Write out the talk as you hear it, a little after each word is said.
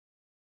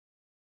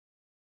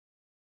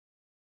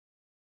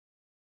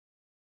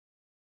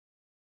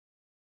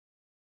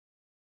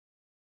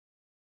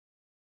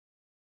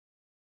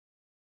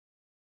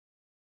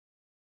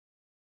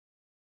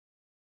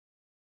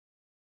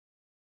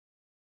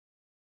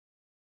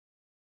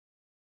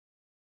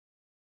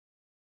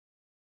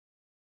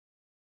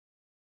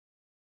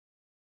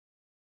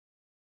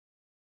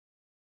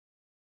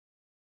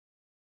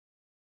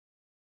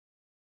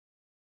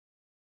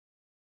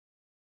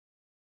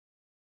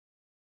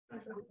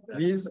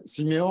Please,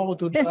 Simeon,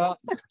 autour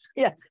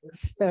Yeah,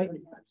 sorry.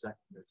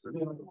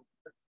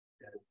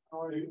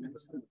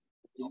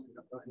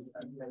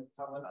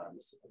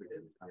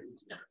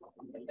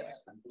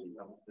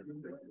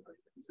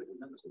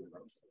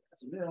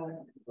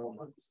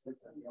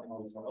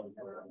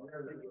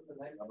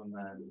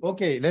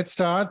 Okay, let's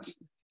start.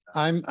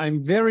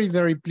 I'm very,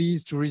 very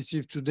pleased to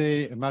receive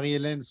today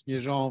Marie-Hélène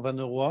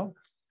Smiejan-Wanneroy.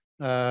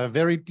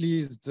 Very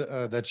pleased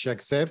that she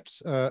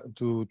accepts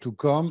to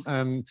come,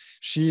 and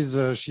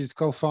she's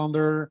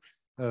co-founder,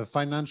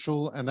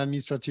 financial and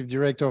administrative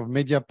director of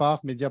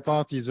Mediapart.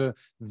 Mediapart is a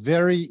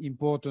very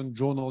important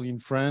journal in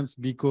France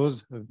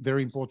because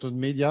very important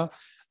media,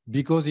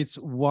 because it's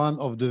one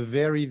of the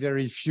very,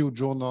 very few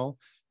journals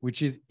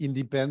which is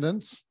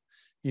independent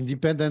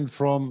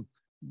from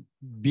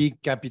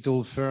big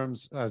capital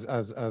firms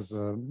as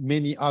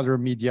many other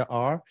media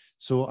are.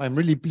 So I'm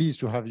really pleased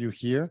to have you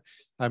here.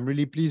 I'm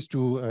really pleased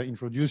to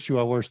introduce you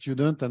our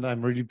student, and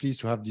I'm really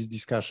pleased to have this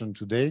discussion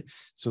today.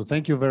 So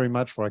thank you very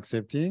much for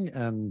accepting,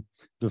 and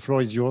the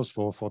floor is yours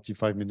for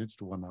 45 minutes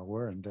to 1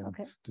 hour, and then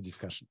to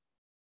discussion.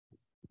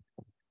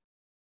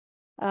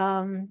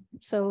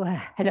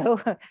 Hello.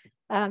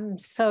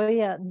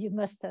 Sorry, you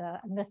must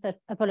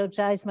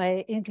apologize.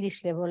 My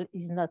English level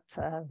is not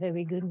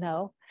very good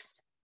now.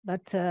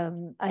 But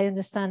I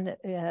understand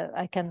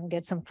I can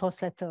get some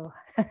translator.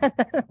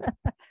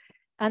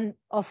 And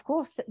of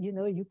course, you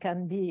know, you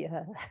can be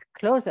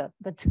closer,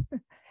 but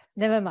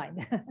never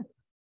mind.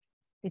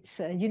 It's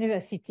a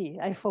university,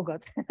 I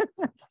forgot.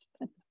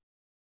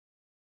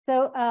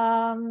 So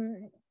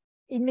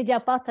in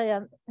Mediapart, I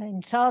am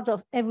in charge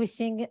of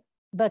everything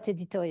but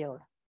editorial.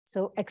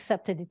 So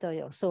except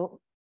editorial. So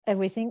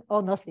everything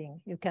or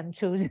nothing, you can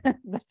choose.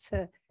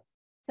 But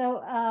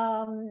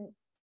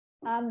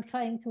I'm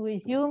trying to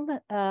resume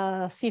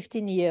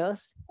 15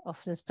 years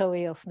of the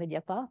story of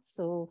Mediapart.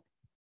 So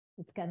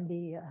it can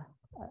be,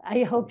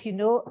 I hope you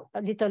know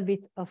a little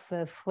bit of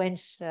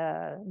French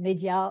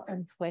media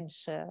and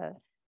French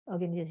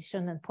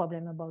organization and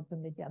problem about the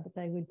media, but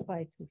I will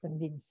try to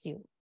convince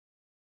you.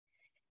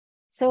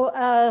 So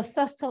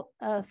first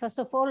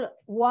of all,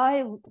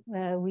 why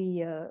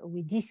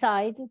we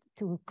decided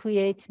to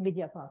create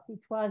Mediapart?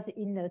 It was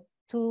in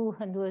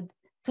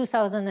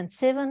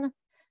 2007.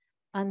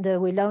 And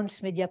we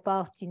launched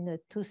Mediapart in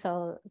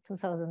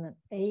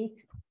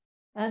 2008.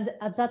 And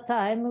at that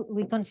time,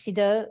 we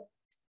consider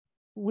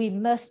we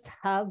must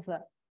have.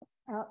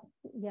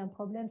 Il y a un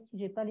problème si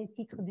j'ai pas les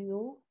titres du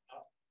haut.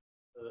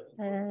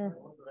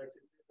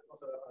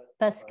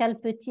 Pascal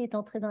Petit est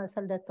entré dans la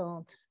salle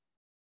d'attente.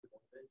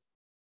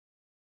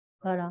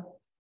 Voilà.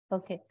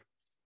 Okay.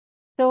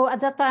 So at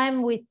that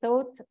time, we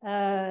thought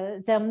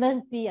there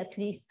must be at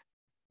least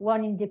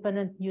one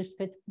independent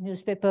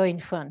newspaper in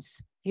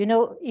France. You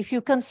know, if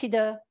you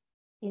consider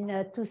in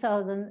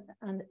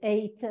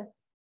 2008,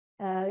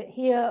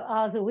 here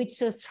are the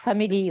richest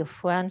family of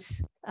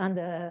France, and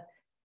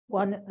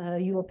one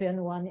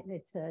European one,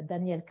 it's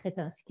Daniel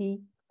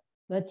Kretinsky.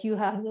 But you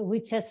have the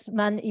richest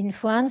man in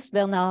France,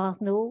 Bernard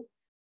Arnault,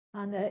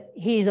 and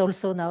he is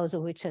also now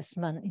the richest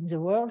man in the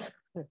world,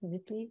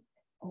 definitely.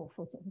 Or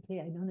fortunately,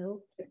 I don't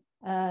know.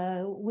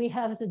 We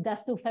have the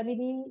Dassault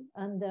family,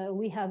 and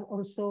we have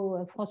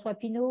also François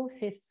Pinault,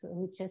 fifth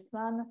richest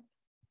man.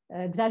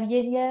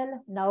 Xavier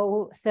Niel,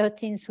 now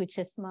 13th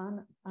richest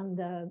man, and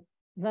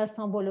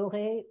Vincent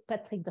Bolloré,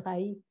 Patrick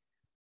Drahi.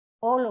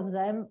 All of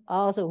them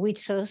are the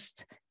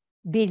richest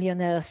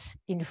billionaires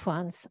in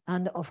France,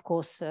 and of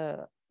course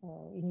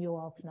in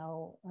Europe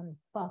now, and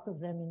part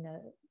of them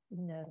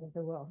in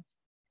the world.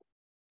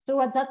 So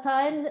at that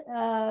time,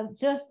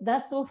 just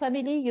Dassault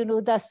family, you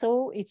know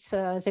Dassault, it's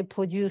they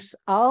produce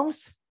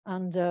arms,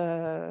 and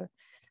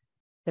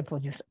they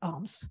produce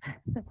arms.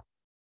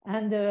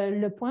 And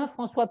Le Point,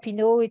 François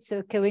Pinault, it's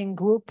a Kering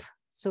group.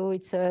 So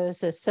it's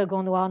the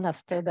second one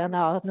after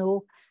Bernard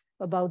Arnault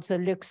about the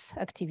luxe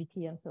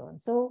activity and so on.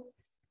 So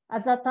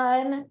at that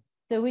time,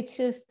 the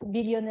richest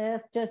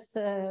billionaires just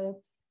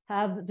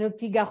have the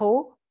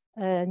Figaro,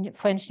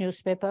 French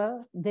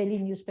newspaper, daily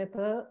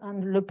newspaper,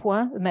 and Le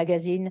Point, a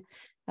magazine,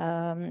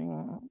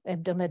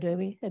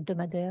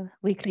 hebdomadaire,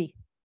 weekly.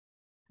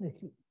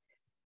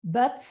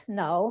 But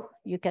now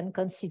you can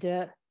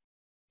consider.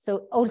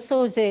 So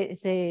also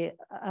they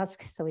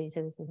ask, sorry,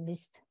 there was a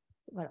mist.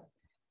 Voilà.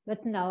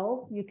 But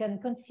now you can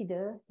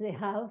consider they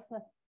have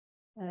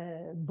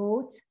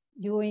bought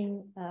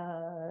during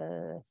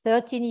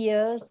 13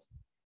 years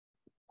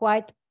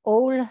quite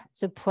all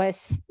the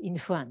press in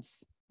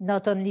France.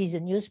 Not only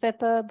the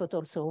newspaper, but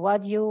also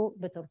radio,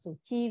 but also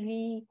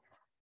TV.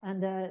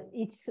 And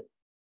it's,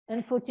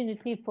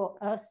 unfortunately for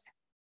us,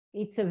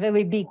 it's a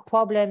very big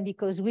problem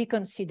because we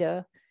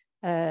consider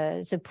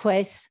the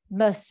press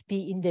must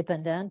be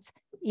independent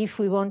if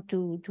we want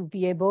to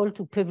be able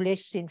to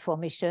publish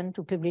information,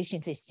 to publish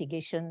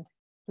investigation,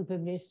 to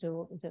publish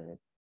the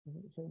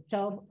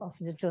job of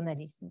the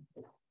journalism.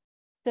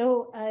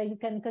 So you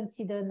can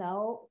consider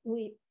now,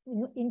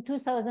 in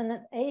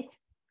 2008,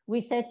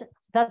 we said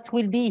that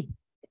will be,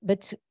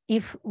 but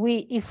if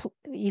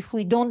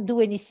we don't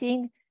do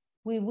anything,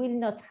 we will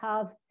not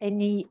have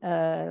any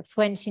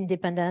French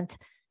independent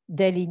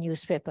daily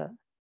newspaper.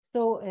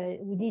 So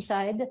we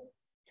decided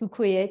to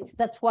create,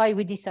 that's why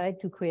we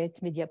decided to create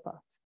Mediapart.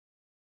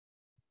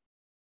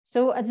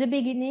 So at the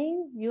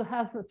beginning, you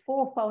have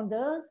 4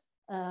 founders.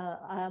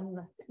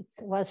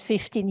 It was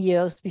 15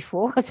 years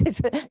before, since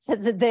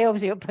the day of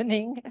the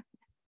opening.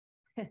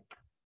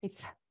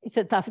 It's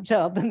a tough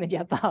job,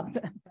 Mediapart.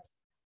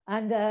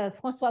 And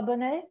François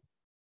Bonnet,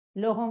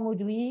 Laurent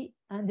Maudoui,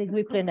 and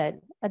Louis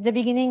Plenel. At the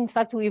beginning, in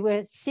fact, we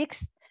were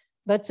 6,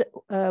 but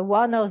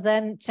one of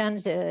them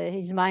changed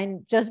his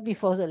mind just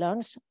before the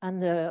launch,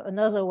 and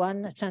another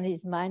one changed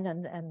his mind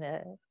and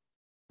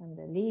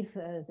leave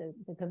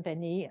the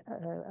company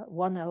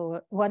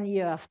 1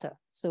 year after.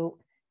 So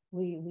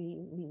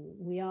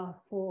we are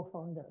 4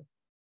 founders.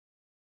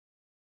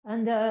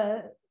 And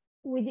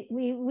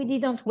we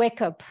didn't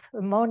wake up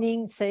a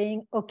morning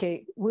saying,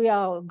 okay, we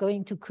are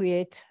going to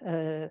create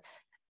a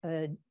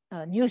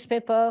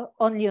newspaper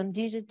only on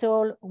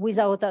digital,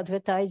 without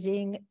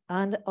advertising,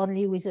 and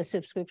only with a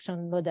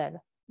subscription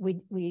model.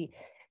 We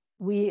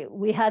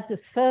had the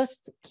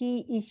first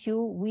key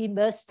issue: we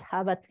must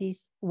have at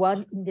least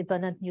 1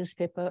 independent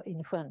newspaper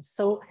in France.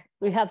 So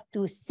we have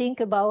to think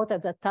about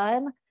at that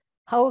time,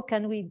 how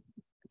can we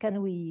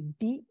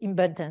be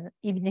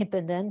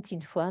independent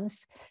in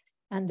France,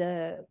 and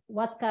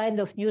what kind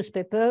of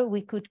newspaper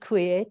we could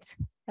create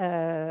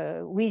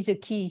with the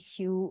key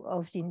issue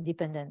of the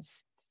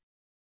independence.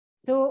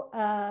 So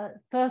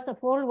first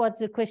of all, what's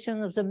the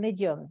question of the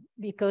medium?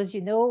 Because,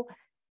 you know,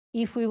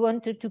 if we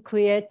wanted to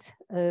create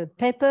a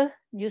paper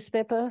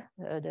newspaper,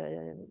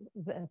 the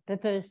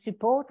paper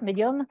support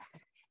medium,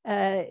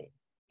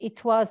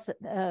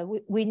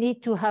 we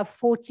need to have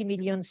 40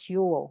 million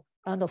euro.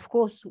 And of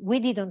course, we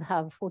didn't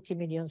have 40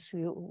 million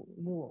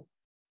euro.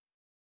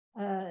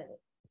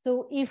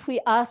 So if we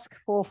ask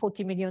for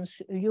 40 million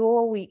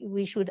euro,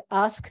 we should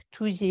ask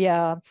to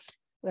the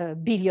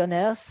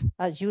billionaires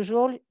as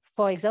usual.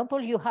 For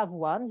example, you have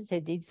one, they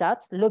did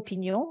that,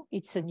 L'Opinion,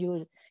 it's a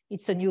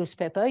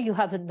newspaper. You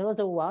have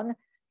another one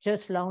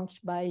just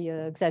launched by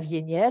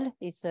Xavier Niel,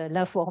 it's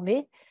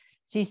L'Informé.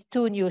 These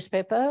 2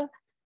 newspapers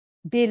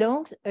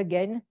belong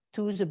again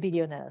to the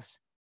billionaires.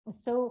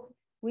 So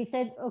we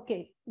said,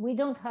 okay, we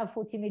don't have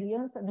 40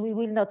 millions and we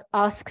will not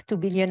ask to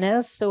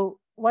billionaires, so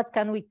what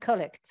can we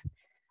collect?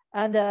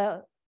 And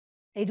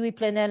Louis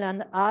Plenel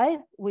and I,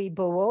 we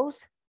borrowed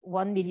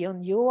 1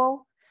 million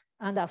euro.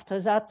 And after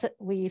that,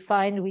 we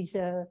find with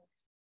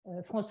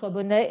François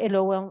Bonnet and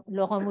Laurent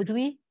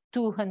Maudoui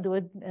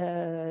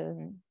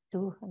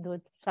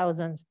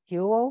 200,000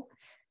 euro.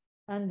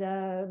 And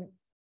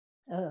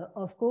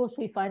of course,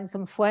 we find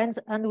some friends,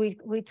 and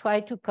we try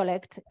to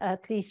collect,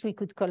 at least we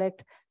could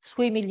collect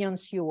 3 million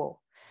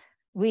euro.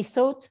 We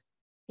thought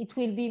it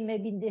will be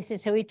maybe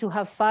necessary to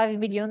have 5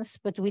 million,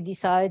 but we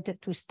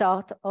decided to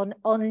start on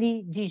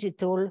only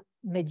digital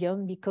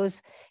medium because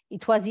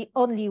it was the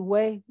only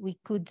way we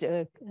could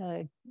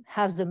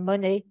have the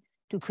money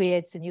to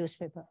create the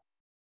newspaper.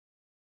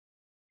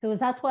 So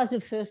that was the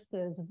first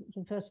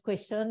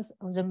questions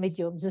on the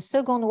medium. The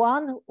second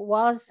one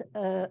was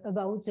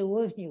about the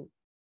revenue.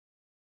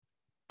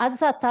 At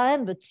that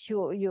time, but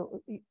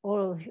you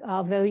all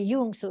are very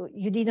young, so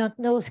you did not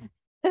know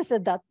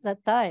that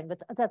time.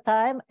 But at that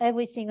time,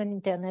 everything on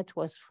internet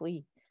was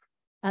free.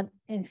 And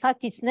in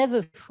fact, it's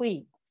never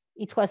free.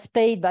 It was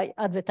paid by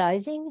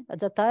advertising at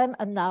the time,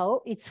 and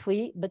now it's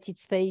free, but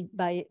it's paid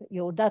by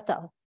your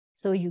data.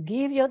 So you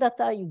give your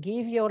data, you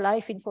give your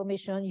life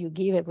information, you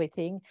give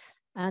everything,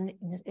 and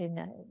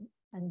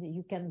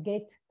you can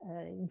get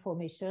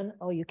information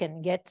or you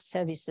can get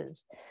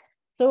services.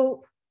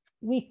 So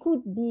we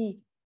couldn't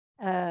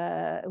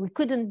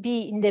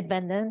be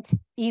independent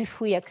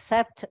if we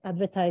accept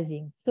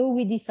advertising. So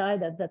we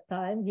decided at that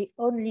time the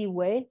only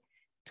way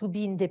to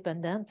be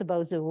independent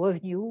about the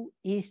revenue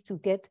is to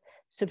get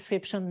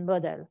subscription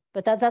model.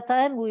 But at that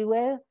time, we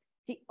were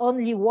the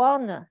only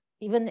one.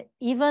 Even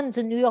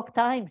the New York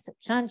Times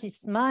changed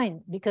its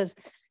mind, because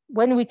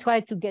when we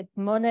tried to get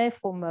money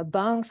from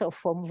banks or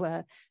from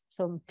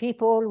some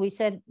people, we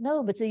said,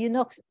 no, but the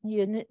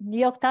New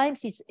York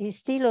Times is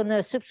still on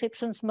a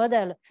subscriptions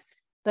model.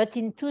 But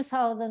in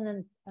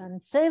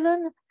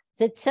 2007,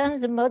 they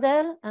changed the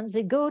model and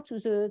they go to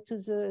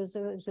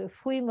the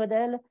free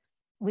model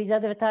with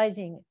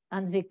advertising,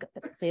 and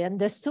they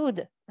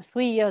understood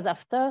 3 years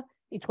after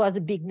it was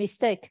a big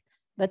mistake.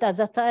 But at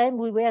that time,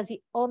 we were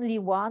the only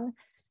one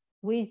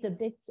with a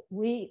bit.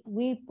 We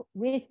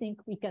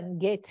think we can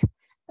get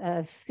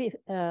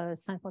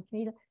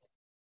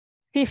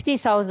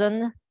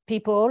 50,000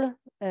 people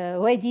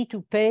ready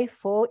to pay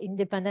for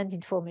independent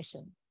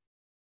information.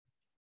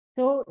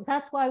 So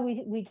that's why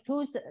we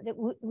choose.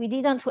 We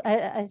didn't.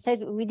 I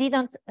said we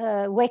didn't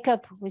wake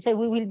up. We said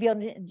we will be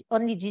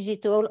only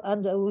digital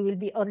and we will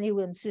be only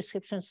on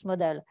subscriptions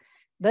model.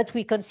 But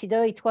we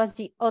consider it was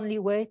the only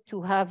way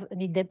to have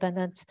an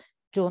independent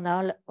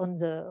journal on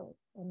the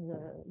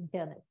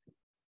internet.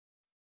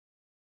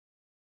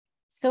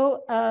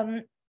 So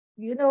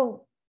you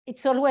know,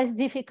 it's always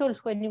difficult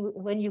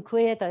when you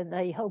create, and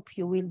I hope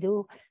you will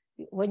do,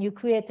 when you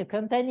create a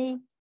company,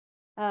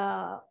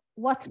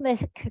 what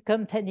makes a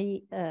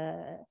company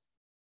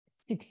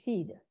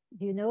succeed?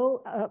 You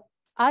know,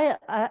 I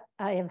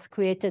have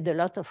created a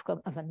lot of,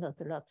 not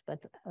a lot,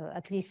 but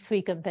at least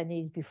 3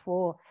 companies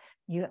before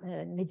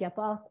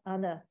Mediapart,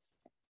 and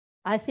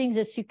I think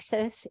the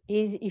success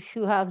is if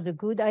you have the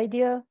good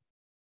idea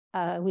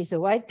with the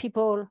right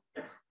people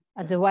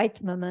at the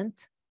right moment.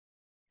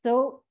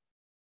 So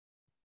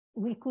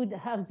we could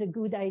have the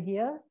good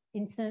idea,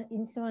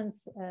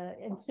 influence,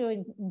 ensure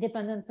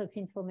independence of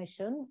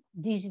information,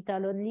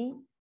 digital only,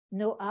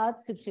 no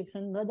ads,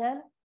 subscription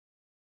model.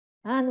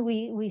 And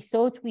we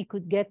thought we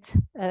could get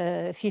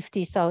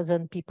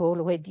 50,000 people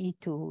ready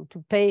to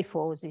pay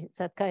for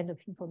that kind of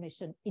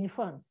information in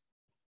France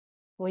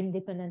for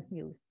independent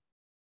news.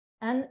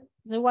 And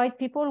the right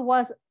people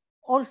was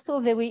also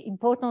very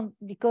important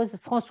because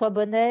François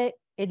Bonnet,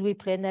 Edoui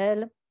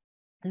Plenel,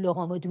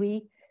 Laurent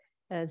Maudoui,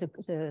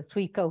 the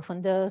 3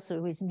 co-founders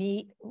with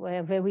me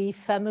were very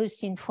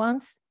famous in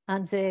France,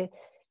 and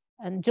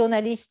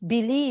journalists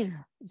believe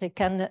they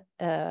can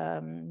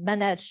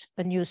manage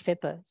a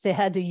newspaper. They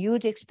had a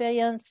huge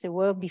experience. They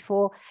worked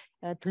before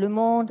at Le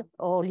Monde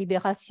or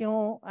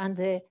Libération, and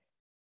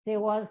there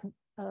was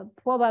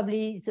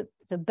probably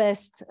the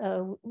best,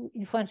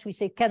 in French we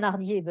say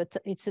canardier, but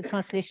it's a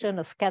translation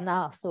of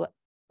canard, so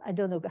I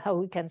don't know how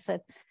we can say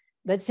it,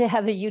 but they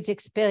have a huge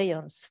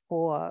experience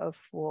for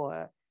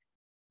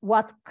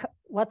what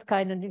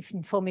kind of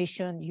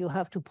information you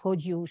have to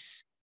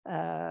produce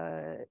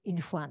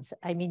in France.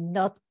 I mean,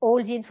 not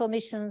all the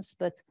informations,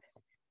 but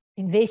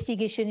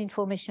investigation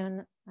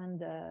information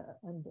and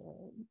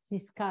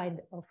this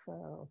kind of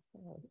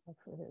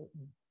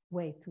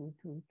way to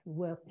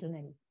work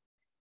journalism.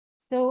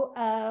 So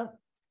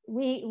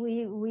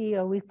we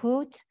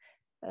recruit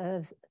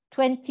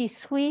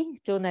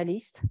 23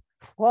 journalists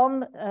from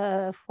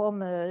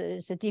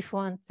the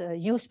different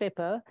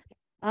newspaper,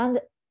 and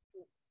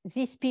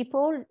these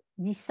people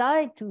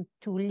decide to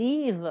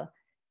leave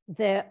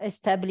their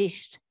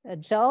established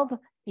job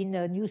in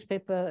a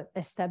newspaper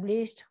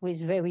established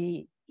with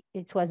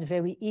it was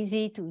very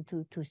easy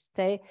to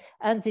stay,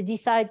 and they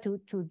decide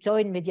to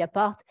join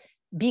Mediapart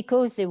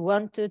because they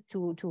wanted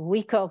to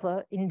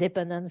recover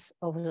independence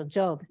of the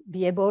job,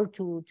 be able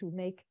to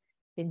make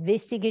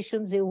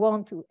investigations they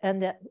want to,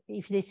 and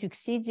if they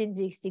succeed in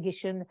the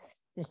investigation,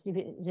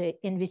 the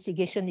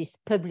investigation is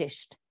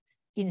published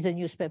in the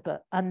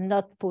newspaper and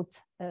not put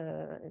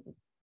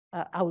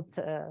out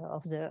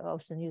of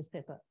the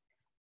newspaper.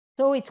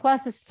 So it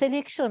was a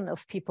selection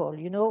of people,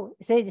 you know,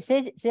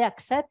 they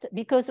accept,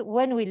 because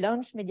when we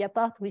launched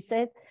Mediapart, we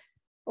said,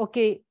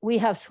 okay, we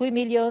have 3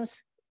 million,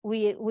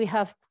 we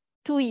have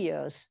 2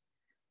 years,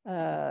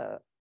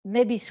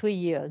 maybe 3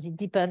 years. It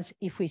depends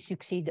if we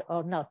succeed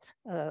or not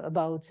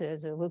about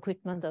the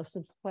recruitment of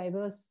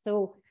subscribers.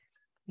 So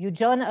you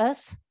join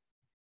us.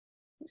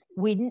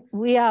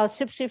 We are a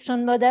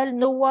subscription model.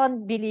 No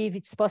one believes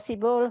it's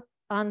possible.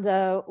 And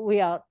we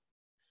are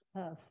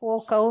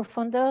 4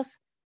 co-founders,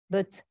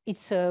 but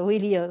it's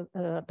really a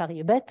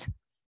bet.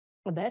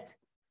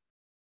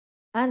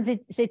 And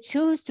they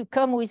choose to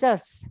come with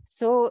us.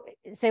 So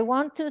they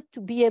wanted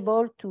to be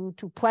able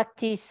to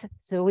practice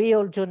the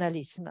real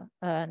journalism,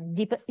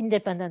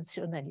 independent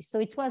journalism. So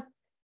it was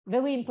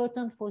very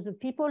important for the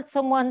people.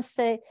 Someone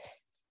say,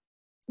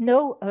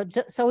 no,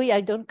 sorry, I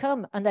don't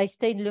come, and I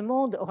stay in Le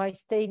Monde, or I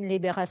stay in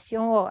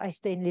Libération, or I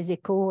stay in Les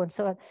Échos, and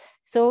so on.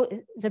 So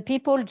the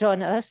people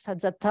join us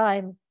at that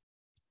time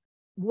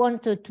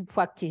wanted to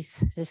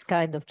practice this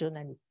kind of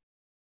journalism.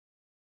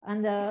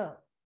 And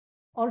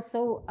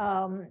also,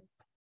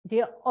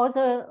 the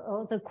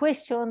other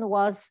question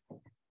was,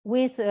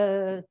 with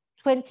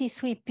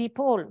 23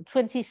 people,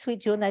 23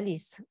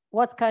 journalists,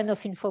 what kind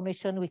of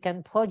information we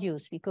can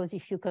produce? Because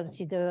if you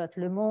consider at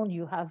Le Monde,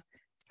 you have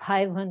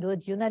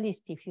 500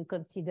 journalists. If you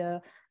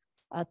consider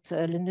at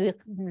Le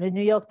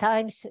New York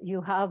Times,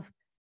 you have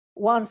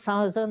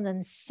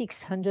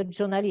 1,600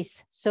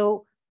 journalists.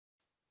 So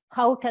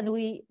how can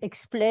we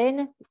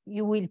explain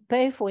you will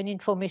pay for an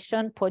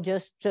information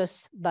produced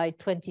just by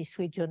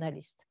 23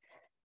 journalists?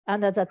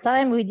 And at that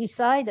time, we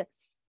decide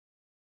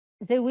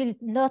they will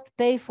not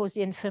pay for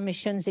the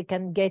information they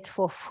can get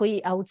for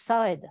free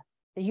outside.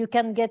 You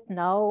can get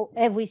now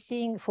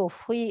everything for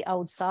free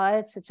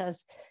outside, such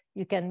as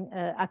you can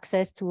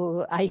access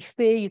to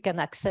AFP, you can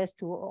access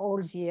to all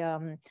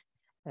the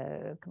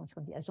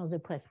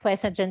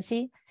press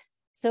agency.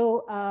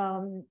 So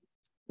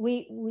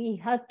we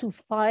had to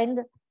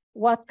find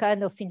what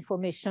kind of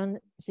information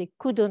they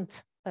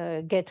couldn't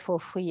get for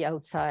free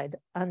outside.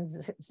 And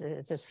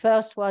the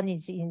first one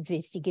is the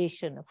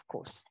investigation, of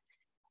course.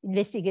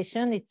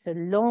 Investigation, it's a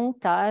long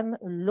time,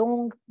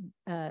 long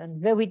and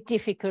very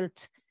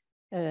difficult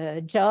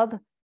job.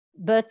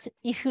 But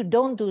if you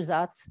don't do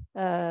that,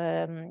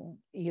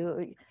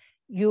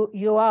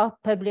 you are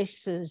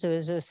published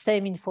the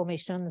same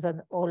information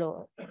than all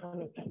of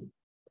them.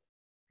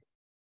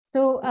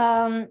 So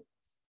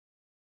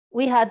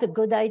we had a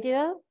good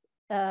idea.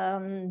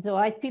 the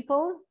right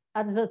people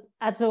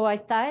at the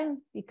right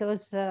time,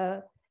 because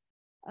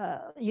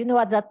you know,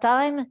 at that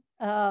time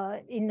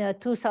in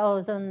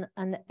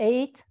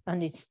 2008,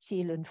 and it's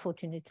still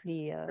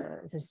unfortunately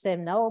the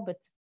same now, but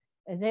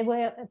they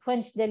were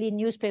French daily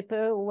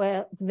newspaper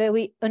were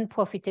very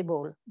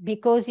unprofitable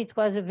because it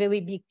was a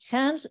very big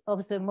change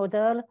of the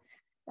model.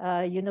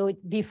 You know,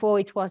 before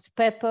it was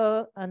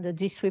paper and the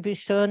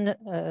distribution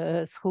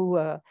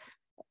through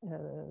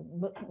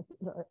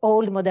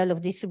old model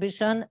of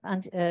distribution,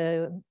 and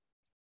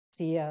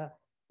the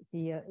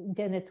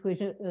internet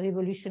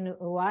revolution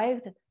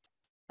arrived,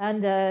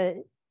 and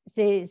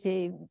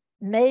they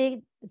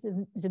made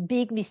the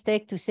big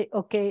mistake to say,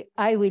 okay,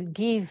 I will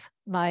give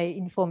my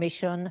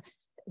information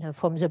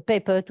from the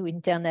paper to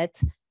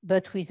internet,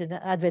 but with an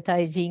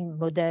advertising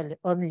model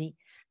only.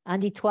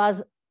 And it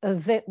was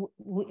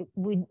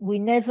we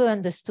never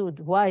understood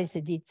why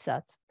they did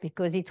that,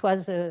 because it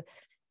was a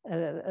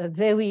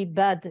very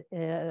bad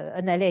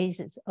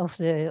analysis of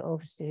the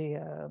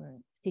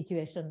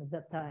situation at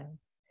that time.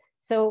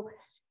 So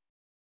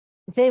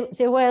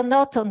they were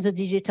not on the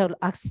digital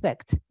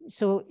aspect.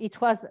 So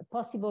it was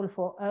possible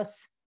for us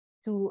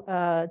to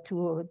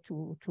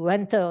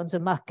enter on the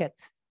market.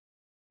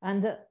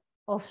 And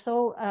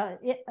also,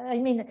 I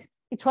mean,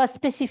 it was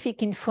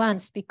specific in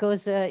France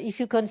because if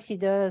you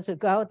consider the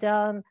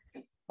Guardian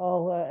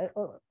or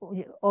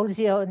all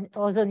the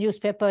other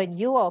newspaper in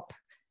Europe,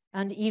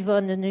 and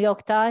even the New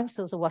York Times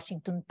or the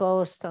Washington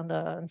Post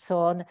and so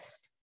on,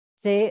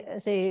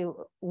 they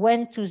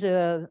went to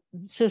the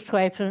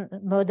subscription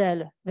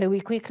model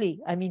very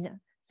quickly. I mean,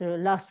 the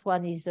last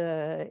one is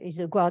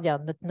the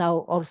Guardian, but now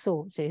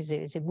also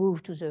they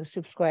moved to the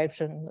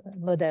subscription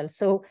model.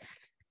 So,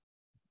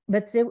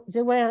 but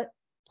they were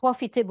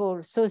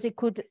profitable, so they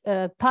could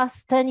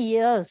pass 10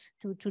 years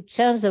to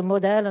change the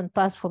model and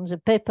pass from the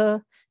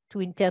paper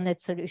to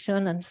internet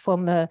solution and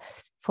from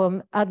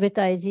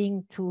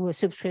advertising to a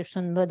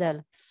subscription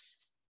model.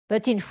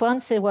 But in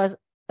France, it was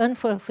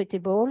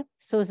unprofitable,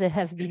 so they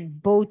have been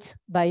bought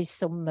by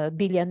some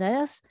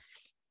billionaires,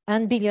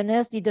 and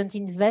billionaires didn't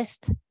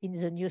invest in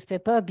the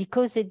newspaper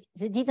because they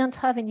didn't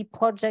have any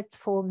project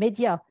for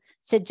media.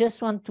 They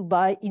just want to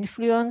buy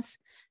influence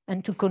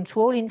and to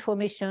control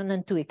information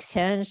and to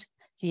exchange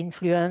the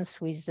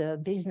influence with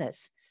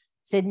business.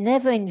 They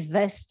never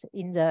invest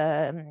in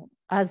the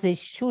as they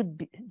should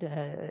be,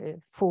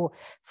 for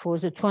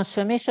the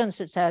transformation,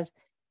 such as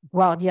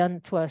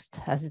Guardian Trust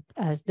has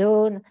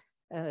done,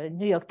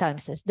 New York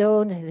Times has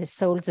done. They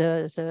sold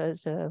the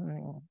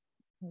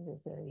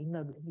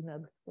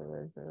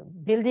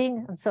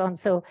building and so on.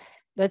 So,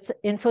 but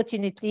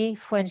unfortunately,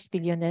 French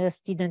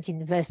billionaires didn't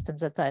invest at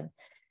the time.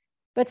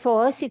 But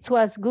for us, it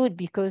was good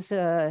because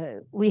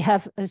we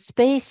have a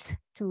space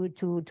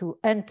to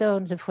enter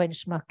on the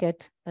French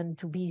market and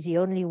to be the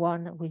only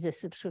one with a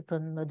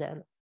subscription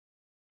model.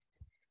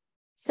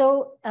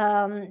 So,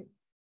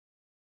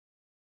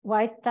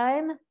 right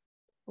time,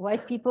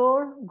 white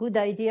people, good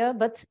idea,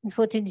 but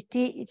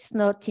unfortunately, it's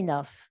not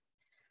enough.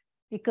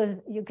 Because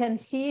you can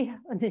see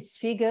on these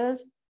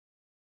figures,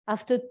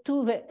 after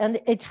and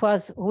it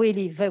was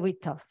really very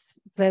tough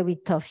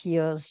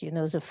years, you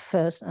know, the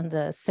first and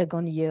the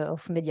second year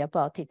of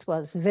Mediapart. It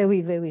was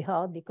very, very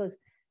hard because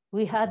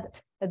we had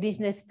a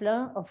business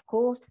plan, of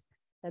course,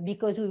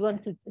 because we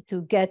wanted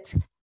to get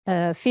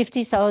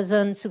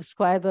 50,000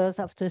 subscribers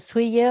after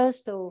 3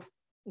 years. So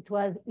it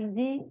was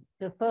easy.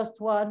 The first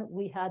one,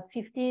 we had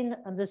 15,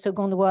 and the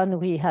second one,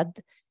 we had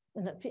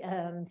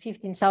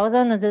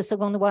 15,000, and the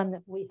second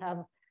one, we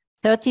have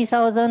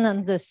 30,000,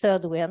 and the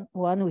third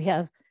one, we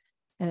have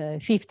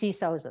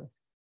 50,000.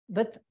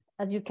 But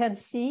as you can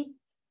see,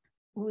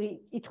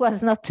 it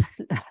was not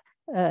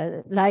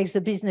like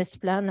the business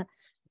plan,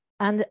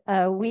 and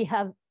we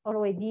have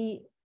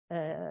already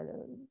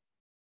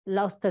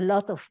lost a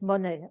lot of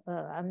money.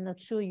 I'm not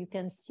sure you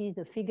can see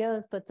the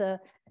figures, but the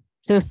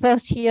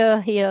first year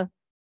here,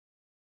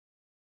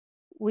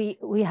 we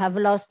have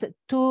lost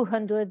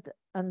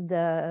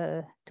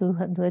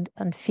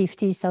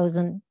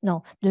 250,000,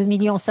 no,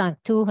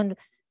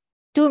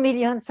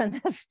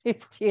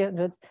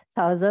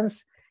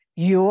 2,500,000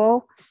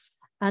 euro,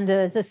 and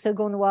the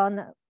second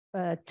one,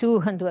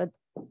 2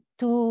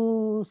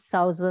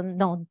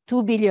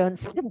 billion.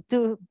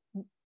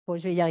 Bon,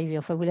 je vais y arriver,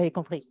 enfin, vous l'avez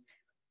compris.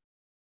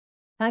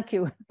 Thank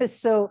you.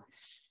 So,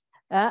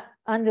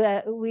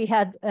 and we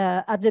had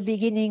at the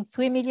beginning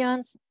 3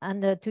 million,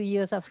 and 2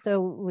 years after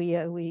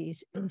we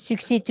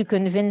succeed to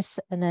convince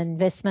an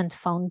investment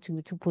fund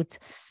to put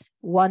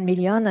 1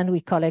 million, and we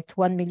collect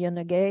 1 million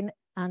again.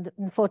 And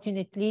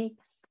unfortunately,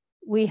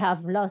 we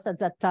have lost at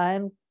that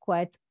time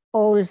quite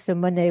all the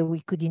money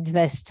we could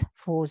invest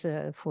for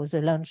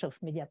the launch of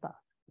Mediapart.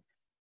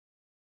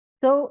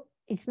 So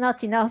it's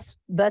not enough,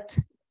 but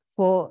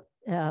for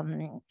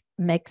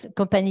make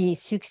company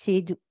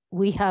succeed,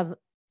 we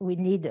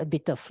need a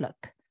bit of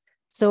luck.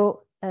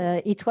 So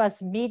it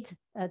was mid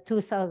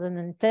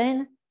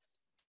 2010,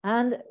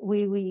 and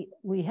we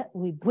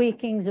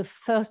breaking the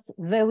first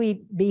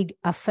very big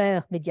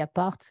affair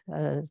Mediapart.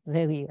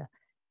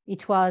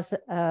 it was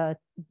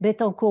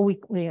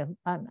Betancourt.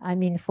 I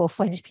mean, for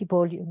French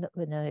people,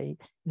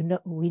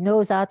 we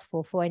know that.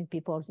 For foreign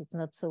people, it's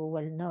not so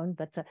well known.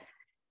 But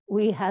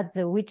we had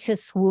the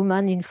richest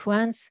woman in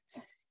France,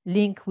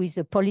 linked with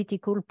the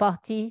political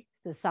party,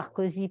 the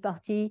Sarkozy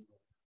party.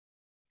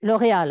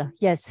 L'Oréal,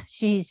 yes,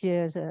 she's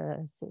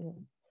the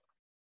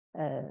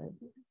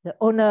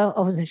owner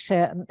of the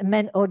share,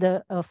 main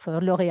owner of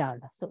L'Oréal.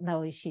 So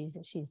now she's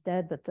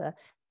dead. But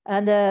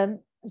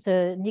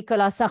the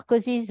Nicolas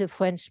Sarkozy, the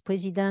French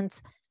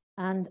president,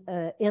 and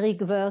Eric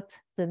Woerth,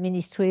 the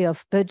Ministry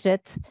of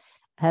Budget,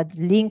 had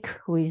link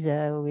with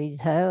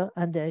her,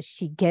 and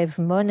she gave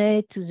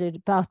money to the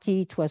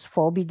party. It was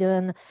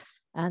forbidden,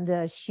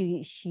 and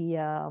she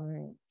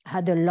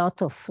had a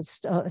lot of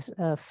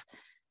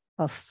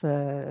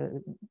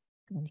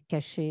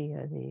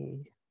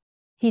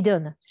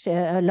hidden,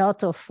 a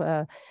lot of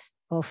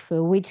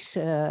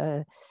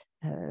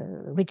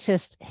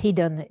richest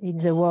hidden in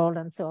the world,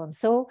 and so on.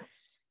 So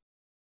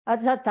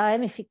at that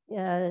time,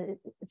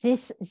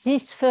 this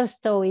first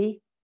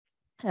story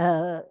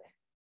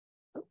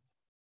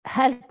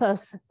help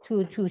us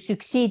to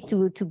succeed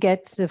to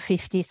get the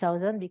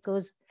 50,000,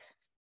 because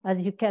as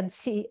you can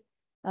see,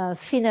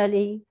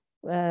 finally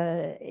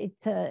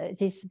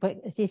this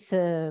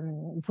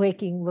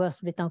breaking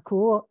Worth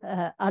Betancourt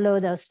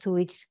allowed us to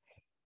reach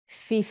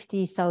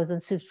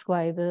 50,000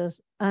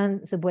 subscribers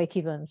and the break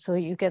even. So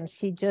you can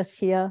see just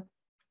here,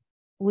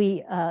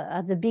 we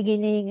at the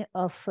beginning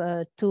of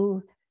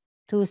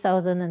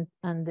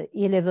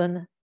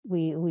 2011,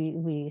 we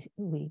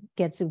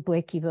get the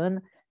break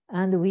even,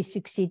 and we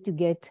succeed to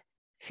get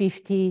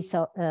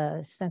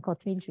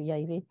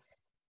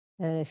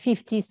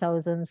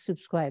 50,000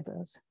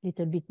 subscribers,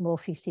 little bit more,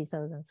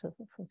 50,000.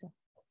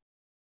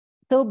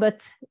 So,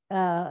 but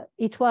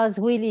it was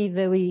really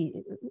very,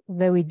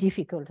 very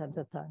difficult at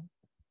the time.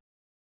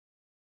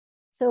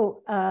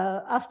 So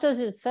after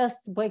the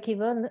first break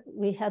even,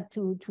 we had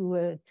to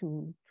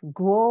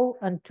grow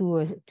and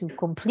to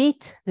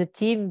complete the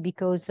team,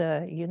 because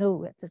you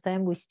know, at the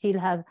time we still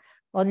have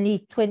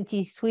only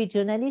 23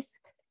 journalists.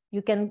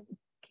 You can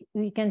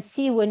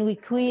see when we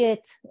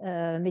create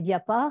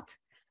Mediapart,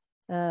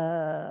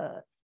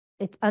 and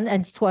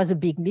it was a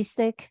big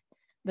mistake,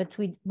 but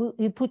we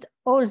put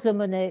all the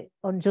money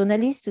on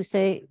journalists to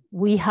say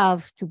we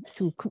have to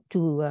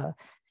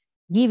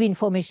give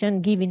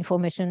information.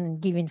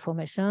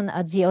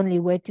 That's the only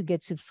way to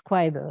get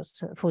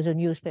subscribers for the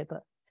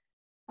newspaper.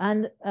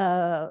 And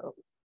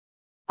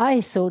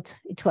I thought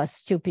it was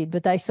stupid,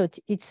 but I thought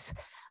it's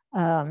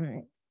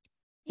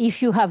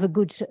if you have a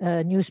good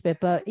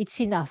newspaper,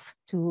 it's enough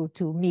to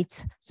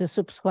meet the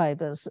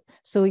subscribers.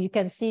 So you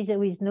can see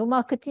there is no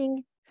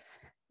marketing,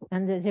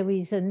 and there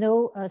is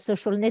no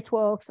social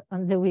networks,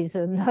 and there is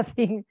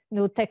nothing,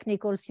 no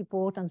technical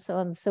support, and so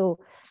on. So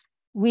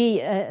we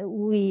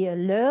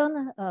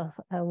learn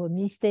our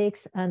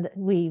mistakes, and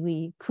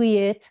we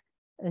create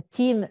a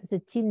team, the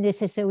team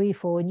necessary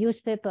for a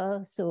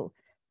newspaper. So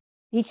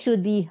it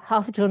should be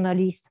half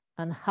journalists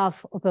and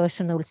half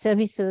operational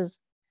services.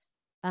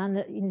 And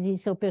in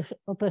these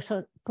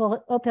operational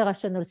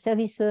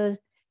services,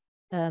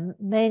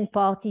 main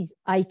part is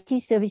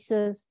IT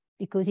services,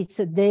 because it's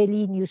a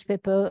daily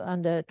newspaper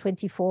and a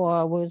 24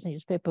 hours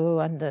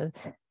newspaper, and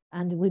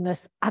we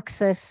must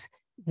access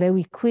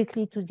very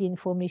quickly to the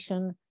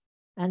information.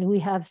 And we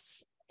have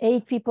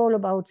 8 people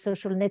about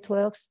social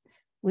networks.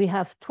 We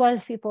have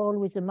 12 people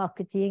with the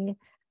marketing,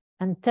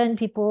 and 10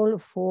 people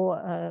for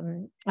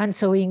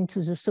answering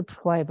to the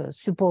subscribers,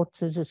 support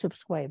to the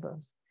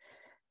subscribers.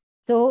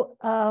 So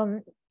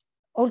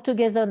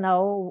altogether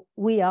now,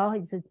 we are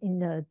in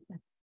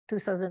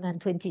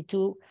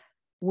 2022,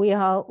 we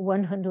are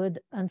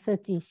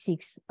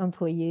 136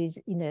 employees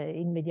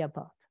in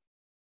Mediapart.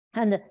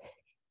 And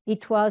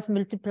it was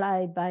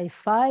multiplied by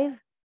 5,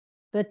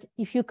 but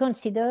if you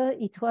consider,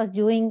 it was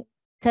during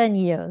 10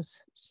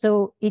 years.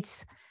 So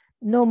it's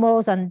no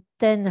more than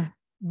 10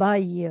 by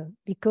year,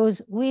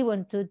 because we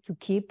wanted to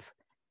keep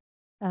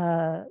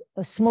a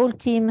small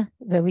team,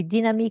 very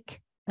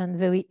dynamic and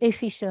very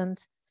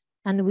efficient,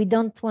 and we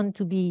don't want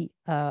to be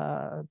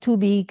too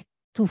big,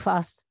 too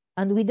fast,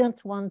 and we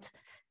don't want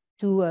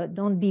to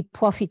don't be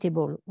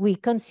profitable. We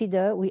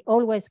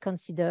always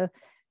consider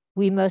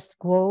we must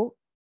grow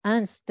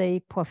and stay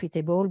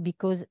profitable,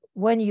 because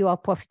when you are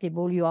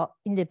profitable, you are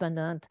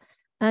independent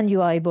and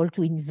you are able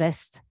to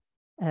invest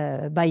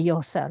by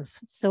yourself.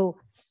 So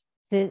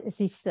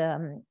these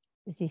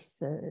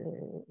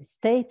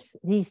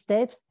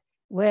steps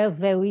were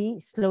very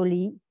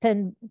slowly,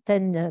 10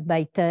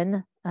 by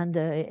 10, and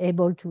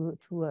able to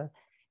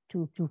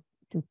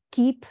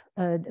keep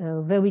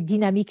very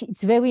dynamic.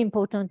 It's very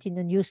important in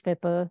a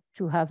newspaper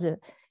to have the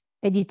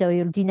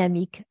editorial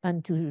dynamic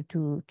and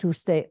to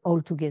stay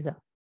all together.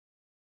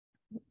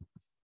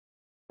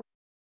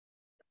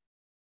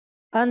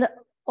 And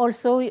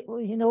also,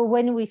 you know,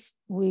 when we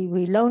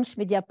launched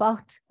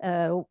Mediapart,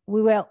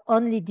 we were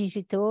only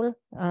digital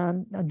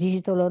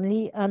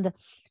only, and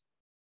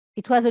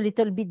it was a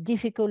little bit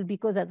difficult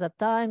because at that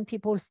time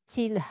people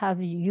still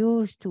have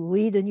used to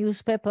read a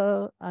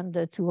newspaper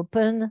and to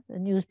open a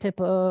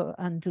newspaper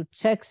and to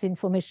check the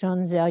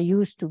information they are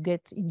used to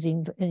get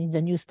in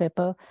the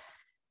newspaper.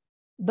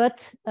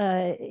 But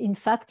in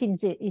fact, in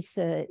this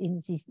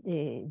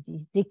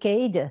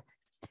decade,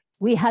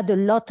 we had a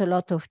lot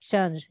of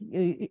change.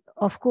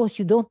 Of course,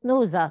 you don't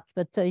know that,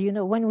 but you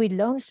know, when we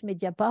launched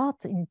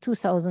Mediapart in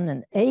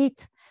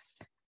 2008,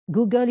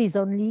 Google is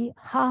only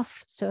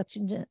half search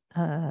engine,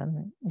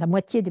 la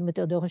moitié des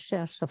moteurs de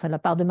recherche, enfin la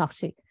part de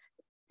marché.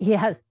 He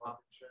has,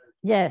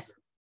 yes,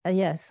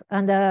 yes,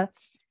 and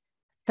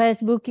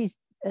Facebook is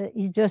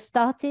just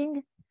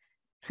starting.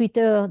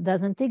 Twitter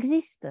doesn't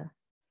exist.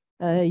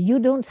 You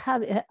don't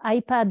have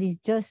iPad is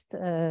just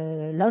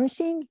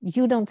launching.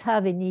 You don't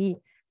have any.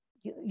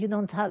 You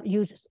don't have.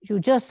 You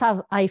just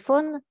have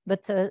iPhone,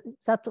 but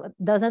that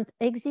doesn't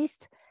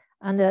exist.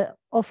 And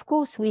of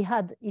course, we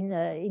had in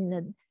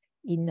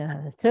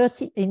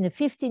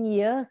 15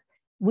 years,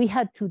 we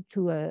had to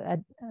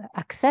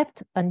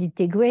accept and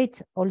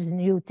integrate all the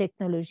new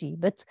technology.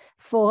 But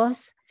for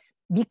us,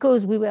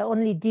 because we were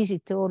only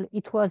digital,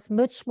 it was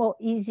much more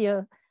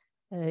easier.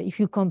 If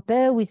you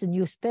compare with the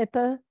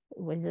newspaper,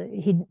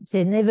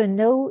 they never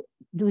know,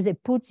 do they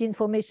put the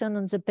information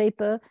on the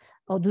paper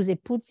or do they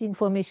put the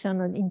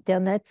information on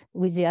internet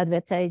with the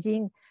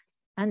advertising?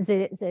 And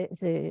they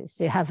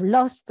have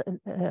lost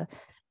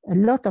a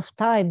lot of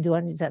time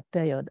during that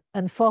period.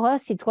 And for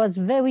us, it was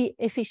very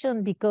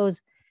efficient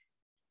because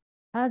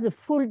as a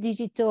full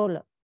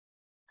digital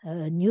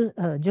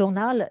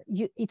journal,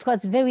 it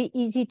was very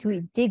easy to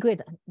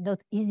integrate, not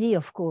easy,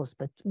 of course,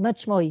 but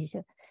much more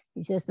easier.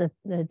 It's just that,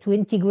 to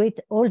integrate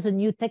all the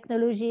new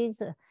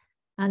technologies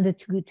and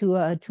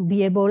to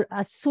be able,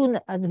 as soon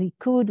as we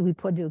could, we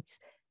produce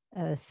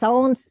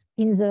sounds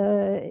in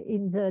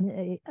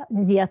the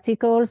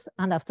articles,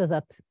 and after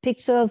that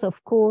pictures,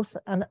 of course,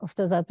 and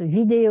after that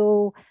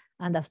video,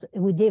 and after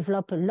we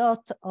develop a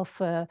lot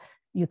of.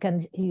 You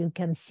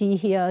can see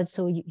here,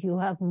 so you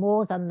have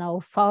more than now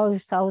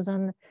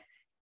 5,000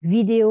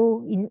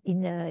 video in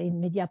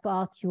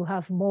Mediapart. You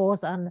have more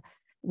than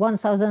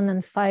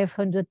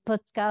 1,500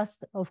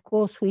 podcasts. Of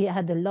course, we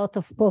had a lot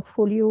of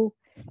portfolio.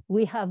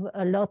 We have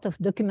a lot of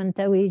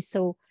documentaries.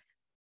 So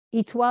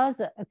it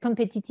was a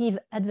competitive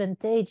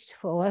advantage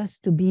for us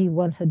to be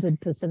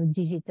 100%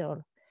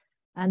 digital.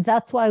 And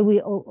that's why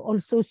we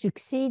also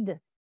succeed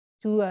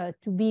to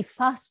be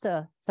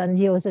faster than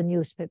the other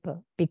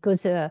newspaper,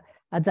 because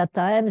at that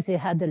time, they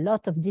had a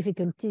lot of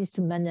difficulties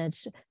to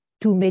manage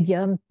two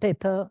medium,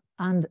 paper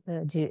and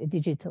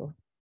digital.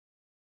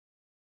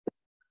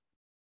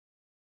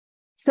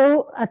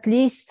 So at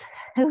least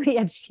we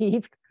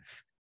achieved,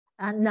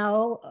 and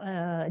now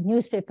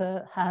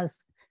newspaper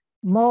has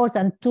more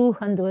than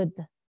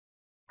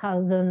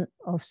 200,000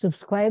 of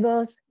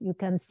subscribers. You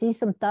can see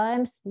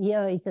sometimes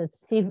here is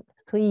 3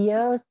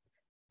 years,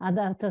 and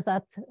after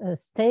that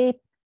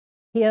step,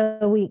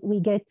 here we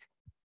get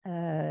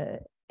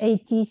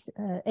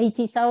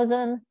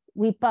 80,000.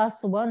 We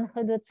pass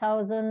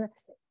 100,000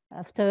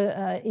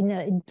 after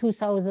in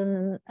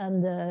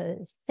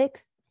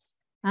 2006,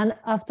 and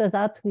after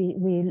that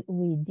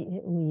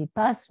we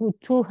pass with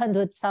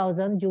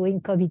 200,000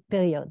 during COVID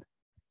period.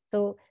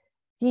 So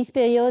this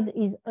period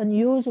is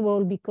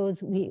unusual because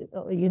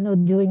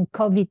during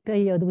COVID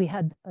period we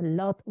had a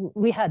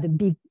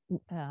big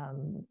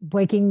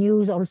breaking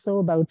news also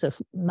about a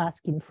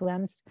mask in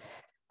France,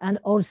 and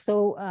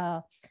also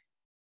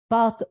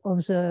part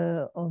of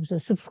the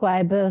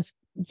subscribers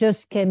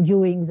just came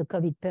during the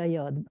COVID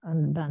period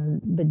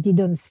but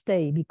didn't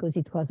stay because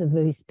it was a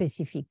very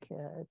specific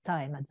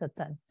time at that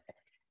time.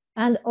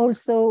 And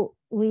also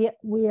we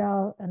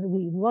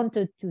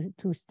wanted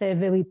to stay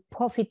very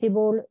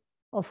profitable.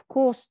 Of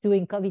course,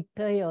 during COVID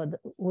period,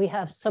 we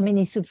have so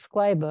many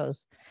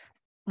subscribers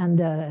and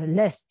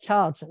less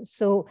charge.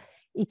 So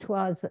it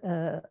was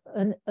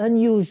an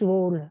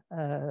unusual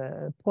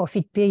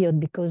profit period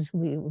because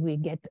we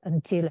get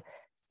until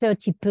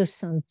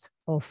 30%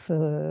 of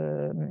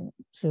the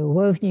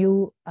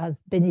revenue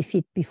as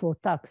benefit before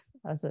tax.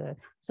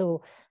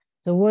 So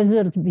the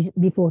result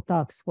before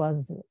tax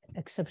was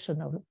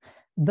exceptional.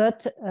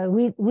 But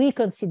we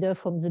consider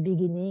from the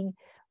beginning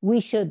we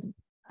should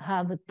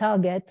have a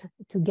target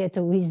to get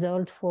a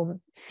result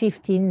from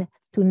 15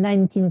 to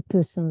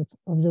 19%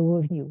 of the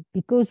revenue,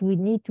 because we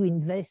need to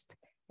invest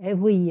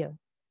every year.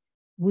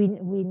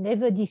 We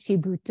never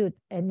distributed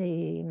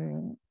any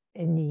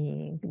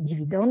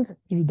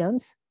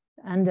dividends,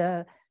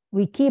 and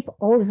we keep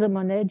all the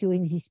money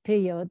during this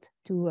period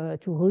to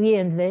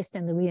reinvest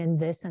and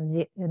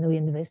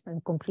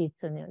complete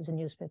the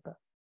newspaper.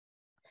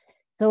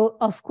 So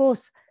of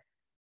course,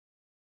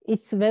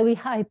 it's very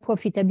high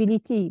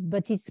profitability,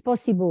 but it's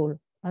possible.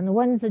 And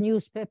when the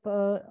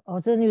newspaper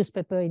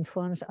in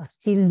France are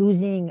still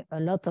losing a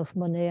lot of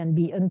money and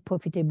be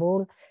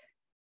unprofitable,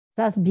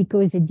 that's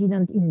because they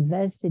didn't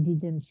invest, they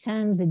didn't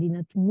change, they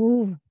didn't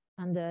move,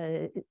 and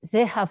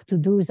they have to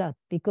do that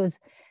because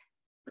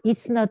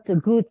it's not a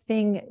good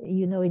thing,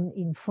 you know,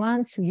 in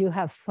France, you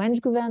have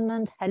French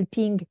government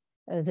helping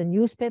the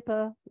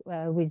newspaper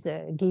with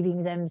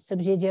giving them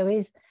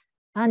subsidiaries.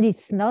 And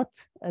it's not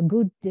a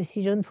good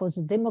decision for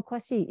the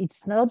democracy.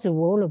 It's not the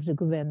role of the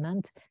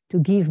government to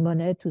give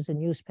money to the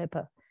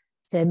newspaper.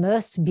 They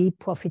must be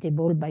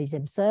profitable by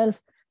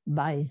themselves,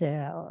 by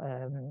their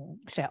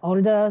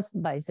shareholders,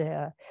 by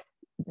the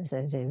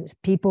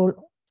people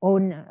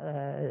owns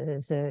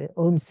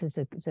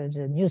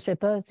the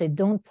newspaper. They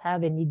don't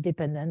have any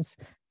dependence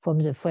from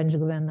the French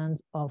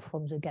government or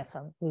from the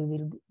GAFAM.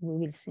 We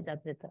will see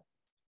that later.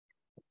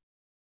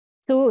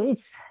 So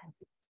it's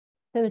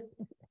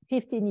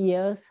 15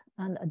 years,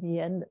 and at the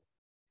end,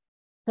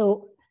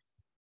 so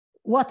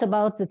what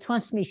about the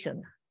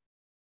transmission?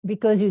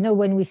 Because, you know,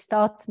 when we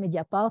start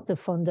Mediapart, the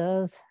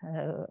founders,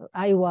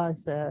 I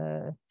was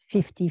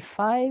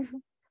 55,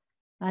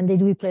 and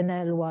Edouard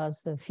Plenel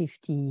was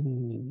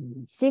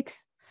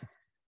 56,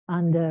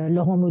 and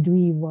Laurent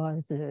Mauduit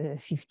was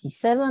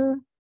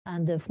 57,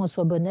 and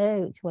François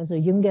Bonnet, which was the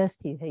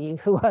youngest, he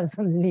was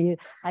only,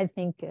 I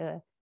think,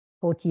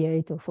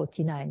 48 or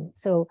 49.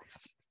 So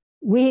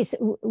we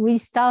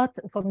start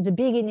from the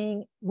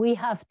beginning. We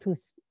have to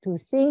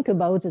think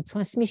about the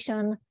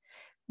transmission.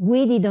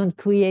 We didn't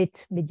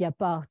create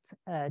Mediapart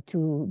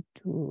to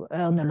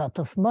earn a lot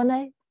of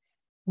money.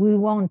 We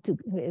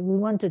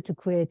wanted to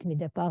create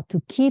Mediapart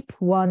to keep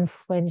one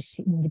French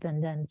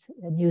independent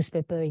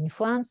newspaper in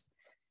France.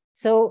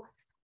 So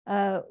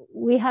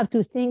we have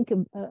to think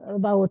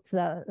about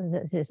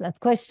that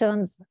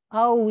questions,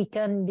 how we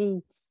can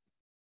be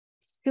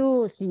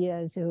sure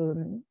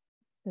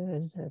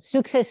the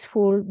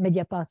successful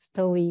Mediapart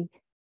story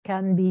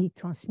can be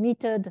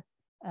transmitted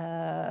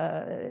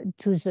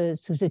to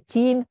the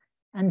team,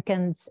 and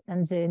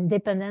the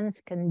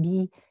independence can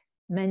be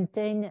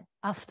maintained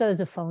after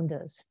the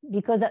founders.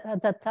 Because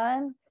at that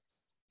time,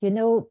 you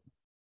know,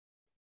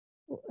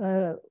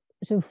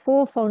 the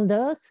 4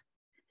 founders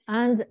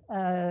and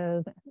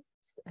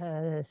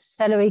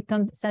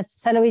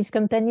salaries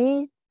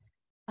company,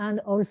 and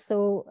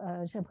also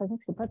j'ai l'impression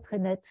que c'est pas très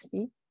net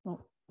ici. Bon,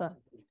 enfin.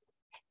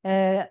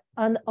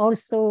 And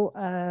also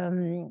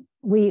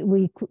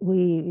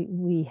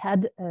we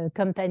had a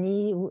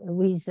company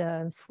with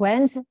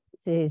friends.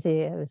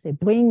 They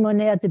bring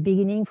money at the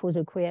beginning for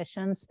the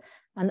creations,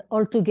 and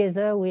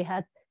altogether we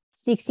had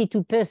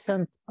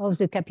 62% of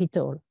the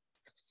capital.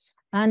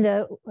 And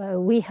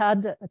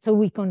so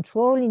we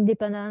control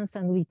independence,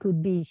 and we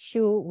could be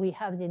sure we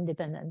have the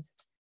independence.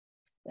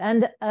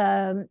 And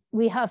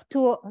we have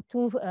two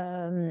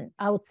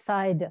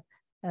outside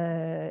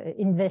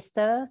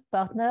investors,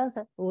 partners,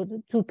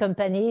 2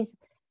 companies.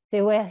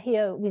 They were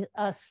here with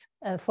us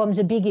from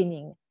the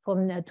beginning,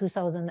 from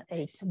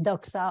 2008,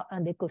 Doxa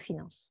and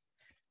Ecofinance.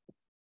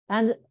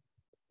 And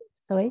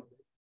sorry.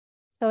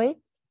 So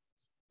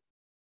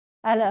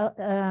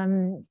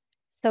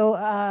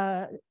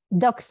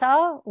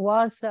Doxa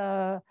was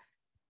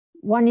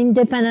one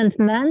independent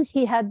man.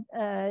 He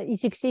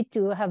succeeded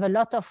to have a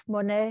lot of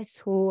money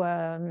through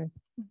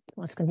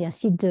ce qu'on dit, un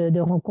site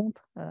de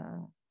rencontre.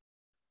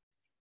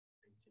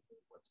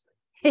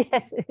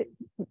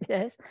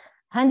 Yes,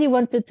 and he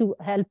wanted to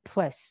help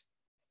press.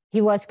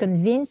 He was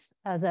convinced,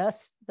 as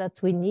us,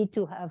 that we need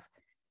to have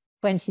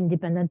French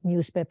independent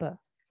newspaper.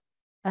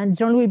 And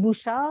Jean-Louis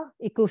Bouchard,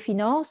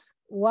 Ecofinance,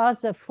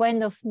 was a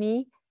friend of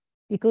me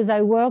because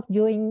I worked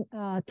during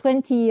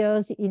 20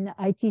 years in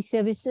IT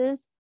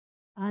services,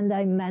 and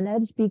I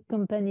managed big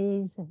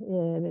companies,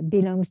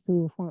 belongs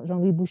to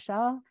Jean-Louis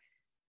Bouchard.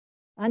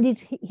 And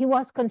he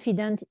was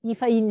confident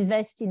if I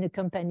invest in a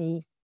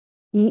company,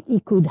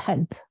 he could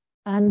help.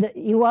 And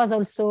he was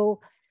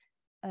also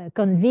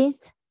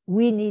convinced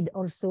we need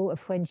also a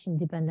French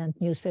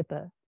independent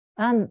newspaper.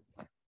 And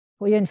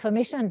for your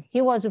information,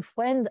 he was a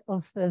friend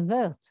of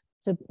VERT,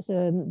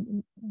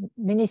 the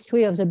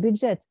Ministry of the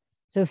Budget.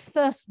 The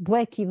first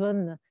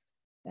breaking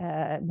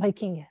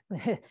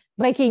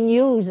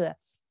news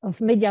of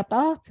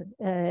Mediapart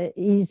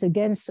is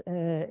against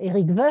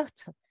Eric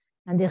Woerth,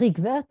 and Eric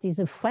Woerth is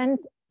a friend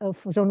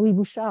of Jean-Louis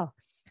Bouchard.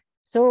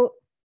 So,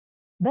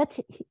 but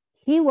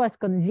he was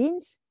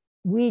convinced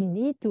we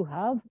need to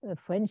have a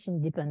French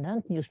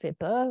independent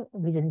newspaper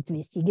with an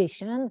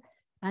investigation,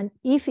 and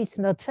if it's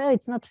not fair,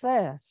 it's not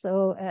fair.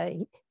 So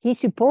he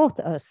supports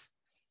us,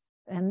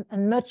 and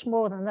much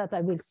more than that,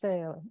 I will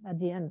say at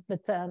the end.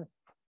 But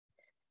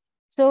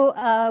so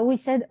we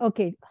said,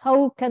 okay,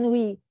 how can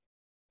we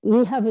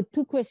have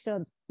 2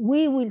 questions.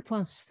 We will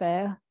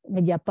transfer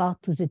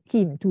Mediapart to the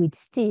team, to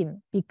its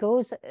team,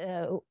 because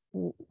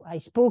I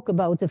spoke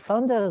about the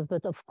founders,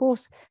 but of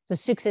course, the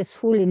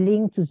successfully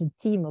linked to the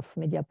team of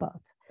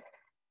Mediapart.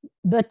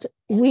 But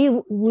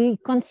we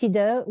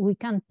consider we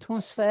can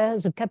transfer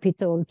the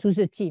capital to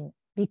the team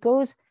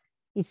because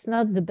it's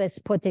not the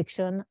best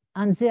protection,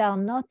 and they are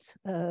not,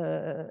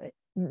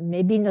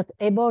 maybe not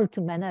able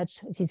to manage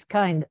this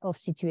kind of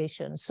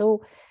situation.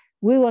 So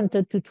we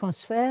wanted to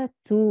transfer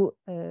to,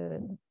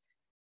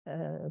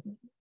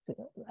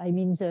 I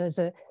mean,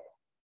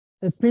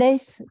 a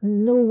place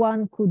no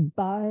one could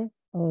buy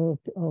or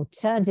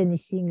change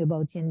anything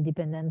about the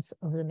independence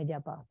of the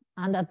Mediapart.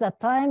 And at that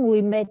time,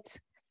 we met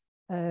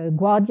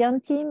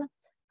Guardian team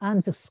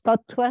and the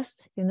Scott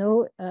Trust. You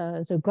know,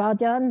 the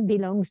Guardian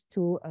belongs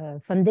to a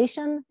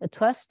foundation, a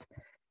trust,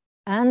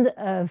 and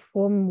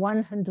from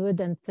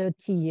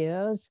 130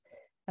 years,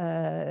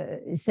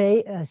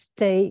 they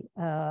stay.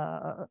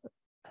 The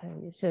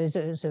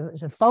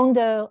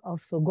founder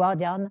of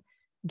Guardian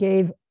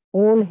gave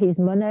all his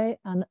money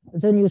and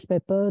the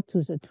newspaper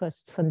to the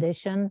Trust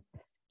Foundation,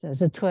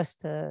 the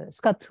Trust,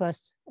 Scott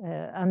Trust,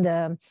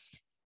 and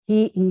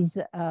he is.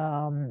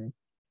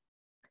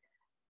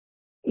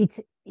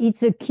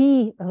 It's a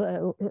key.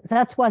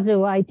 That was the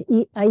right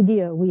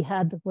idea we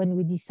had when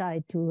we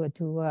decided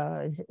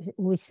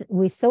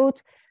we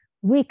thought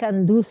we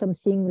can do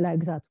something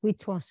like that. We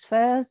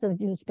transfer the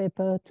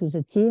newspaper to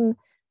the team,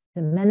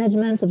 the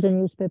management of the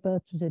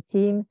newspaper to the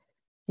team,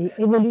 the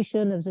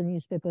evolution of the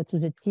newspaper to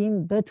the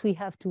team, but we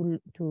have to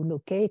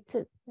locate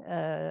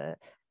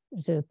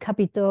the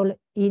capital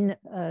in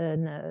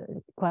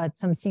quite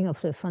something of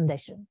the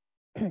foundation.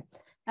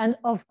 And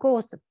of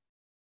course,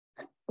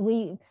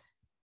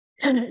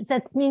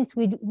 that means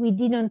we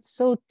didn't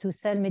thought to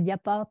sell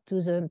Mediapart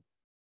to the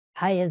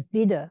highest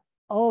bidder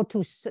or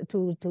to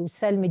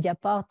sell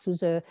Mediapart to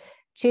the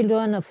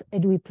children of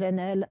Edoui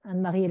Plenel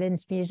and Marie-Hélène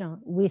Smiejan.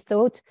 We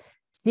thought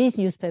this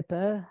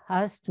newspaper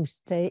has to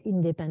stay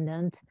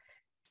independent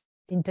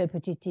in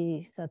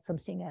perpetuity. That's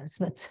something else,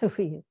 but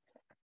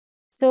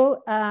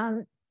so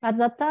at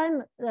that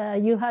time,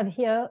 you have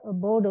here a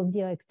board of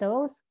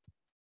directors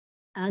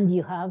and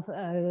you have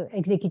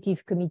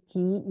executive committee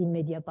in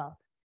Mediapart.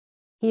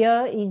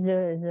 Here is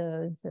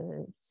the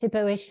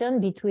separation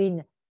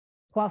between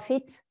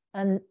profit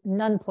and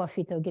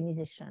non-profit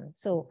organization.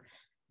 So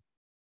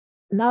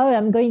now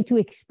I'm going to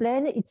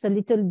explain. It's a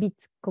little bit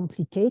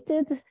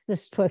complicated, the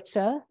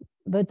structure,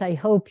 but I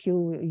hope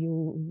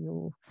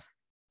you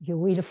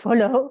will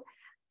follow.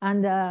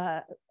 And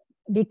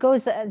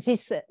because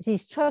this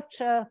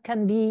structure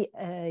can be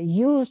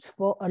used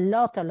for a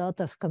lot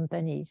of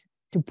companies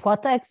to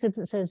protect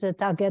the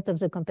target of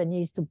the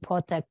companies, to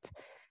protect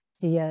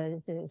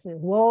the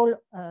whole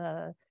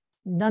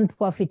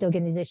non-profit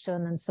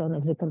organization and so on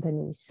of the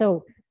companies.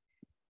 So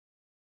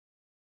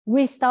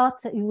we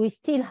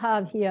still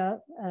have here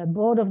a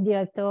board of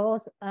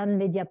directors and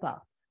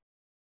Mediapart.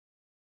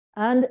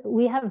 And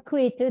we have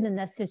created an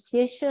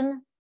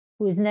association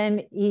whose name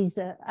is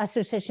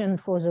Association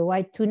for the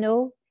Right to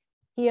Know.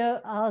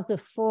 Here are the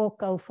 4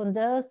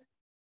 co-founders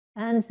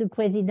and the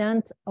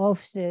president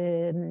of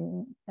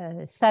the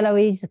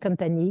salaries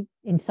company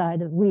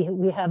inside.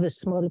 We have a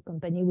small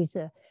company with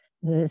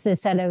the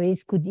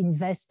salaries could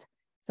invest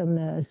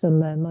some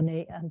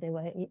money, and they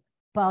were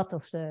part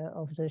of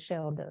the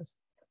shareholders.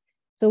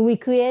 So we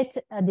create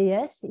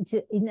ADS.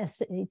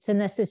 It's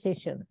an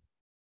association,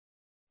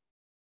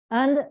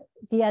 and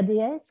the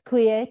ADS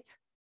creates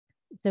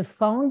the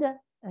fund,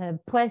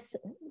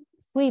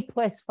 Free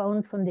Press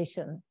Fund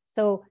Foundation.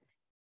 So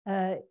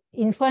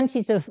in French,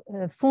 it's a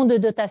fond de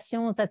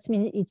dotation. That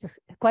means it's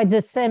quite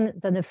the same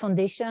than a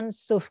foundation,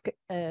 so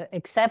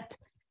except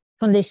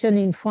foundation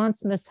in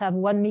France must have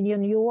 1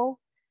 million euro.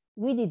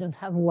 We didn't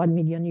have 1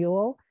 million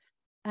euro.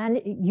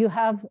 And you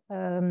have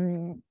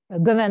a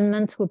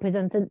government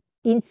represented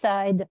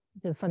inside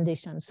the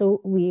foundation.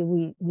 So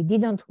we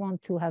didn't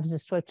want to have the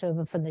structure of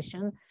a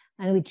foundation,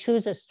 and we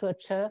choose a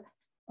structure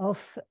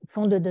of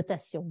fond de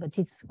dotation, but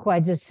it's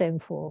quite the same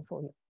for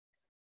you.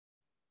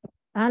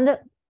 And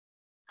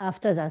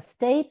after that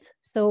step,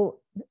 so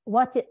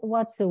what's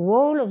the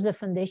role of the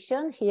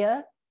foundation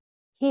here?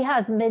 He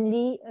has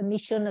mainly a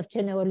mission of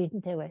general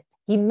interest.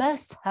 He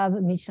must have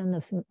a mission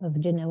of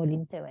general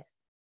interest.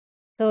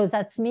 So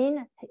that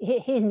means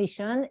his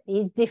mission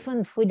is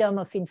different freedom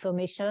of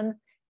information,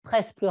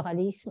 press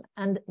pluralism,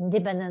 and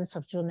independence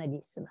of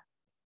journalism.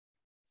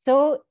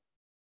 So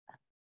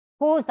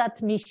for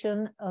that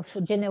mission of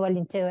general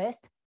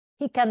interest,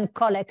 he can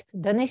collect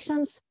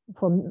donations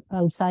from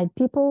outside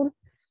people,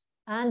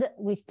 and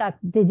we start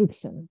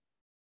deduction.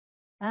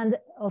 And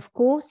of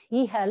course,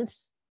 he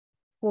helps.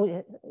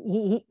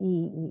 He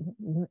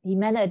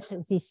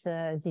manages this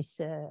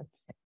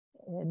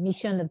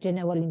mission of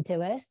general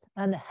interest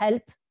and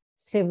help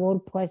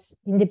several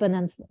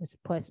independent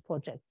press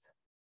projects.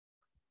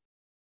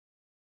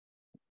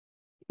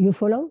 You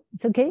follow?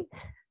 It's okay?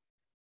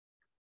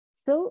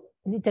 So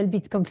a little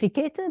bit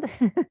complicated.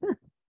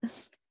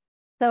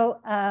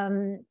 So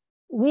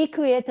we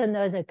create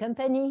another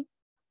company,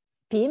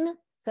 SPIM.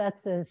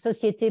 That's a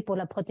Société pour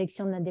la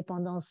protection de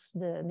l'indépendance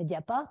de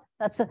Mediapart.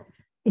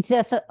 It's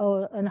just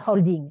a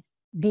holding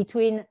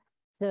between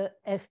the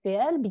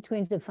FPL,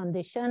 between the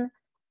foundation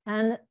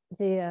and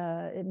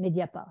the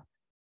Mediapart.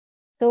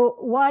 So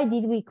why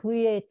did we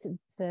create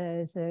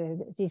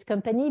this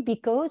company?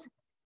 Because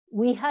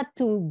we had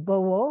to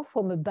borrow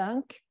from a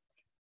bank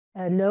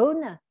a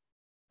loan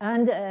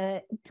and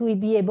to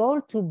be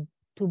able to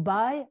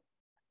buy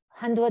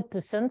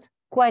 100%,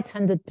 quite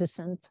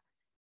 100%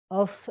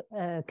 of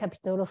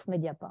capital of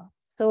Mediapart.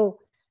 So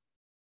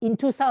in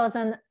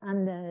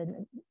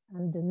 2009,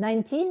 and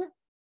 19,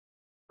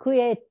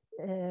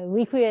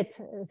 we create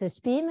the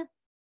SPIM,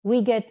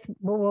 we get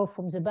borrow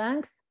from the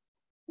banks,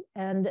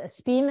 and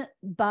SPIM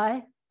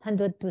buy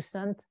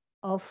 100%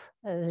 of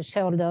the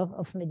shareholder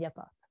of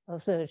Mediapart,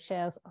 of the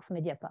shares of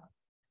Mediapart.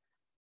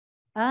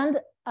 And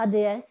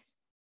ADS,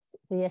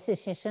 the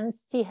association,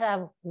 still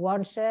have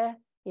 1 share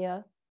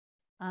here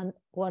and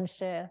 1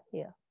 share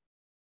here.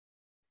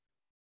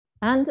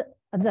 And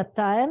at that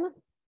time,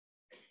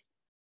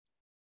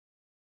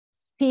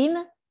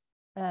 SPIM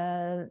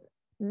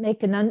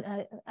make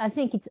I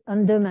think it's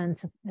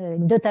endowment,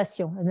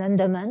 dotation, an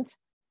endowment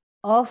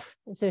of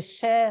the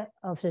share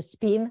of the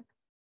SPIM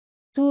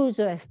to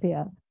the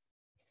FPL.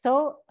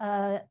 So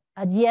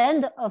at the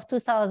end of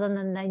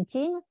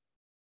 2019,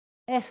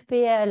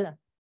 FPL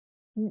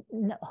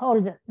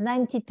hold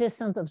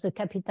 90% of the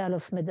capital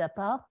of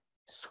Mediapart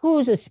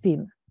through the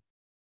SPIM.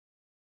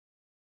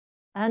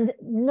 And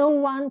no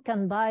one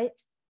can buy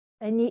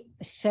any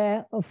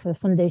share of a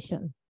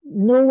foundation.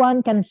 No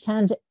one can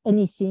change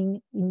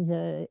anything in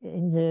the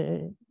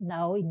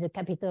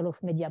capital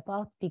of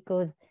Mediapart,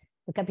 because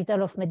the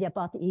capital of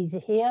Mediapart is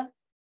here,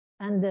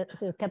 and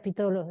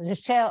the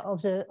share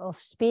of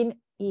SPIM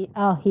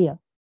are here.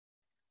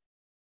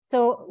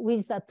 So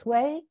with that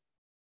way,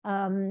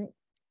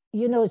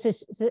 you know,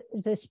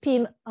 the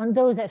SPIM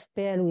endows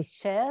FPL with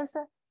shares,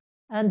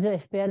 and the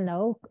FPL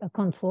now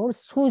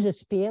controls through the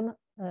SPIM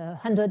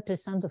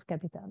 100% of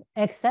capital.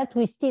 Except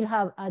we still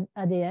have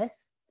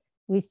ADS.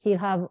 We still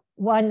have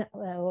one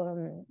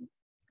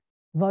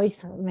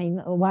voice, I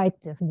mean, right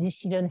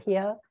decision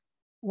here,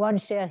 1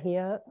 share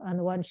here,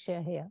 and 1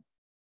 share here.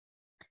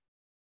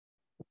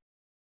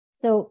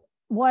 So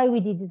why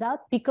we did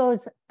that?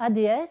 Because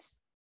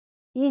ADS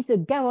is a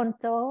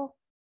guarantor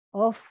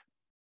of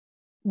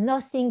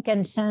nothing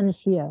can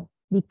change here.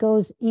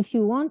 Because if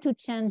you want to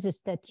change the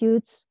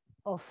statutes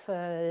of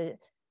the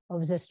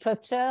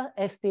structure,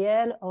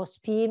 FPL or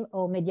SPIM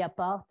or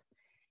Mediapart,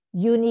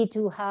 you need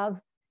to have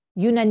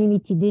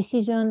unanimity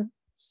decision.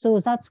 So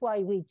that's why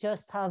we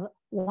just have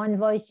 1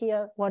 voice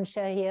here, 1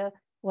 share here,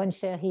 1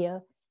 share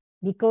here.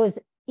 Because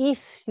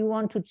if you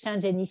want to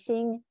change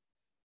anything,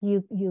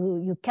 you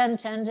can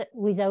change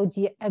without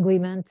the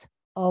agreement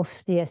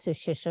of the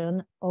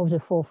association of the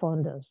 4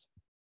 founders.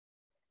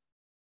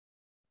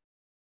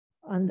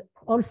 And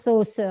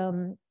also,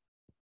 so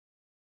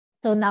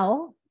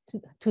now,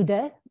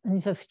 today, in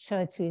the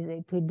future,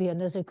 it will be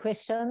another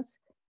questions.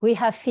 We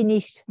have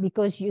finished,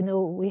 because you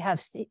know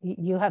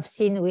you have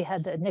seen we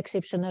had an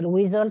exceptional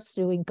results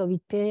during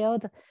COVID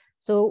period.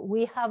 So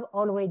we have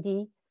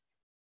already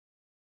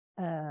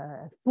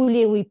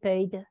fully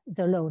repaid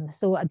the loan.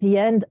 So at the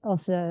end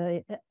of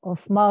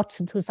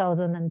March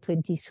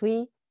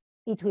 2023,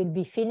 it will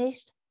be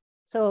finished.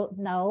 So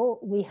now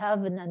we have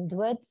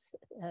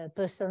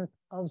 100%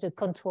 of the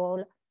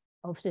control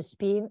of the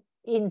SPIM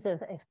in the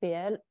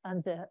FPL,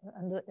 and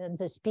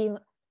the SPIM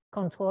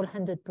control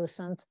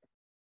 100%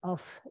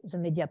 of the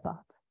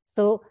Mediapart.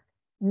 So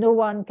no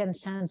one can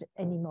change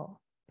anymore.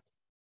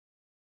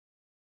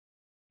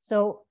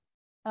 So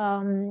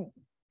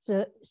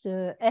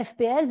the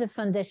FPL, the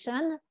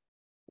foundation,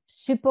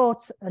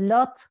 supports a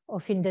lot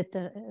of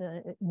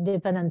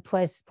independent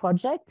press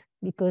projects,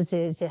 because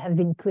they have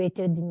been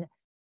created in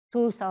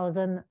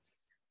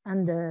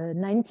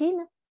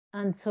 2019.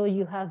 And so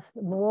you have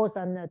more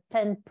than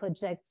 10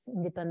 projects,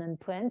 independent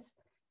press,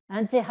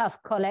 and they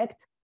have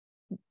collected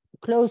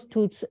close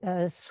to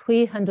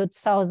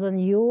 300,000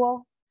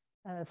 euro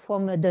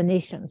from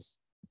donations.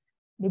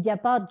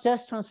 Mediapart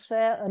just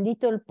transferred a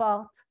little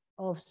part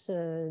of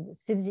the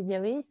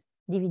subsidiaries,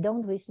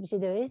 dividend with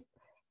subsidiaries,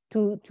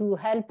 to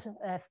help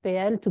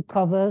FPL to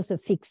cover the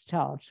fixed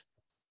charge.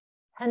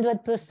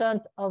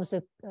 100% of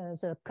the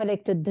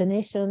collected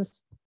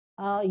donations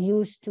are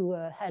used to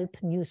help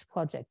news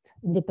project,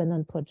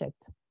 independent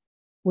project,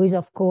 with,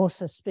 of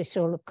course, a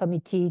special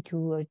committee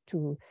to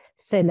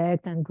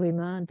select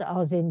agreement,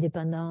 are they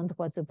independent,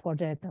 what's the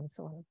project, and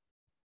so on.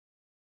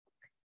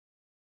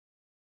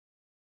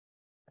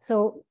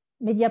 So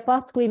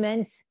Mediapart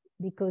remains,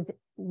 because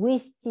we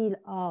still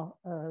are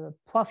a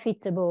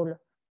profitable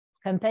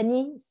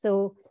company,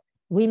 so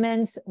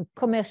remains a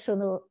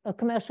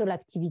commercial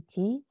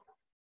activity,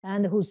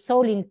 and whose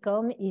sole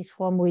income is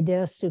from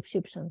readers'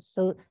 subscriptions.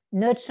 So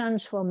no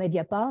change for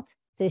Mediapart.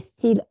 They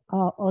still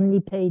are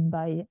only paid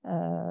by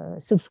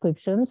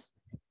subscriptions.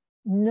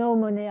 No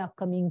money are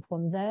coming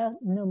from there.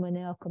 No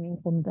money are coming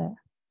from there.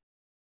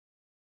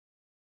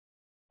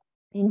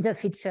 In the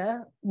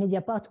future,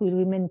 Mediapart will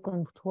remain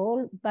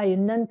controlled by a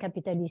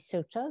non-capitalist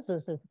structure, so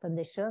the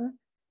foundation,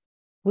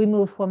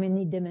 remove from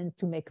any demand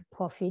to make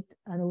profit,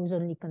 and who's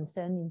only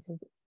concerned in the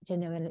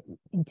general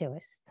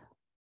interest.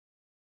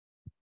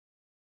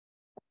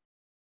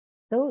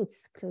 So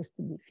it's close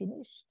to be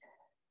finished.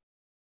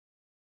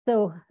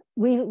 So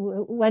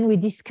when we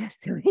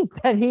discussed with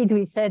David,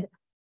 we said,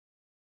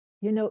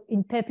 you know,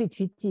 in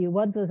perpetuity,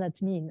 what does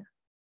that mean?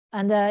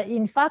 And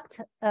in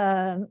fact,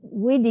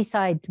 we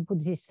decided to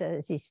put this,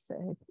 I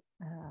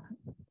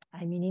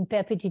mean, in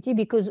perpetuity,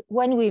 because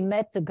when we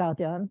met the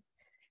Guardian,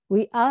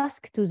 we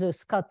asked to the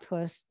Scott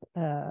Trust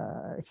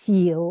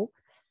CEO,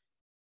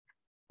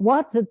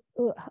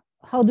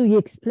 how do you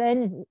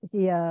explain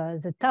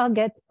the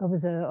target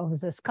of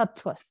the Scott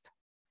Trust?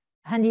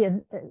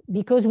 And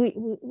because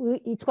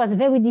it was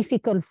very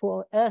difficult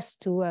for us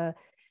to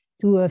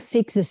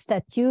fix the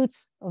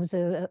statutes of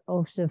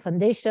the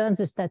foundation,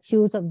 the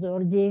statutes of the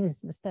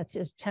holdings, the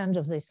statutes change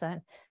of the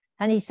sign.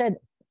 And he said,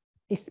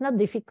 it's not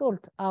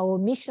difficult. Our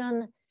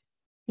mission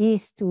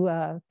is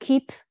to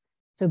keep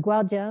the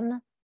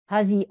Guardian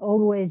as he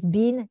always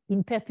been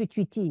in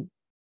perpetuity.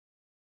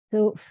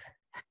 So,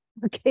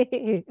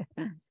 okay.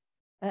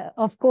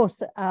 Of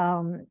course,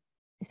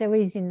 there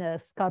is in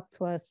Scott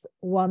was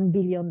 £1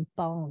 billion.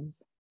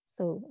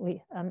 So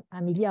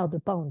a milliard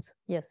of pounds,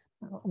 yes,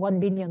 £1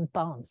 billion.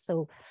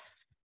 So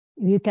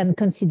you can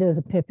consider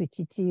the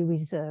perpetuity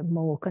with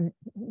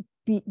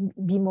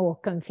be more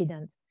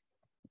confident.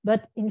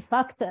 But in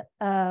fact,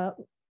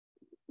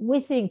 we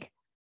think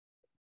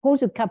for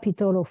the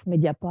capital of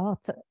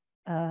Mediapart,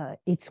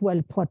 it's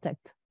well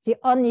protected. The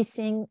only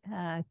thing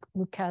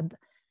we could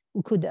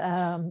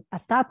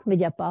attack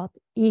Mediapart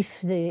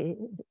if they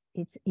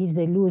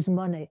lose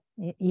money,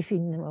 if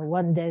in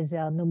one day they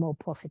are no more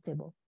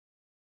profitable.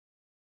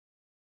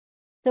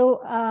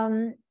 So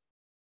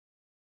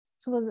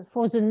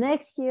for the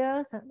next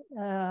years,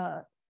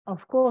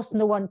 of course,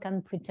 no one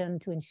can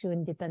pretend to ensure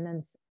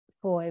independence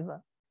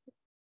forever.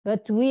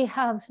 But we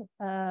have,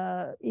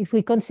 if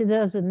we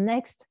consider the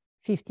next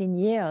 15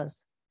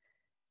 years,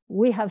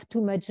 we have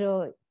two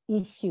major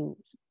issues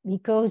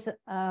because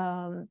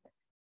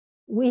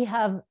we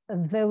have a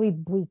very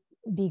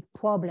big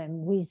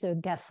problem with the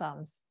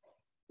GAFAMs.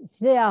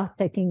 They are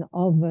taking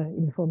over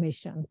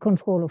information,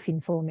 control of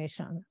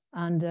information,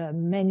 and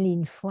mainly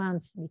in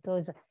France,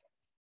 because,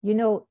 you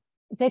know,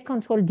 they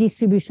control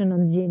distribution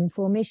of the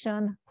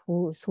information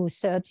through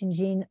search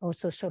engine or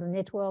social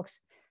networks.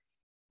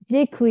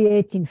 They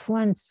create in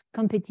France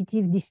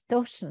competitive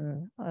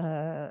distortion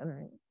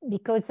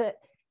because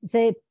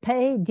they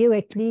pay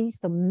directly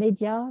some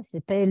media.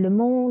 They pay Le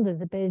Monde,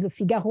 they pay Le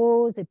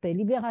Figaro, they pay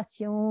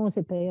Libération,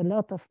 they pay a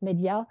lot of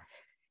media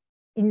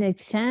in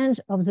exchange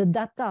of the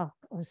data,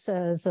 of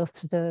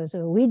the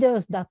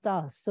readers'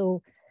 data.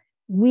 So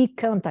we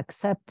can't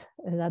accept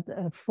that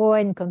a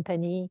foreign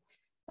company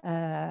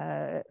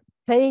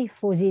pay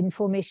for the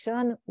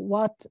information,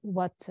 what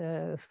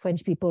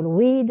French people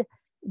read,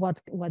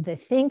 what they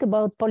think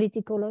about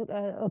political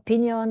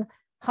opinion,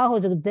 how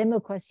the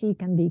democracy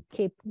can be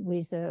kept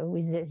with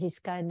this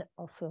kind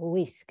of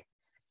risk.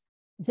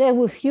 They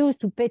refuse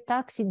to pay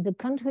tax in the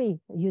country.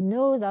 You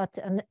know that,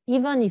 and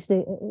even if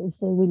they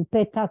will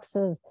pay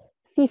taxes,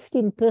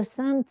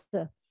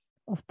 15%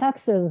 of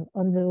taxes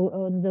on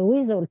the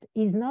result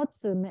is not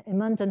the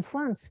amount in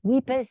France.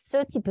 We pay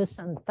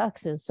 30%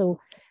 taxes. So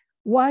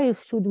why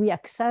should we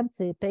accept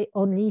they pay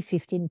only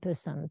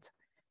 15%?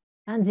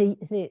 And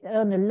they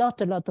earn a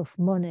lot of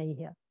money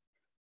here.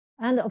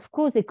 And of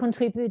course, they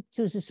contribute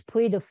to the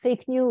spread of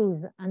fake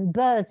news and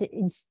buzz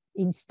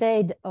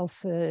instead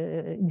of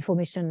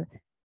information.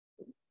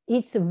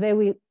 It's a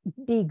very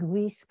big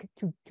risk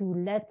to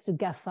let the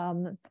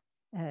GAFAM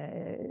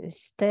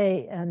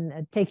stay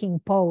and taking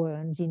power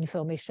on the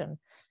information.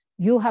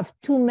 You have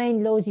two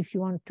main laws if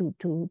you want to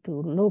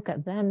look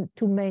at them,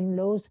 two main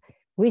laws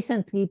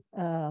recently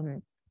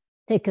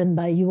taken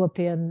by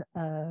European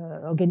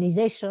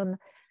organization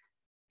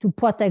to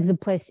protect the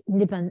press,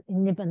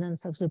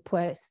 independence of the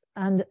press,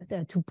 and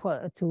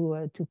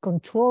to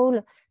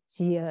control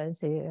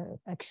the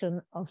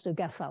action of the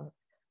GAFAM.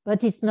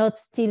 But it's not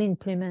still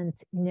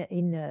implemented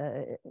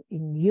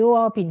in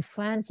Europe, in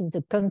France, in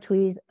the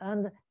countries,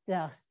 and they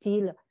are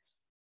still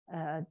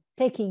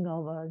taking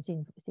over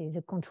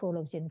the control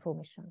of the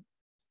information.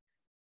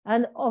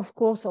 And of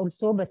course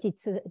also, but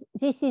this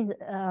is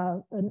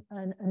an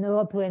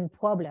European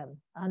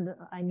problem, and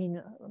I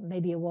mean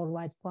maybe a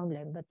worldwide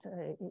problem, but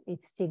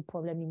it's still a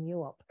problem in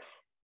Europe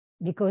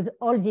because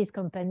all these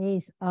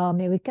companies are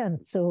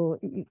American, so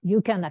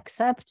you can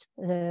accept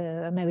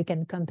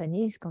American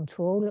companies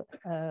control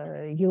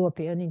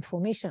European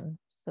information,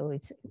 so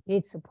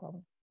it's a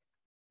problem.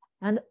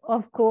 And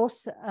of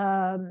course,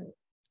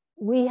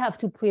 we have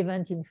to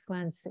prevent in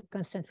France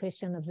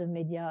concentration of the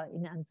media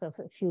in hands of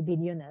a few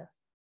billionaires.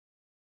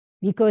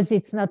 Because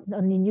it's not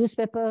only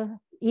newspaper,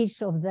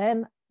 each of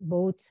them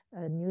bought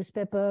a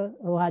newspaper,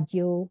 a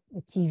radio,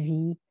 a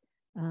TV,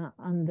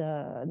 and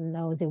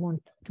now they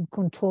want to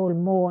control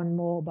more and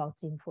more about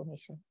the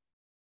information.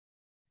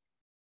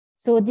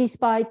 So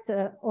despite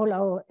all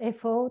our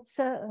efforts,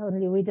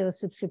 only reader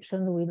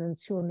subscription will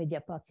ensure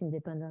Mediapart's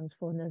independence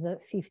for another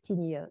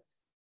 15 years.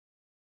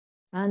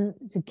 And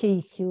the key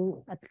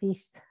issue, at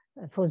least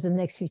for the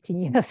next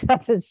 15 years, are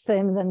the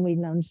same than we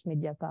launched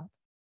Mediapart.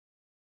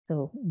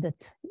 So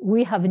that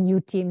we have a new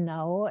team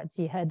now at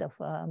the head of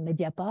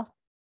Mediapart.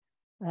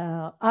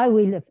 I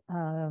will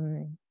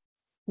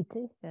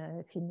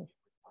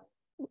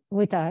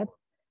retire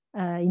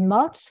in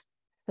March.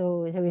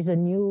 So there is a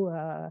new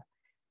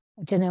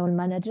general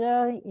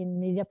manager in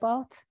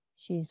Mediapart.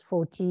 She's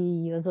 40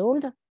 years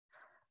old.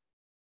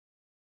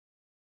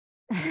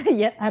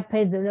 Yeah, I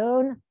paid the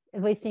loan.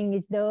 Everything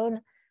is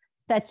done.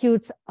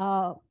 Statutes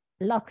are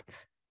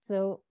locked.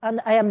 So,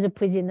 and I am the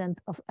president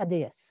of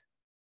ADS.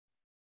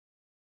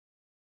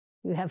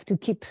 You have to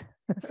keep.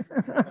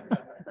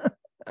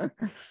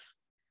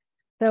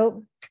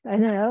 So, I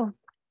don't know.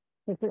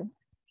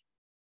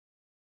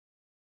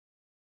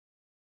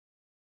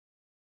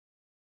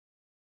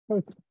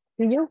 Do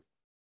you?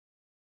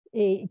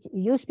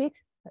 You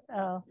speak?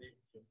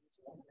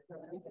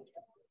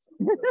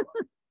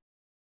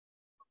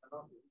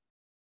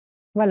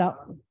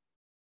 Voilà.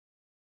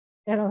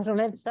 Alors,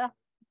 j'enlève ça.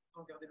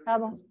 Ah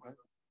bon.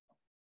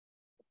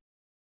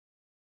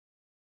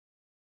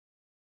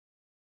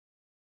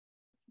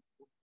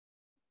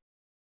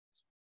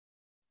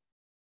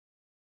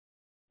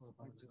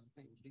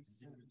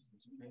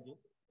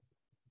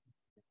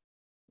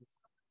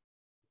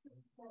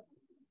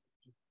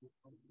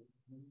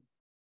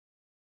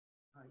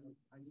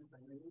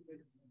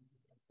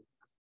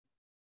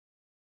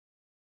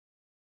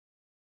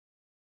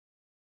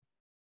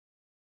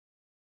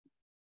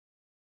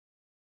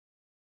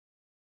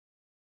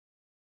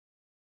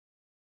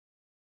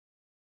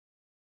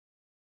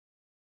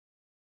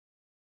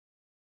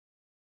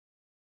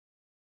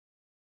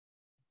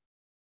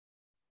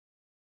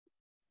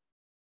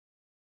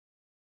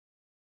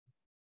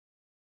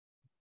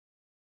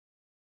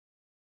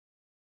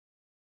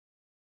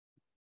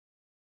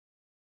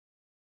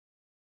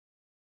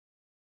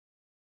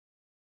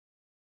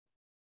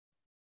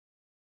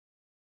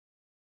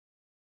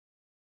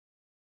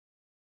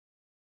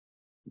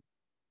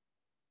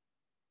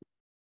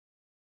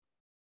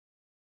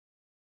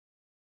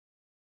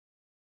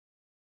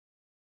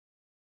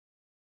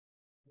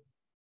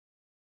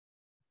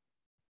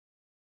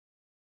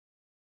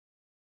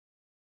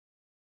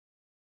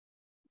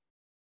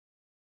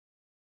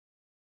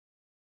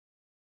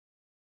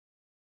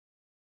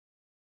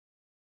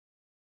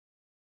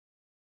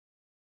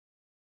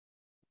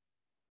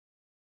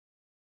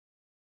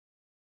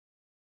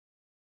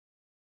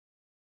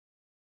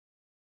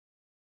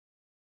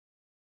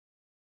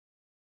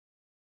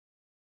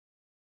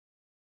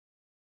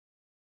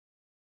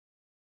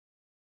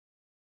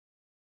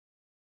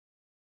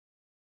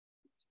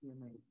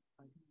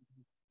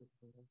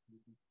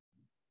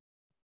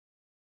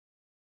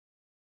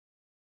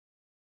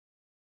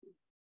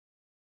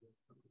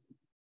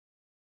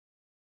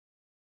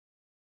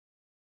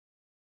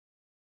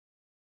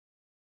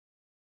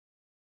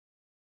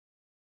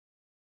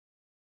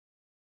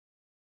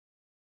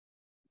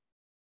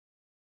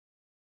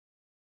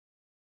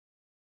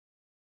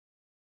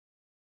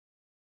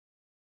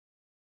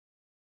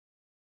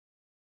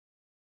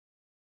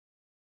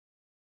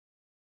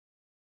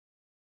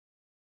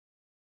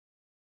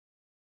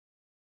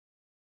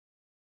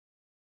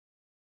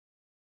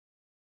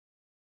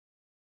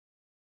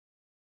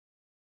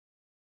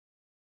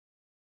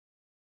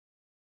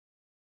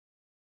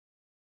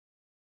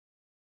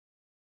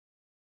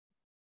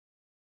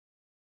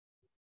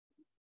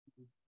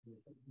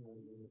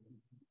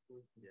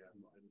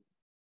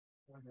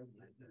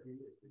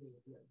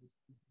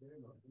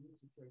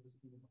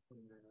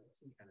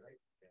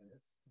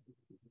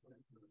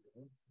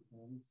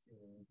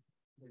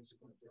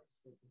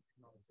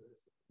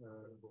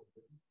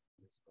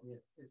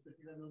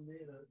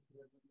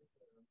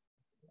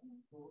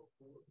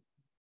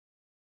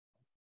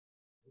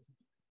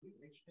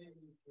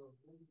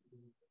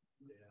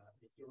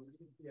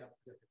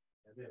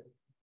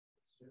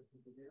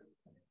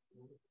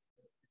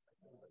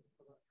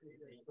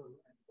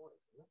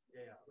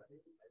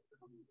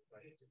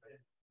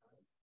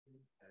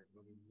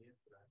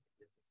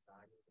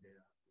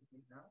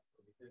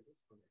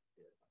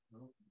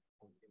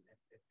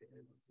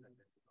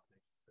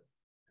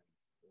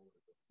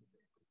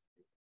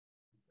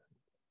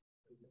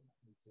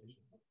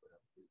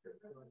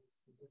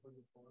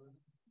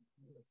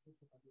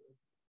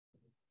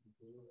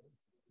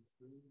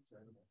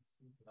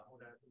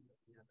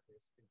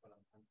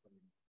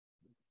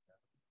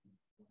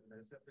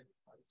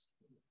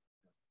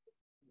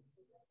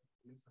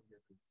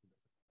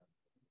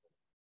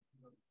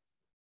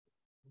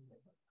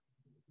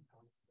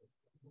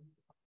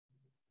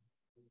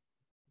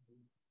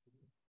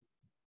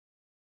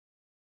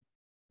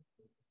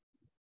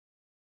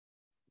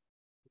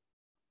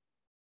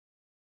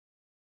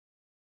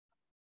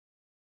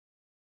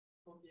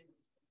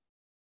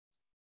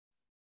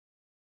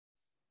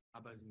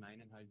 Aber sie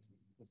meinen halt,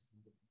 dass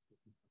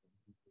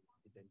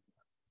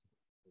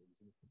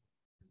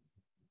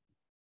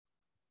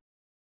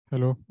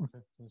Hello.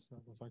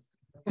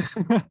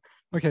 Okay.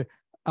 Okay.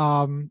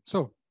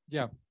 So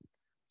yeah.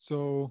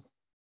 So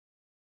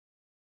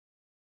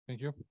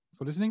thank you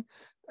for listening.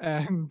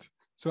 And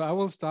so I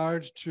will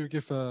start to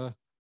give a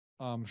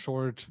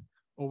short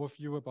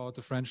overview about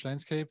the French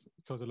landscape,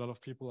 because a lot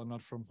of people are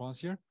not from France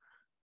here,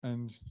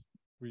 and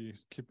we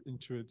skip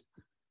into it.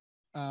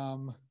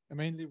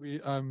 Mainly we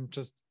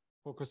just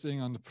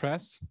focusing on the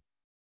press.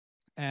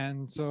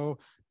 And so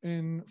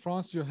in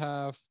France, you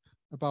have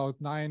about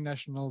 9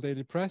 national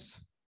daily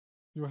press.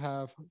 You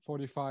have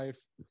 45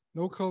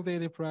 local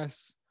daily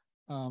press,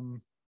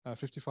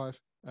 54.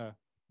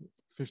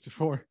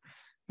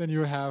 Then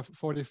you have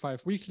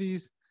 45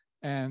 weeklies,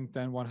 and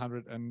then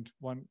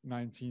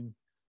 119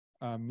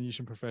 niche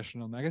and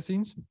professional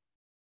magazines.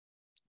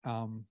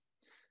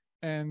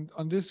 And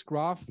on this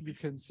graph, you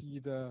can see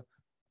the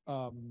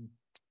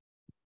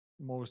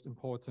most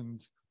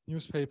important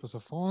newspapers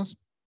of France.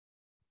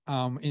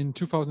 In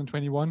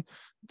 2021,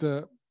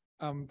 the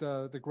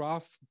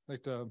graph,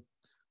 like the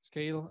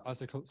scale, are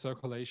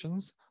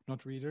circulations,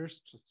 not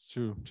readers, just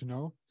to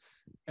know.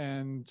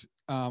 And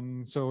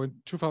so in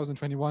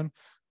 2021,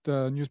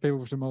 the newspaper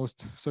with the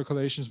most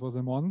circulations was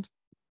Le Monde,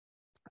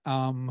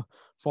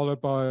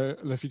 followed by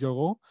Le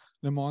Figaro.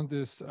 Le Monde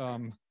is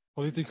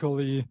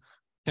politically,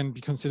 can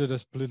be considered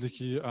as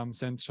politically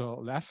center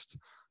left,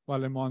 while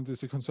Le Monde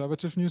is a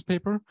conservative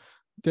newspaper.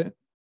 Then,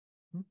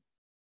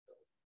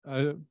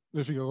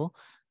 Le Figaro.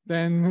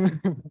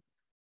 Then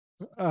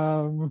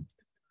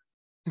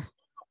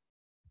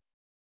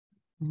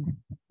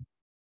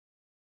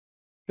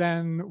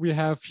then we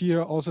have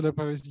here also Le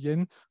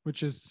Parisien,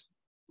 which is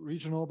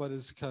regional, but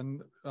it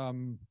can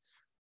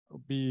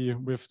be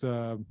with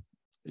the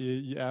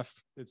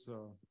EF. It's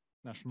a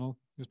national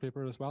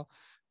newspaper as well.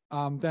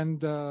 Then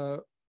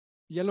the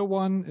yellow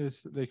one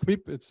is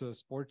L'Equipe. It's a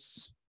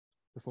sports,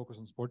 the focus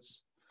on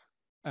sports.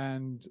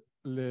 And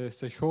Le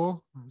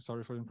Sejo,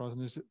 sorry for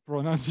the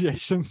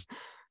pronunciation.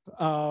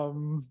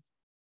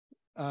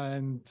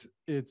 And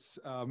it's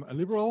a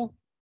liberal.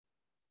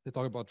 They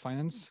talk about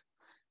finance.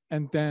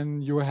 And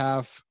then you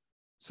have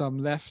some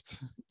left,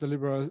 the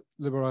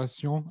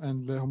Libération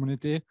and Le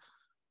Humanité.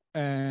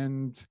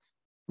 And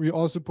we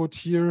also put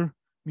here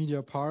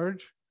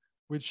Mediapart,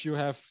 which you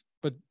have,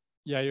 but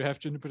yeah, you have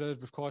to interpret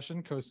it with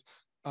caution, because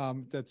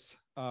that's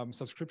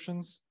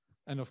subscriptions.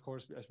 And of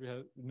course, as we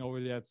know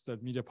yet,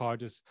 that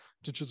Mediapart is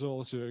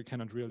digital, so you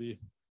cannot really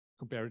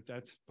compare it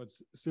that. But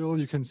still,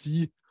 you can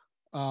see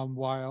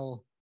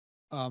while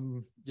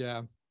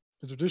yeah,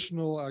 the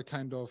traditional are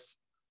kind of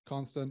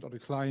constant or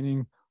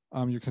declining,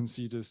 you can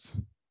see this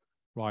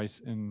rise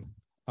in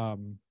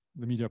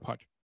the Mediapart.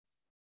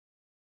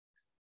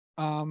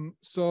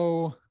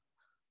 So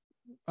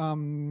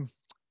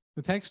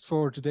the text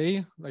for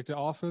today, like the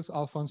authors,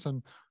 Alphonse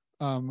and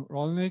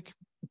Rolnik,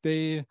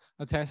 they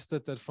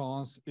attested that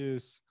France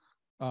is,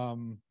 yeah,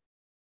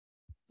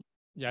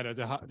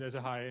 there's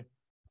a high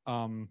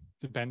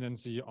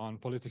dependency on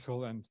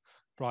political and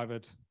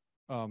private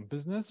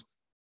business.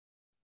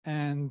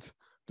 And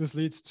this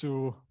leads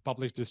to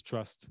public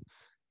distrust.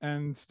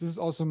 And this is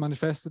also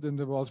manifested in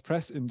the World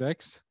Press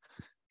Index.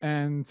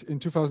 And in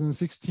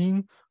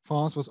 2016,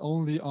 France was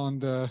only on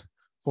the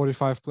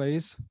 45th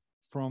place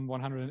from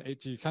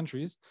 180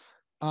 countries.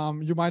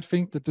 You might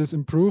think that this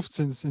improved,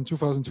 since in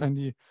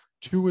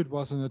 2022 it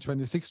was in the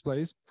 26th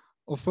place.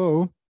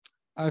 Although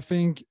I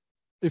think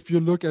if you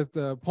look at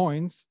the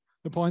points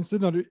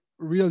did not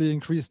really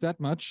increase that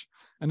much.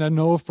 And I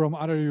know from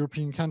other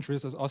European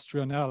countries, as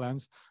Austria and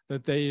Netherlands,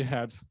 that they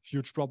had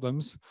huge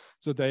problems.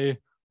 So they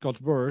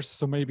got worse.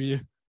 So maybe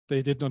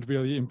they did not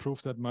really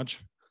improve that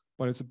much,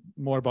 but it's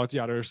more about the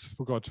others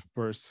who got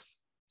worse.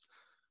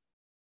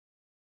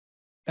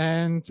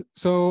 And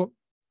so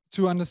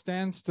to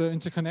understand the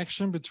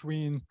interconnection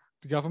between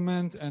the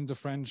government and the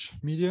French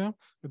media,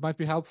 it might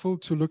be helpful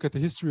to look at the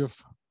history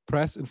of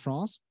press in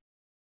France.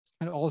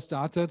 And it all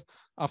started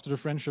after the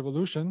French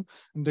Revolution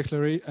and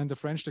the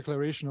French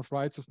Declaration of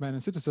Rights of Man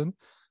and Citizen,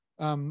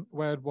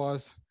 where it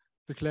was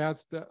declared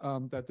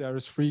that there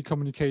is free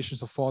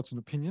communications of thoughts and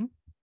opinion.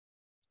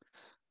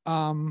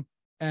 And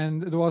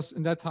it was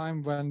in that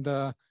time when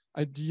the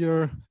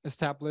idea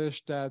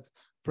established that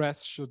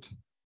press should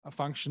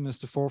function as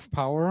the fourth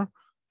power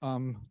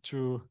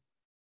to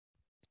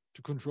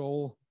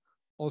control.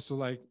 Also,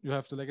 like, you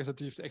have the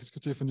legislative, the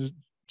executive, and the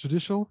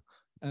judicial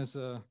as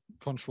a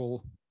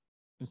control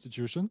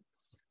institution.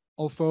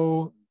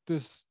 Although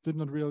this did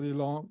not really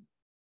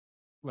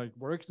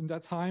worked in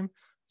that time,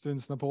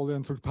 since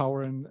Napoleon took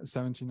power in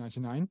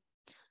 1799,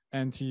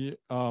 and he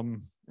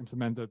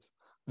implemented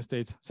a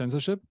state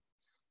censorship.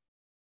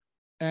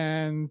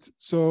 And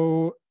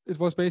so it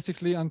was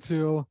basically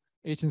until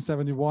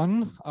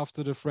 1871,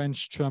 after the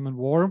French-German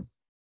War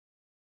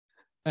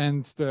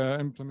and the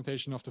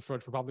implementation of the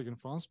Third Republic in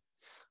France,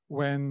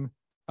 when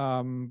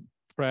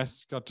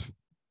press got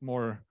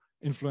more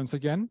influence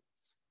again.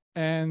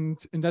 And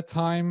in that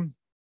time,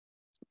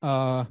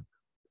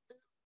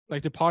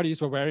 like, the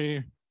parties were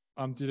very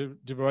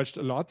diverged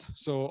a lot.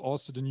 So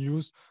also the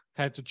news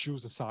had to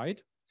choose a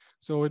side.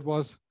 So it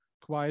was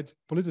quite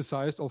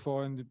politicized,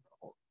 although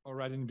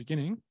already in the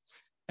beginning.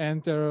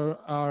 And there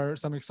are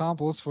some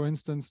examples, for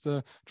instance,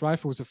 the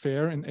Dreyfus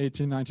affair in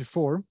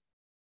 1894.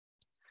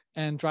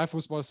 And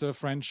Dreyfus was a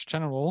French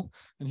general,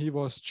 and he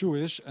was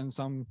Jewish, and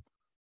some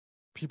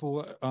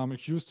people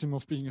accused him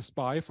of being a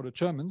spy for the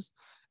Germans.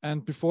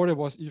 And before there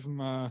was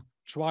even a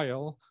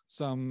trial,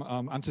 some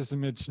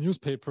anti-Semitic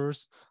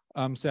newspapers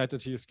said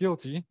that he is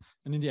guilty.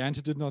 And in the end,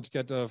 he did not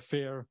get a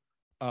fair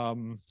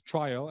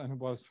trial, and it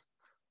was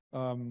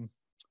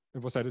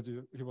said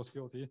that he was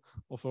guilty,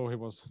 although he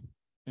was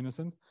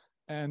innocent.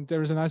 And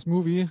there is a nice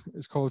movie.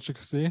 It's called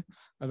Discussants.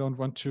 I don't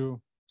want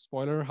to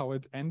spoiler how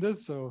it ended,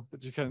 so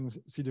that you can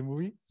see the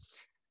movie.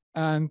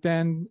 And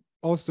then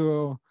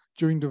also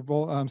during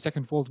the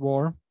Second World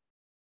War,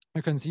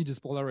 you can see this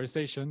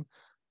polarization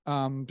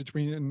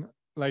between,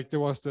 like, there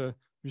was the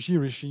Vichy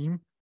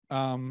regime,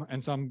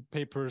 and some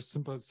papers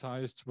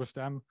sympathized with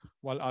them,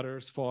 while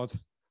others fought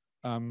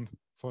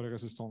for the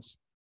resistance.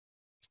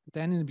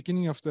 Then in the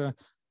beginning of the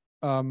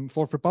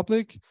Fourth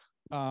Republic,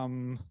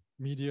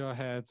 media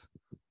had,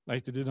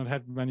 like, they did not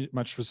have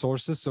much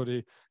resources, so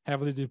they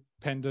heavily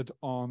depended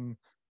on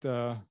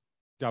the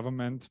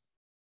government,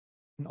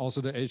 and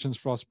also the Agence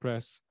France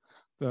Presse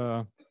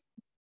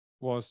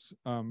was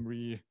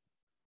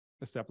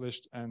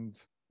re-established,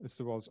 and it's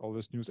the world's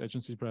oldest news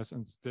agency press,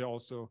 and they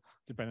also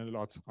depended a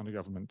lot on the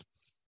government.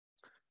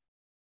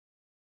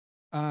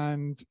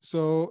 And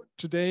so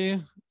today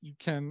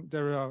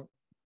there are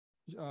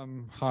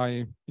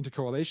high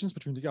intercorrelations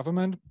between the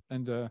government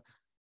and the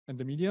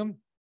media,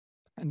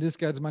 and this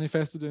gets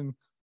manifested in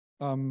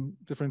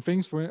different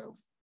things. For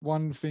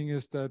one thing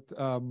is that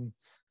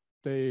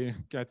they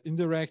get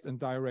indirect and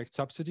direct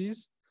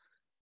subsidies,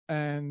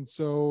 and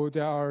so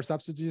there are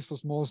subsidies for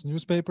small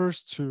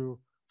newspapers to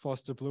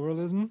foster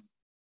pluralism.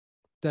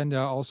 Then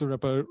there are also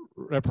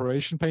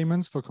reparation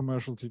payments for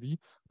commercial TV,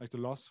 like the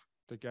loss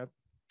they get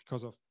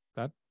because of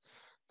that.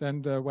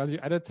 Then the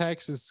value-added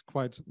tax is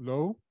quite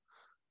low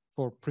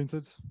for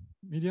printed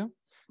media,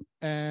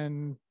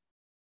 and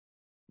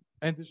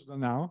digital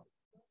now.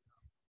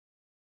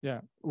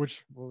 Yeah,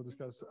 which we'll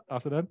discuss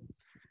after that.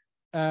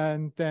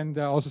 And then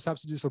there are also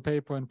subsidies for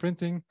paper and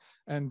printing.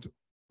 And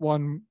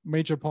one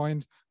major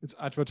point, it's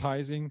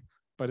advertising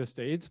by the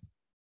state.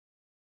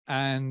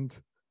 And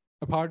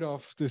a part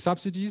of the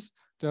subsidies,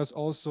 there's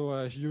also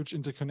a huge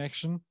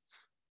interconnection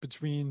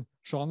between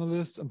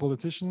journalists and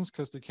politicians,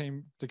 because they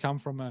come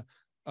from a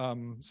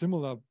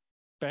similar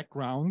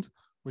background,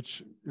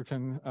 which you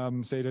can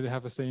say that they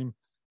have the same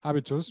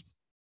habitus.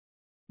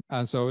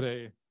 And so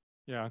they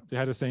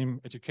had the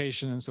same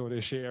education, and so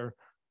they share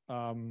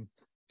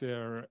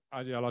their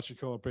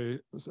ideological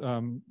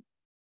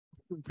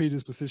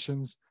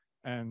predispositions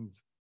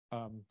and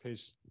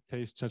taste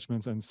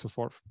judgments and so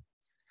forth.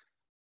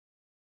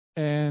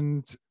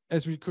 And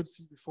as we could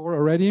see before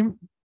already,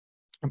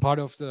 a part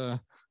of the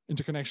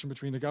interconnection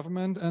between the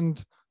government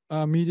and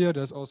media,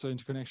 there's also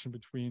interconnection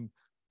between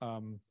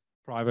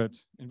private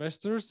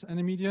investors and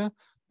the media.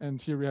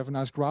 And here we have a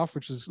nice graph,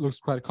 which looks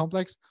quite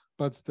complex,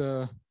 but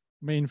the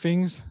main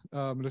things,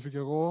 Le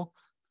Figaro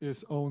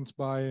is owned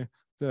by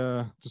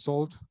the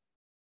Dassault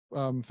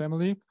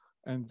family.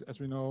 And as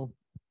we know,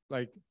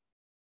 Serge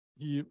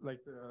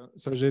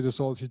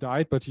Dassault, he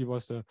died, but he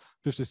was the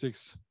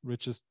 56th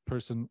richest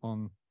person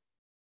on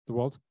the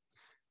world.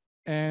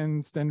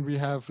 And then we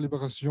have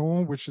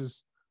Libération, which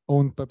is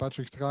owned by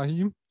Patrick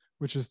Drahi,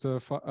 which is the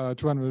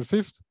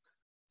 205th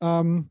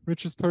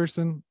richest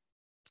person.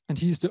 And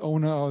he's the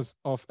owner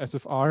of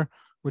SFR,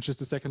 which is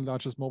the second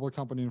largest mobile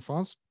company in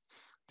France.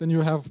 Then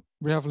we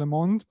have Le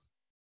Monde,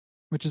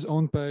 which is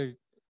owned by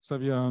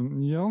Xavier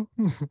Niel.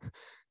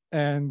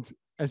 And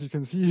as you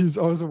can see, he's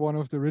also one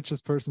of the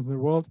richest persons in the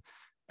world.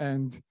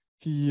 And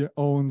he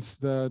owns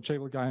the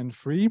Cable Guy and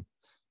Free.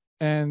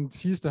 And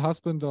he's the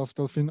husband of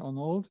Delphine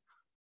Arnauld,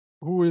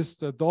 who is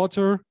the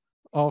daughter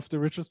of the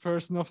richest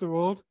person of the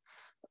world,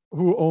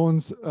 who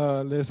owns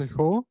Les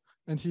Echos.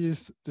 And he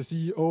is the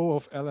CEO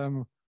of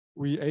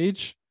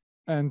LMVH,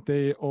 and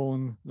they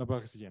own La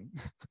Parisienne.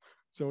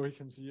 So we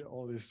can see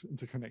all this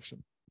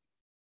interconnection.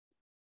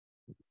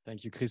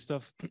 Thank you,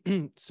 Christoph.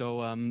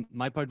 So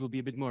my part will be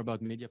a bit more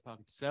about Mediapart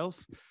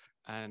itself,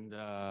 and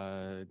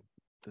I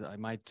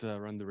might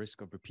run the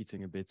risk of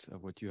repeating a bit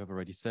of what you have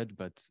already said,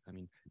 but I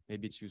mean,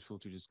 maybe it's useful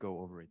to just go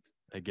over it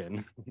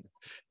again.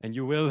 And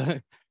you will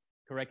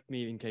correct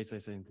me in case I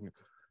say anything.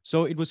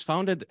 So it was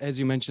founded, as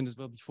you mentioned as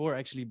well before,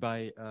 actually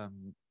by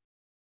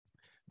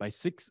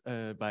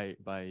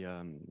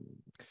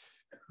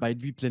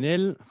Edwy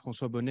Plenel,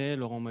 François Bonnet,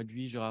 Laurent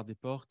Maduy, Gérard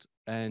Desportes,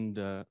 and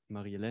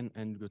Marie-Hélène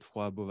and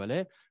Godefroy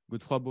Beauvalet.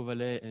 Godefroy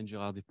Beauvalet and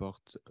Gérard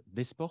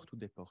Desportes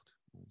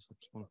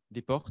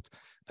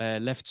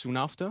left soon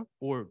after,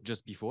 or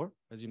just before,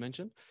 as you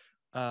mentioned.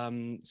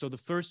 So the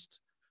first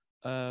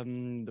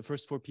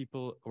four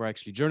people were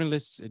actually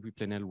journalists. Edwy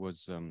Plenel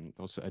was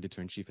also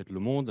editor-in-chief at Le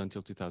Monde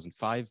until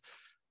 2005.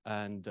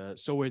 And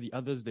so were the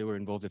others. They were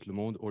involved at Le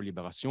Monde or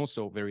Libération,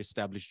 so very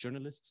established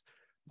journalists,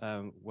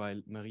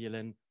 while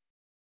Marie-Hélène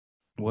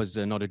was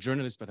not a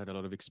journalist, but had a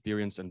lot of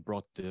experience and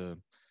brought the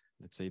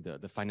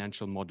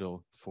financial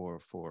model for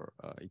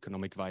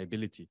economic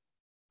viability.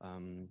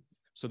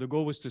 So the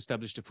goal was to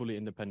establish a fully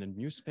independent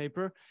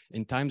newspaper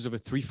in times of a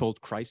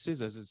threefold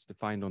crisis, as it's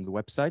defined on the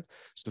website.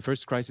 So the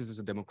first crisis is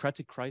a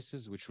democratic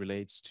crisis, which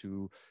relates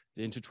to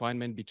the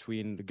intertwinement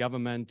between the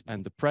government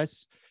and the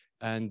press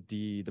and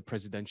the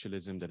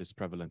presidentialism that is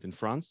prevalent in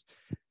France.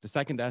 The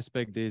second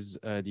aspect is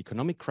the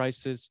economic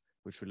crisis,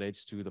 which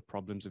relates to the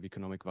problems of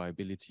economic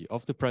viability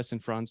of the press in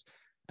France.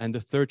 And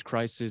the third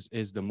crisis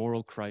is the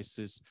moral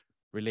crisis,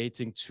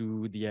 relating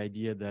to the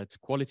idea that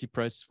quality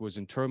press was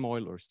in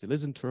turmoil or still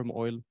is in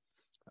turmoil.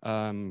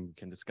 We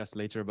can discuss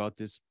later about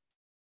this.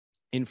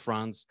 In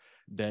France,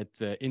 that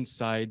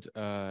inside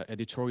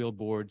editorial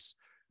boards,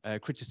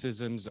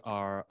 criticisms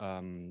are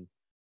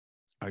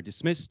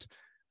dismissed,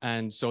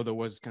 and so there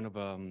was kind of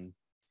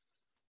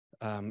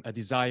a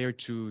desire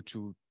to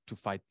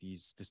fight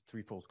this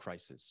threefold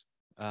crisis.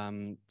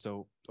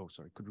 So, oh,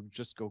 sorry, could we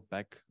just go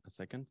back a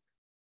second?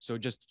 So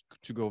just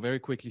to go very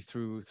quickly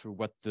through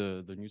what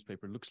the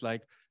newspaper looks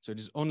like. So it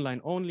is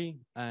online only,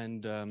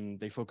 and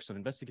they focus on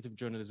investigative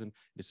journalism.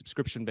 It's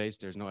subscription-based.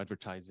 There's no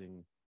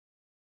advertising,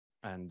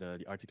 and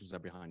the articles are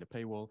behind a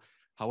paywall.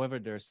 However,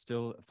 there are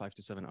still 5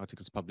 to 7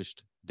 articles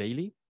published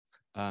daily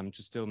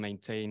to still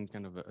maintain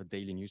kind of a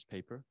daily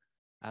newspaper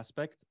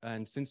aspect.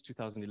 And since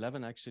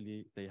 2011,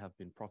 actually, they have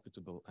been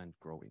profitable and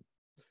growing.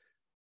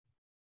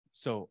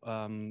 So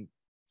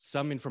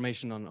some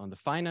information on the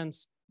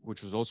finance,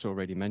 which was also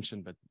already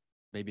mentioned, but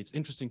maybe it's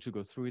interesting to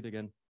go through it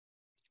again.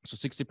 So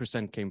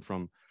 60% came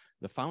from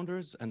the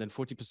founders, and then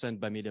 40%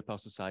 by Mediapart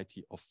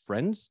Society of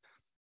Friends,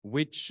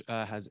 which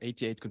has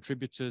 88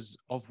 contributors,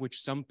 of which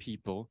some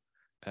people,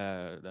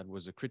 that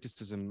was a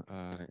criticism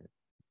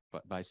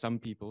by some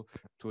people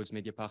towards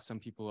Mediapart, some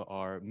people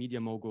are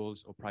media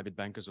moguls or private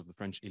bankers of the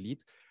French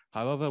elite.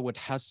 However, what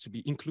has to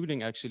be,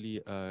 including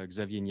actually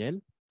Xavier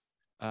Niel,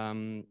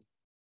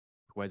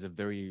 who has a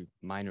very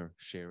minor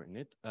share in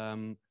it.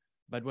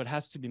 But what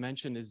has to be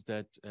mentioned is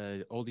that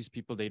all these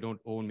people, they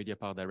don't own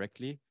Mediapart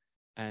directly.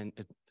 And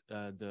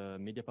the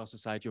Mediapart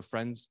Society of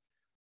Friends,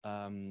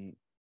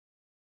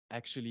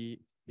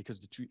 actually,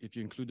 because if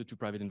you include the 2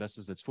 private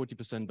investors, that's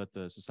 40%, but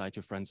the Society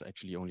of Friends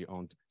actually only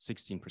owned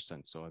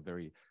 16%, so a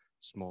very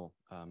small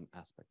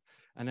aspect.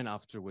 And then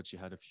afterwards, you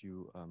had a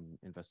few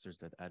investors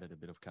that added a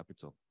bit of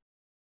capital.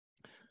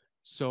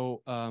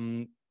 So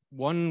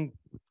one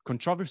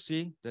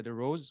controversy that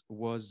arose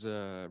was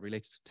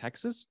related to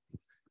taxes,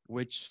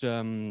 which,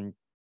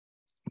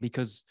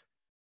 because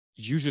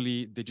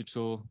usually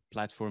digital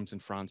platforms in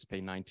France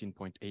pay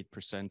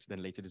 19.8%,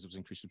 then later this was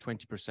increased to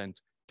 20%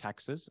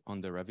 taxes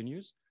on their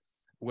revenues,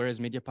 whereas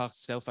Mediapart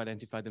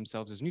self-identified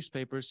themselves as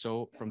newspapers.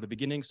 So from the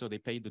beginning, so they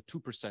paid the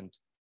 2%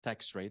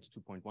 tax rate,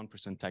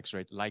 2.1% tax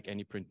rate, like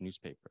any print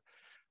newspaper.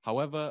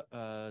 However,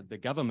 the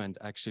government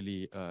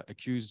actually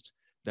accused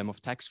them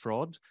of tax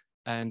fraud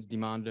and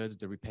demanded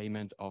the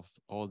repayment of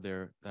all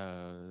their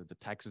the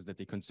taxes that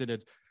they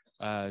considered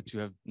to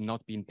have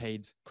not been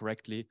paid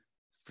correctly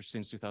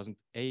since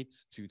 2008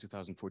 to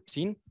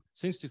 2014.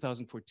 Since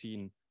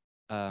 2014,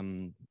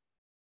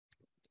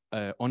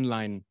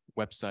 online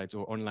websites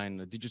or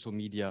online digital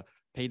media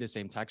pay the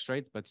same tax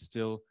rate, but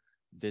still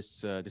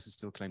this is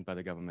still claimed by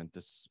the government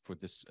for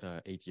this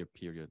 8-year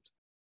period,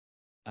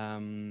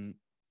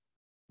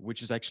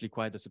 which is actually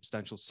quite a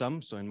substantial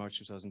sum. So in March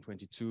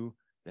 2022,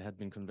 they had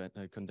been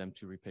condemned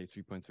to repay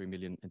 3.3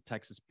 million in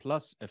taxes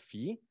plus a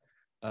fee.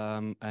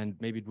 And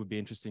maybe it would be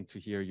interesting to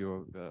hear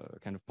your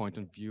kind of point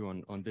of view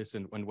on this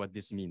and what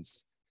this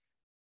means.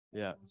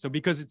 Yeah, so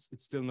because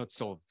it's still not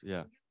solved,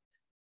 yeah.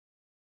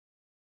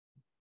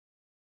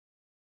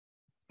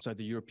 So at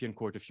the European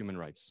Court of Human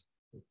Rights,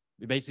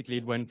 basically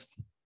it went.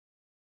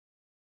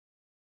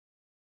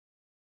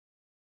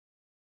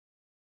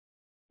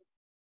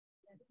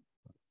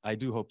 I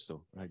do hope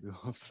so. I do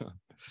hope so.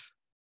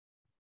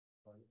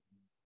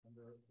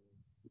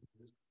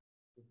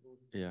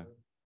 Yeah,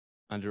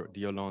 under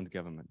the Hollande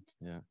government.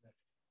 Yeah,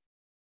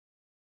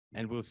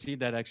 and we'll see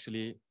that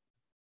actually.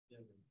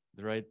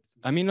 The right.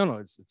 I mean, no,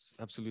 it's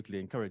absolutely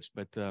encouraged.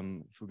 But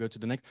if we go to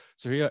the next,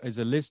 so here is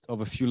a list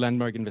of a few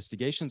landmark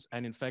investigations,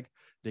 and in fact,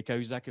 the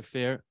Cahuzac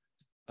affair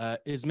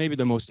is maybe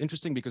the most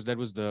interesting because that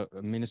was the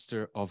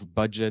Minister of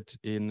Budget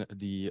in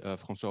the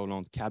François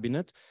Hollande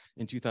cabinet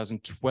in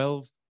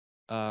 2012.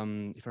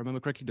 If I remember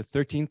correctly, the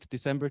 13th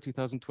December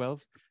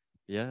 2012.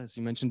 Yeah, as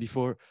you mentioned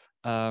before,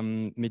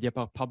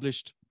 Mediapart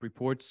published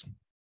reports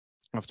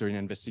after an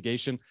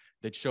investigation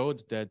that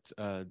showed that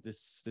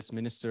this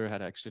minister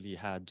had actually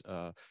had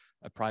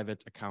a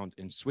private account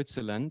in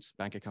Switzerland,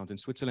 bank account in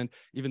Switzerland,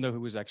 even though he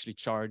was actually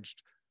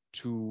charged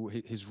to,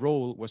 his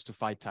role was to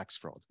fight tax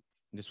fraud.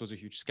 And this was a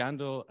huge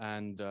scandal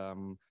and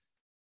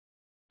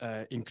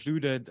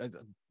included,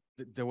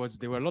 there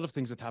were a lot of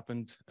things that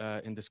happened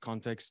in this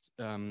context.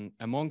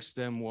 Amongst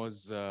them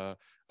was a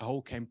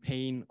whole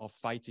campaign of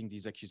fighting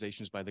these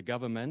accusations by the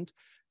government,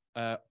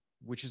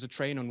 which is a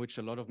train on which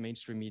a lot of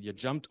mainstream media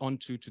jumped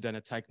onto to then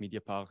attack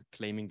Mediapart,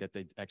 claiming that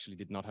they actually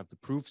did not have the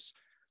proofs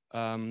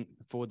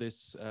for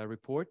this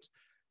report.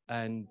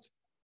 And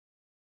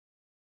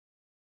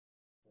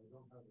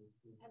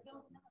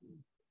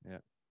yeah.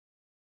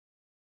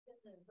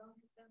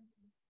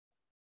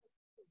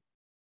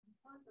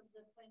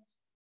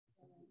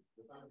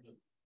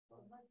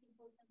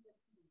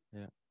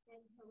 Yeah.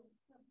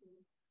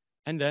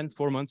 And then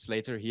 4 months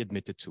later, he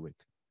admitted to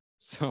it.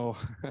 So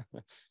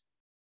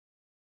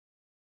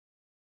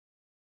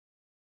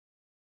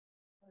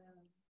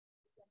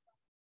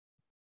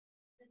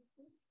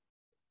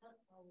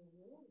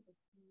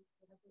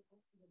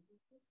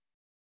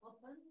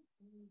open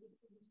in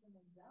distribution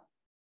of that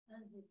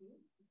and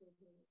repeat because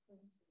the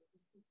French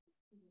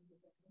is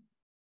independent.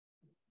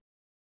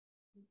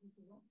 And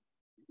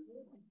they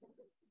opened the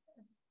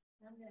distribution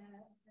and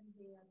then and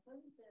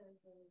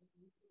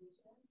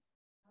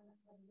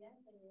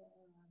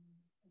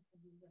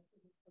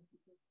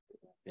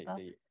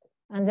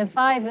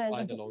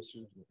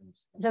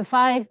the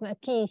five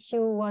key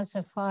issue was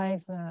the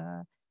 5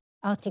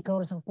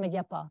 articles of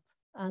Mediapart.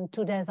 And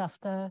 2 days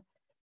after,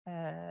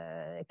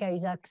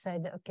 Cahuzac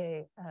said,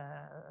 okay,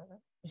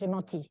 j'ai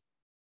menti.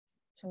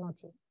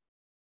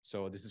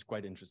 So this is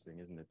quite interesting,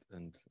 isn't it?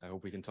 And I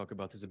hope we can talk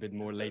about this a bit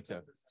more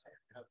later.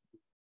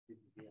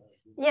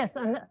 Yes,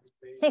 and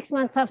 6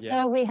 months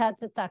after we had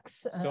the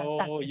tax.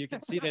 So you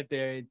can see that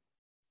there,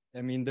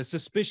 I mean, the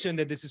suspicion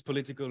that this is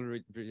political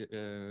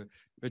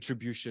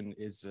retribution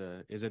is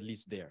at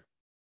least there.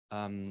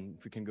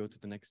 If we can go to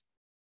the next.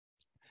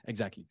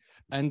 Exactly.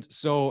 And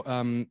so,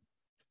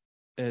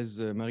 as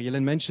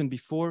Marie-Hélène mentioned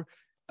before,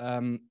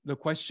 the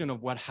question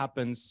of what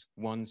happens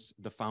once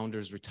the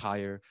founders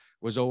retire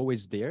was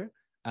always there.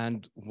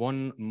 And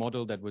one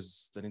model that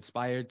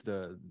inspired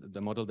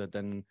the model that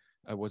then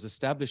was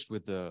established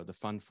with the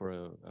Fund for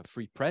a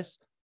Free Press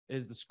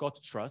is the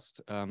Scott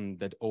Trust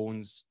that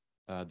owns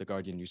the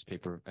Guardian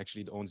newspaper.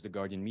 Actually, it owns the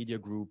Guardian Media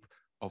Group,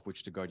 of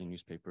which the Guardian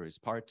newspaper is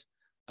part,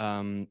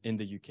 in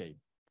the UK.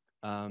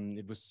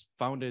 It was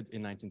founded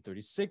in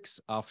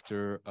 1936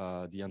 after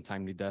the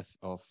untimely death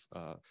of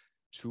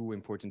 2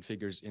 important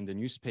figures in the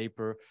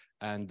newspaper.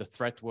 And the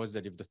threat was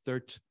that if the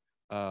third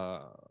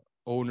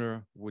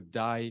owner would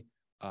die,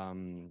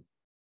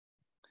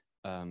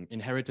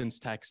 inheritance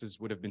taxes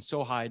would have been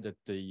so high that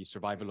the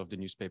survival of the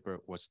newspaper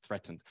was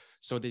threatened.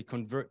 So they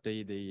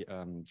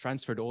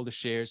transferred all the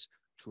shares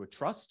to a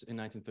trust in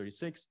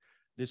 1936.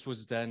 This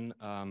was then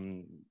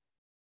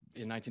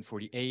in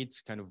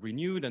 1948 kind of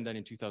renewed, and then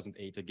in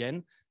 2008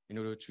 again, in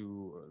order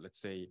to, let's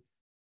say,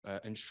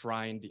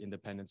 enshrine the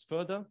independence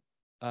further.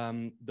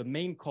 The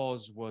main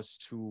cause was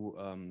to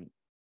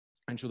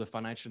ensure the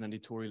financial and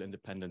editorial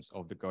independence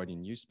of the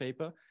Guardian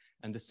newspaper.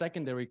 And the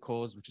secondary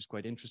cause, which is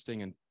quite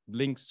interesting and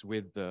links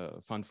with the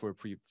Fund for a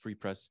Free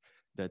Press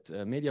that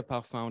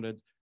Mediapart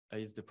founded,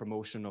 is the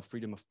promotion of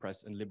freedom of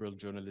press and liberal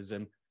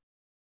journalism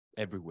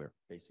everywhere,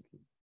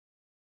 basically.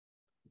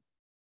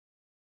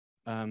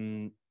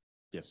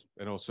 Yes,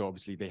 and also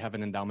obviously they have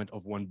an endowment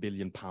of £1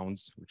 billion,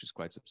 which is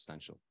quite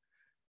substantial.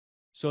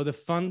 So the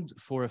Fund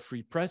for a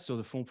Free Press, or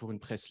the Fonds pour une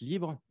presse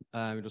libre,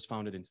 it was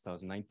founded in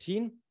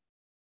 2019.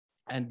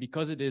 And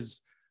because it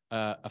is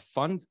a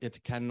fund,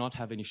 it cannot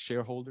have any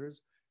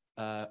shareholders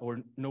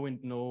or no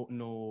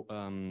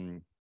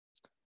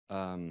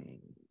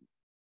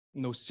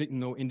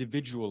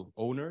individual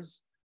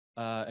owners,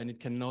 and it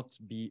cannot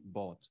be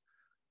bought.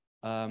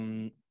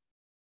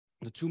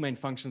 The 2 main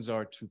functions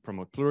are to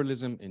promote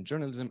pluralism in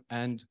journalism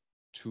and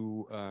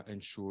to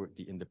ensure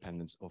the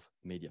independence of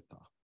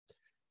Mediapart.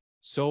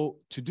 So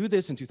to do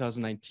this in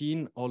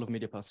 2019, all of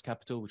Mediapart's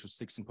capital, which was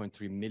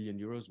 16.3 million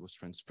euros, was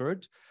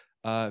transferred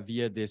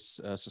via this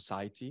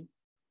society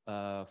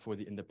for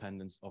the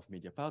independence of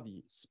Mediapart,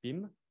 the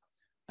SPIM.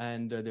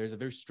 And there's a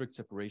very strict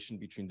separation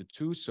between the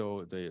 2.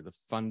 So the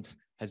fund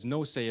has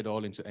no say at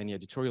all into any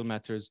editorial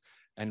matters,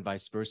 and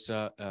vice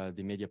versa.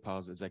 The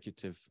Mediapart's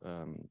executive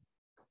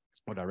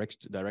or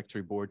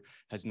directory board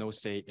has no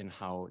say in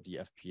how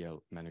the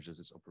FPL manages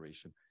its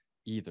operation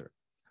either.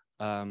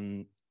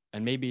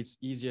 And maybe it's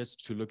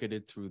easiest to look at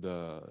it through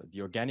the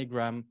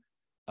organigram.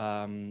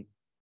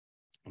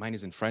 Mine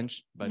is in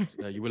French, but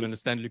you will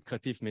understand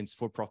lucratif means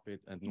for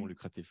profit and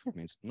non-lucratif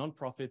means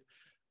non-profit.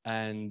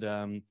 And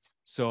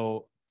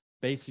so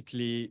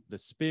basically the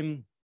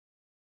SPIM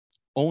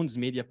owns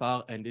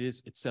Mediapart and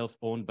is itself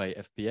owned by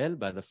FPL,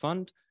 by the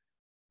fund.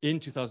 In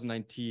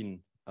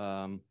 2019,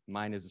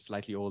 mine is a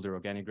slightly older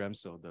organigram,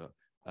 so the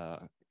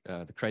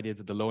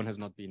credit, the loan has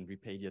not been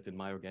repaid yet in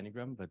my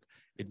organigram, but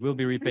it will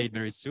be repaid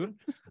very soon.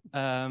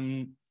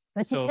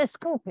 But so, it's a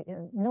scoop.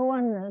 No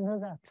one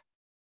knows that.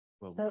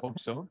 Well, so, hope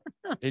so.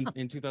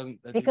 In 2000,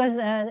 because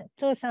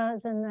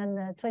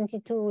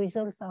 2022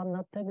 results are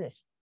not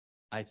published.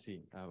 I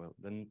see. Well,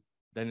 then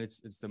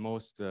it's the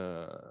most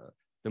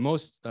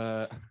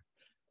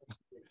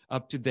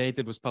up to date.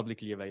 It was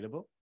publicly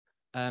available.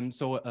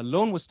 So a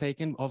loan was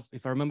taken of,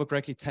 if I remember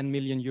correctly, 10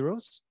 million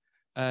euros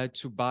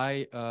to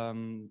buy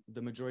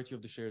the majority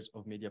of the shares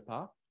of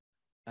Mediapart.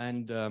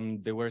 And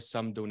there were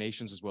some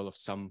donations as well of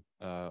some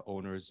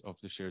owners of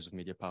the shares of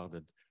Mediapart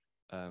that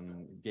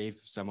gave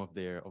some of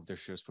their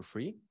shares for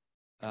free.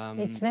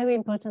 It's very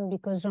important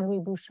because Jean-Louis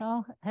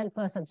Bouchard helped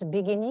us at the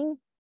beginning.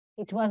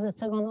 It was the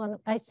second one.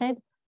 I said,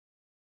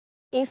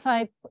 if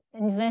I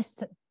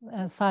invest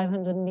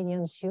 500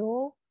 million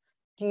euros,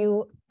 do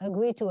you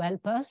agree to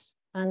help us?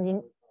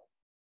 And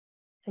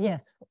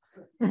yes,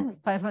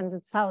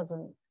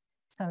 500,000,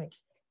 sorry.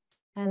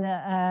 And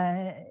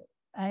I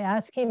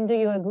asked him, do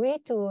you agree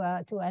to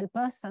help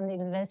us and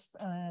invest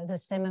the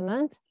same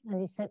amount?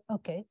 And he said,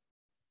 okay.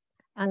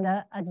 And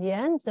at the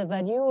end, the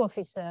value of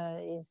his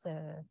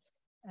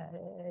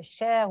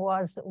share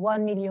was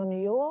 1 million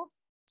euro.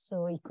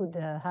 So it could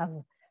have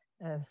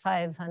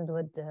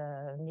 500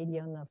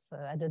 million of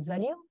added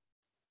value,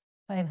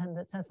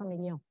 500,000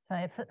 million,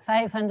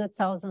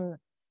 500,000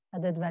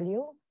 added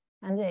value.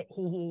 And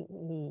he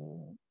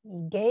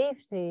gave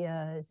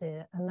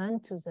the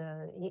amount to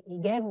he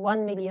gave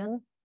 1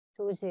 million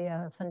to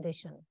the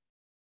foundation.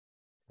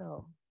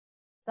 So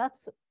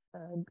that's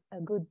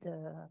a good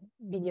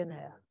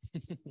billionaire.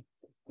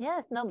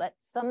 Yes, no, but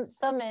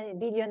some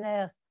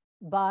billionaires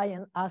buy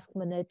and ask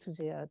money to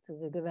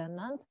the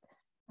government,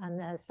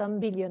 and some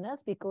billionaires,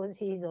 because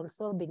he is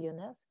also a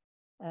billionaire,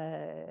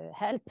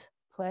 help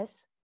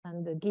press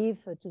and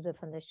give to the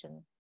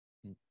foundation.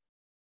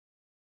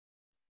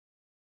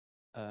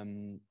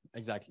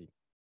 Exactly.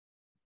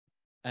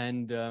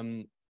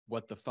 And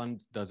what the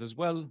fund does as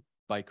well,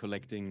 by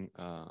collecting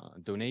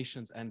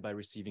donations and by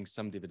receiving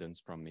some dividends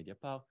from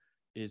Mediapart,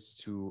 is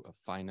to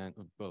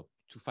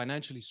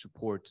financially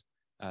support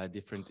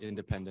different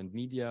independent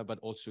media, but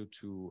also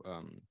to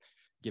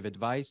give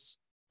advice.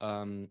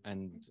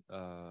 And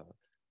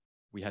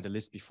we had a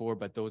list before,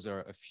 but those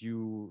are a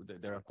few.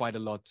 There are quite a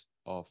lot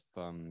of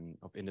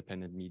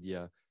independent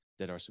media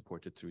that are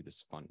supported through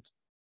this fund.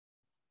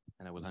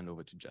 And I will hand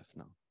over to Jeff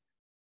now.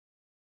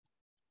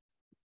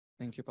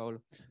 Thank you,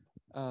 Paolo.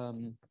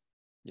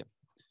 Yeah.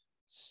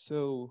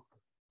 So,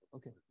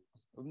 okay.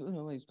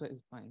 No, it's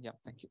fine. Yeah,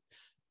 thank you.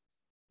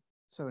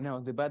 So now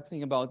the bad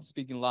thing about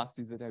speaking last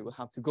is that I will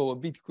have to go a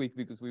bit quick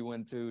because we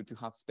want to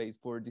have space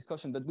for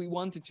discussion. But we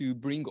wanted to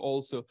bring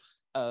also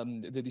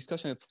the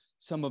discussion of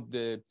some of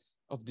the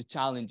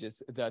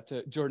challenges that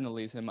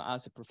journalism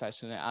as a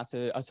profession,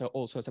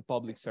 also as a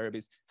public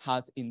service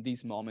has in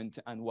this moment,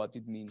 and what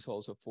it means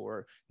also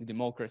for the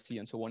democracy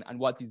and so on, and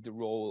what is the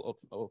role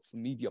of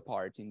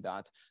Mediapart in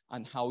that,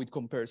 and how it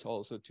compares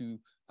also to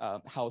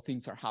how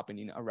things are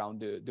happening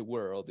around the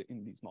world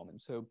in this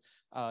moment. So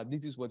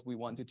this is what we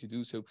wanted to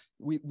do. So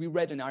we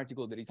read an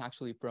article that is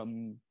actually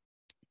from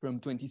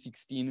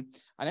 2016,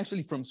 and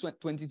actually from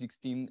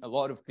 2016 a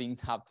lot of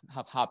things have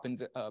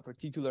happened,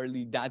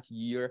 particularly that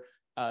year.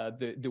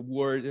 The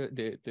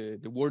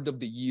word of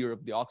the year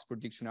of the Oxford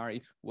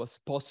Dictionary was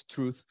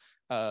post-truth.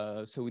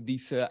 So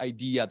this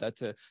idea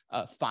that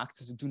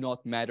facts do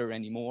not matter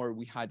anymore.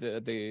 We had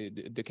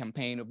the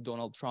campaign of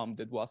Donald Trump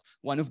that was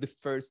one of the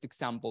first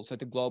examples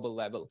at a global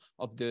level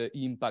of the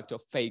impact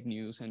of fake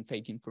news and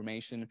fake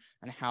information,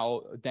 and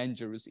how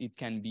dangerous it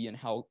can be and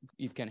how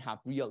it can have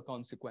real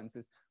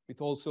consequences, with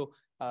also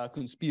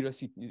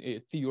conspiracy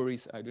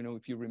theories. I don't know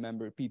if you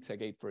remember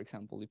Pizzagate, for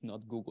example. If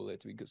not, Google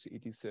it, because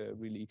it is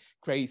really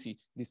crazy,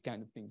 these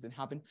kind of things that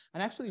happen.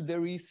 And actually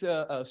there is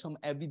some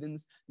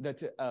evidence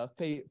that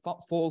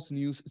false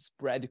news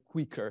spread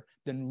quicker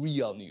than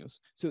real news.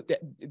 So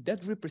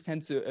that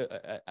represents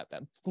a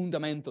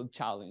fundamental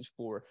challenge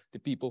for the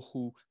people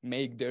who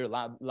make their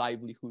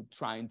livelihood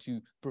trying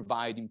to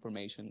provide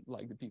information,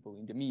 like the people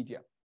in the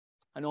media.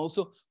 And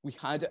also, we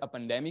had a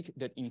pandemic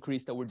that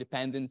increased our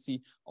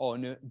dependency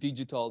on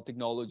digital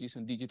technologies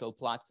and digital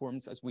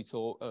platforms, as we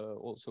saw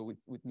also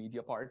with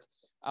Mediapart,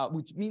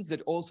 which means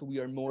that also we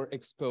are more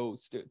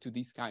exposed to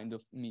this kind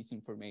of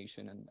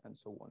misinformation and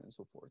so on and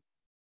so forth.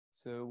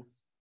 So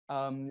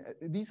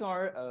these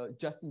are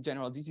just in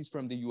general, this is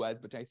from the US,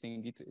 but I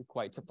think it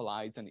quite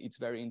applies, and it's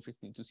very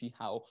interesting to see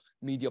how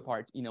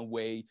Mediapart in a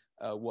way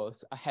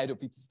was ahead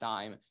of its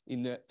time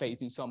in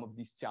facing some of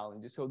these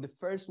challenges. So the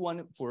first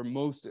one for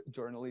most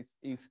journalists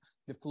is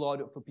the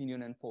flood of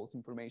opinion and false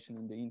information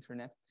in the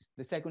internet.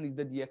 The second is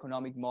that the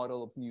economic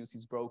model of news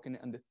is broken.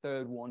 And the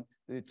third one,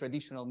 the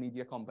traditional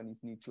media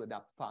companies need to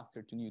adapt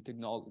faster to new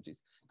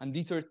technologies. And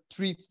these are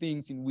three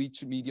things in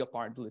which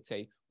Mediapart, let's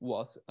say,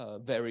 was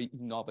very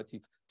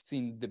innovative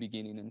since the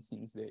beginning and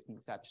since the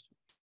inception.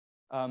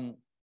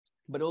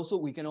 But also,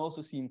 we can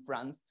also see in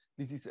France,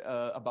 this is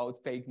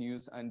about fake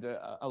news, and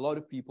a lot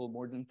of people,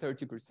 more than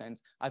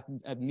 30%,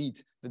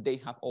 admit that they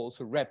have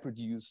also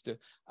reproduced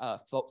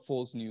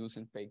false news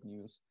and fake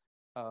news.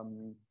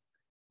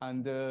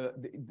 And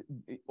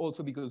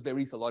also because there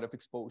is a lot of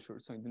exposure.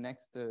 So in the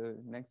next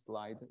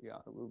slide, yeah,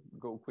 we'll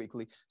go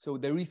quickly. So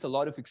there is a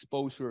lot of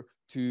exposure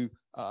to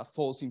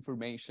false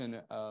information,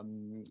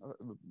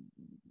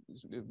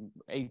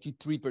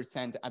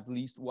 83% at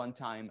least one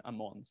time a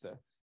month.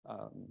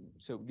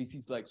 So this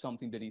is like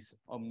something that is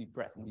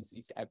omnipresent,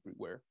 is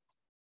everywhere.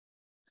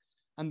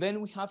 And then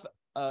we have,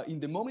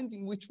 in the moment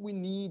in which we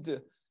need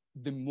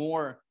the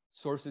more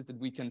sources that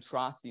we can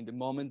trust, in the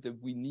moment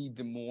that we need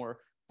the more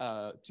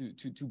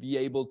to be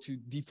able to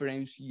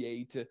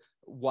differentiate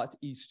what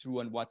is true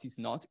and what is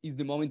not, is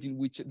the moment in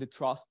which the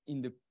trust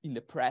in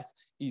the press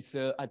is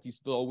at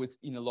its lowest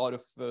in a lot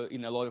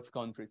of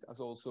countries, as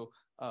also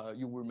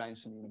you were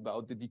mentioning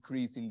about the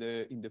decrease in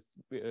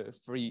the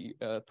free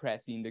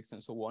press index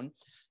and so on.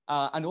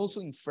 And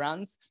also in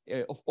France,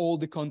 of all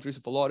the countries,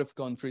 of a lot of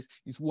countries,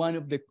 is one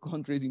of the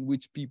countries in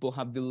which people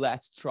have the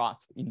less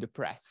trust in the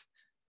press.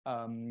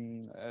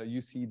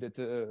 You see that,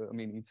 I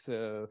mean, it's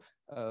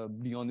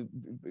beyond,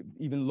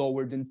 even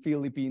lower than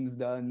Philippines,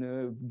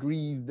 than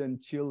Greece, than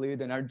Chile,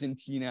 than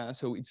Argentina.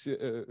 So it's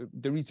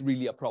there is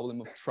really a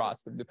problem of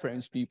trust of the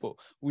French people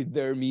with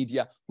their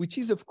media, which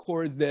is, of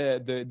course,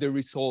 the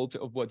result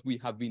of what we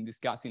have been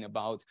discussing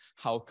about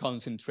how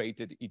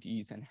concentrated it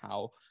is and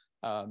how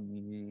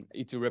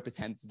it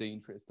represents the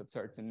interest of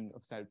certain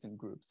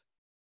groups.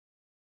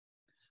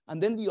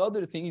 And then the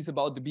other thing is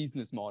about the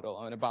business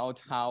model and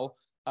about how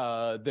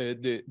the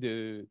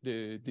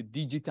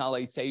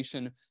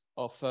digitalization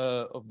of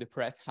the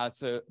press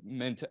has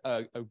meant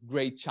a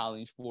great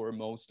challenge for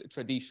most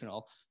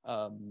traditional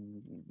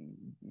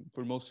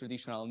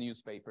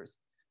newspapers.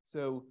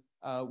 So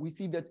we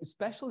see that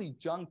especially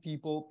young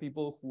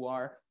people who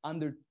are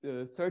under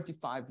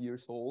 35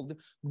 years old,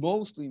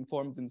 mostly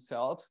inform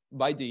themselves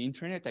by the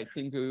internet. I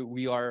think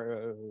we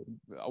are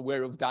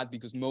aware of that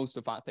because most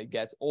of us, I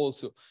guess,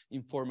 also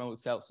inform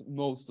ourselves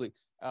mostly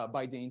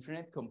by the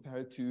internet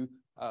compared to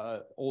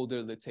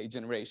older, let's say,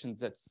 generations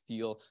that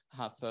still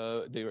have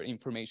their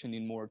information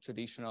in more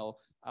traditional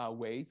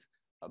ways.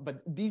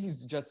 But this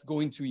is just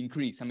going to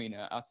increase. I mean,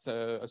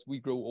 as we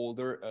grow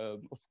older,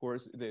 of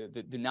course,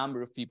 the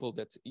number of people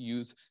that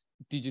use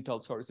digital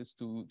sources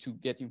to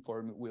get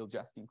informed will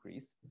just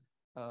increase.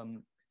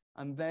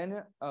 And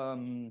then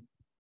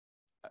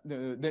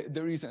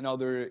there is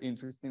another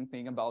interesting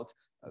thing about,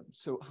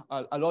 so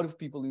a lot of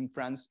people in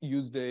France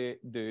use the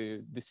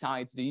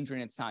sites, the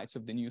internet sites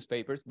of the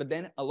newspapers, but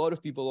then a lot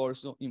of people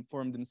also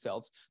inform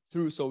themselves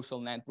through social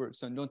networks,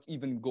 so not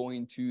even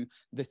going to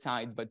the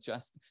site, but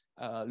just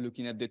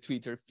looking at the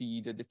Twitter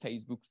feed, the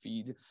Facebook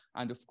feed,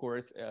 and of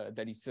course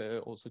that is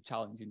also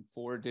challenging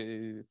for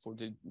the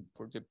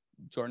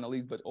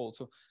journalists, but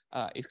also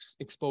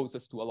expose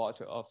us to a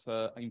lot of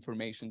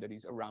information that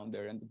is around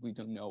there, and we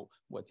don't know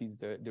what is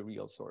the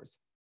real source.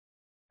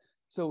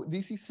 So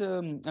this is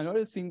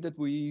another thing that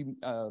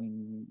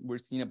we're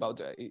seeing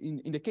about.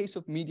 In the case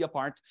of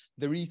Mediapart,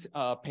 there is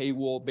a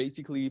paywall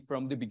basically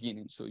from the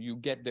beginning. So you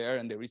get there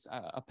and there is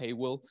a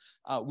paywall.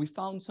 We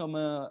found some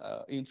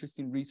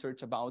interesting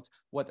research about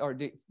what are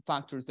the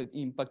factors that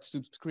impact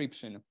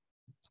subscription.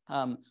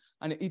 And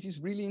it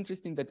is really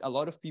interesting that a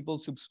lot of people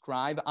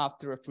subscribe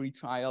after a free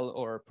trial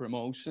or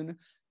promotion.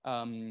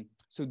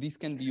 So this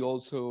can be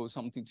also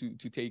something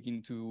to take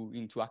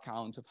into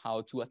account of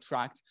how to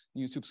attract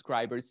new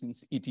subscribers,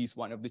 since it is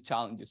one of the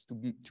challenges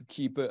to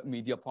keep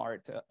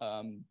Mediapart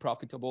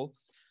profitable.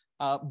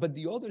 But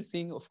the other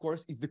thing, of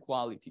course, is the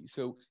quality.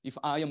 So if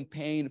I am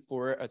paying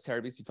for a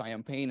service, if I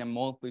am paying a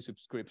monthly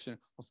subscription,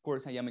 of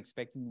course, I am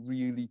expecting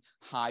really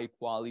high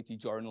quality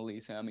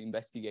journalism,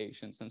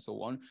 investigations, and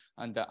so on.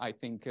 And I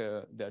think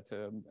that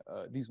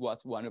this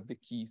was one of the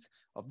keys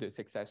of the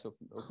success of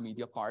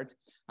Mediapart.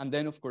 And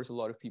then, of course, a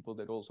lot of people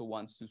that also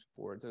wants to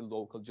support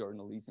local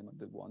journalism and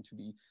that want to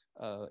be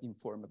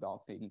informed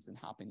about things that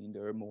happen in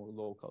their more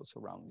local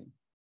surrounding.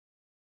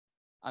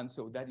 And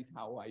so that is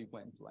how I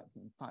went, like,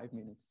 in 5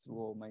 minutes through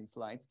all my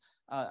slides.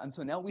 And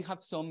so now we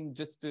have some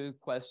just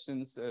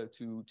questions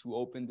to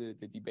open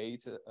the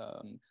debate.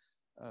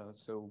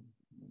 So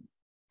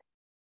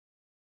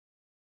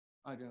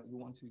I don't know, you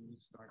want to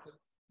start it?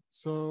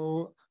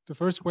 So the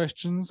first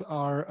questions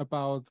are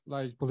about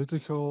like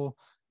political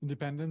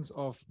independence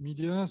of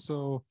media.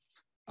 So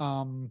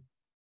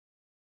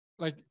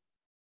like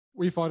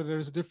we thought that there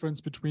is a difference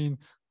between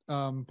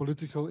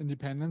political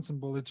independence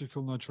and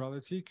political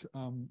neutrality,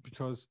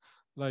 because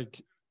like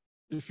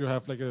if you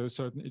have like a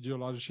certain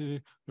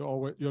ideology,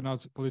 you're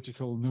not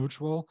political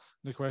neutral.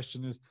 The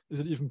question is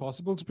it even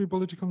possible to be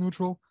political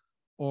neutral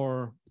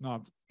or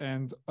not?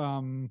 And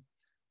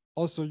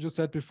also you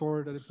said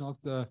before that it's not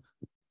the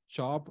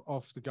job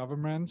of the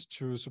government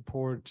to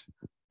support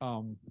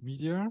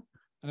media,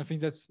 and I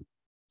think that's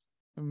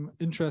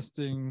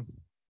interesting.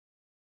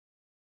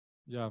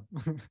 Yeah.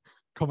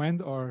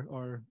 Comment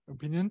or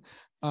opinion,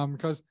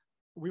 because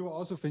we were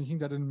also thinking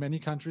that in many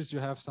countries you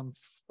have some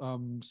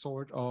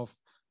sort of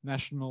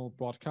national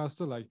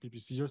broadcaster like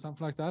BBC or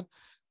something like that,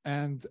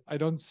 and I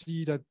don't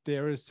see that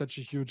there is such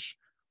a huge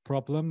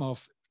problem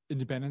of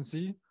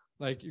independency.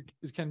 Like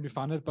it can be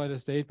funded by the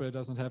state, but it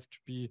doesn't have to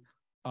be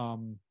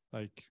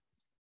like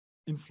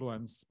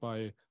influenced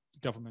by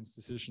government's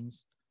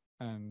decisions.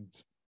 And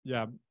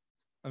yeah,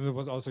 and there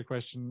was also a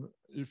question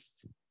if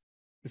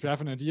you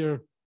have an idea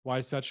why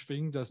such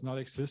thing does not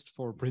exist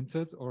for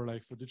printed or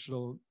like for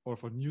digital or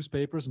for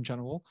newspapers in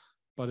general,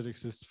 but it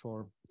exists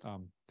for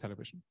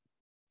television.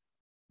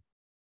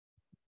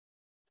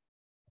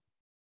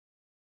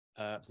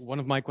 One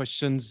of my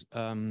questions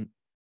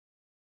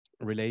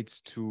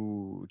relates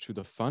to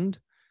the fund.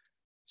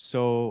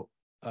 So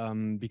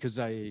because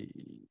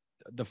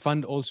the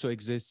fund also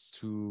exists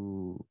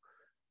to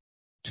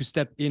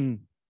step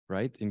in,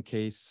 right, in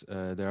case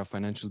there are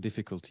financial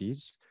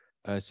difficulties.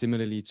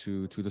 Similarly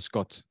to the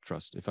Scott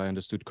Trust, if I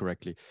understood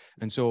correctly.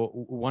 And so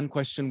one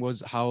question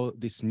was how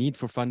this need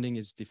for funding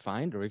is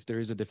defined, or if there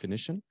is a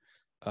definition,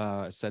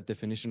 a set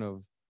definition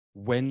of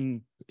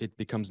when it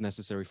becomes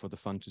necessary for the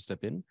fund to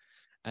step in.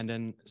 And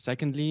then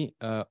secondly,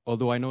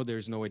 although I know there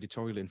is no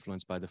editorial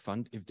influence by the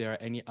fund, if there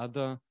are any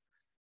other,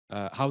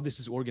 how this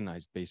is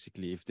organized,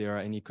 basically, if there are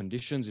any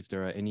conditions, if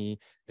there are any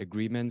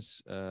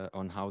agreements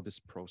on how this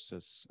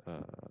process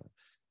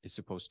is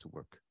supposed to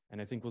work.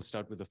 And I think we'll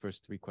start with the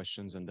first 3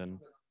 questions, and then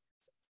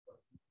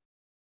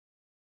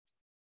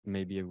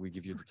maybe we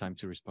give you the time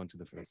to respond to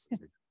the first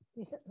 3.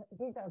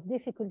 These are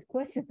difficult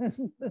questions.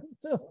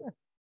 So,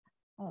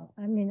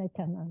 I mean,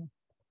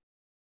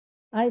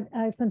 I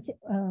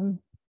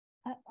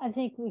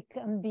think we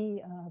can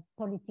be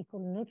political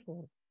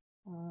neutral,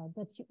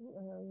 but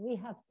we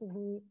have to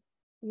be,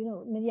 you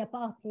know,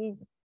 Mediapart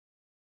is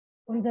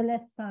on the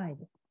left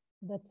side,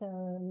 but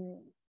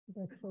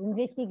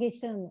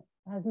investigation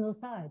has no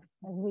side,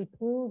 as we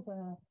prove.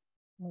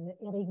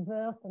 Eric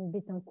Woerth and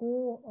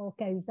Betancourt, or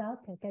Cahuzac.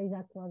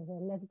 Cahuzac was the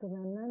left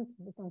government,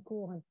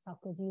 Betancourt and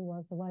Sarkozy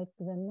was the right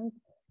government.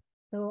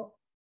 So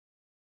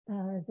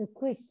the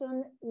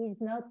question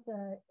is not,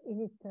 is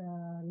it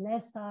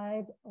left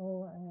side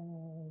or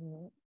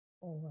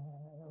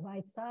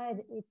right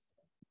side? It's,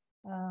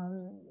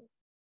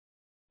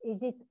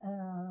 is it,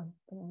 I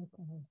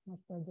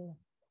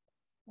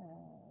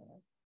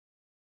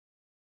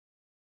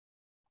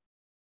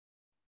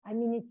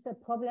mean, it's a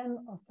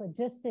problem of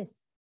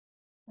justice.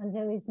 And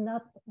there is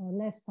not a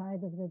left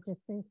side of the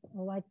justice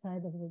or right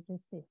side of the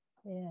justice.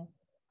 Je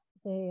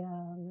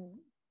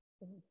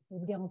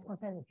vais dire en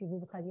français, si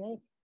vous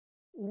traduirez,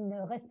 ils ne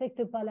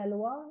respectent pas la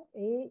loi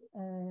et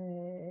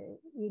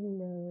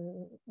ils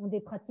ont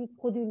des pratiques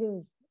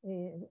frauduleuses.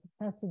 Et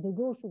ça, c'est de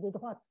gauche ou de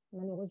droite,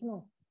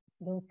 malheureusement.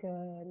 Donc,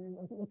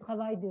 le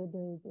travail de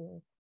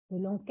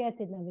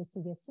l'enquête et de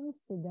l'investigation,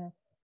 c'est de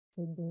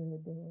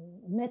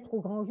mettre au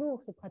grand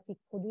jour ces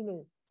pratiques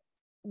frauduleuses.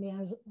 Mais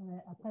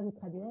après vous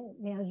traduirez,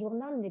 mais un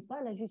journal n'est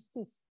pas la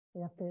justice.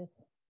 C'est-à-dire que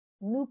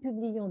nous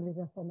publions des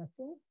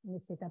informations, mais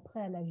c'est après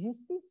à la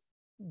justice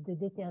de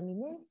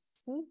déterminer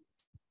si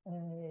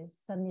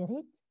ça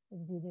mérite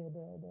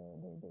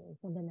de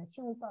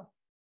condamnation ou pas.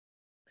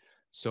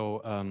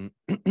 So,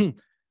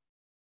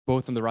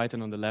 both on the right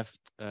and on the left,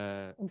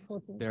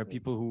 there are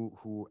people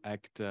who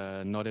act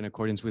not in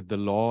accordance with the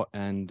law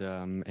and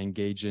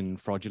engage in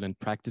fraudulent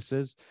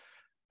practices,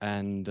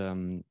 and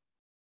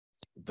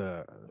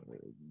the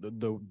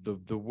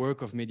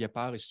work of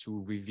Mediapart is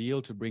to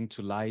reveal, to bring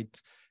to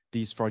light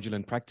these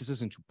fraudulent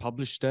practices and to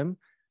publish them.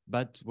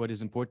 But what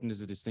is important is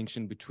the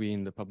distinction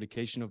between the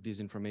publication of this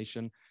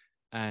information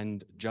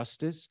and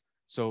justice.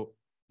 So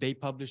they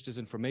publish this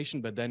information,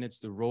 but then it's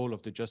the role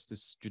of the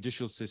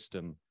judicial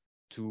system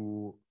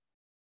to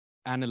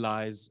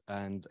analyze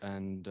and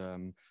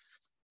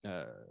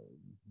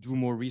do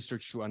more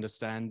research to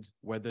understand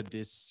whether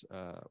this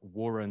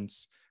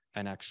warrants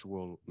an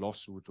actual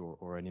lawsuit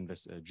or an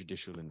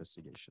judicial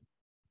investigation.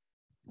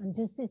 And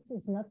justice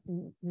is not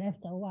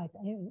left or right.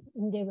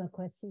 In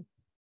democracy,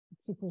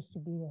 it's supposed to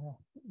be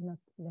not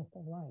left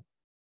or right.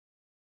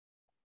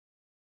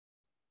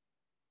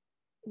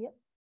 Yep.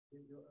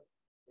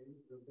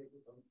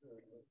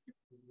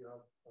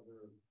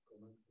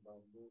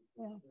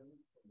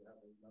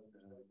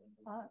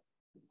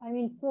 I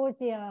mean, for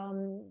the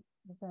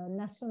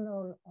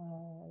national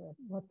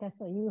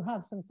broadcaster, you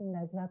have something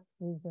like that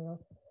with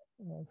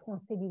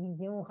France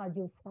Télévisions,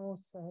 Radio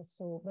France,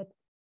 so, but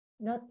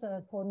not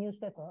for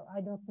newspaper.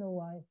 I don't know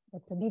why,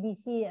 but the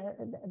BBC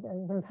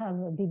doesn't have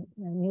a big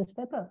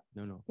newspaper.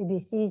 No.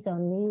 BBC is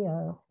only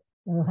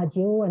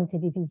radio and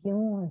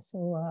television,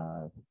 so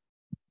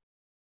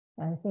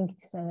I think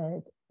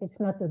it's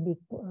not a big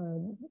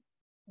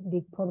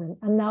problem.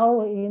 And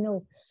now, you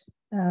know,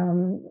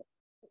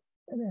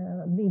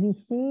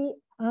 BBC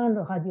and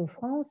Radio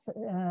France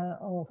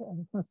or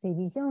France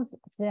Télévisions,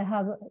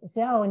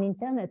 they are on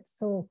internet.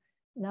 So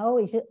now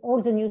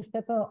all the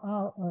newspapers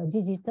are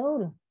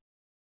digital.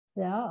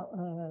 They are,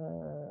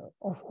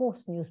 of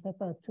course,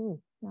 newspaper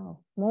too now,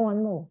 more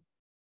and more.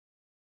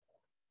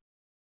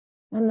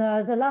 And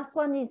the last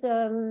one is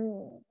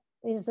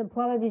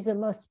probably the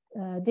most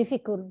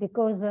difficult,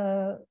 because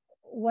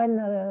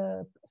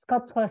when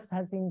Scott Trust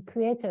has been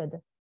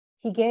created,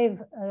 he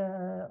gave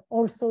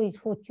also his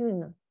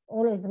fortune,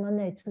 all his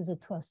money to the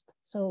trust.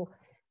 So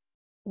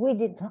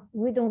we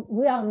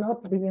are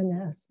not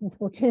billionaires,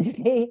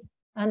 unfortunately,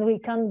 and we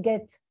can't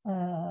get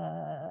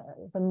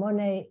the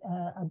money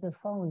at the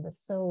fund.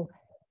 So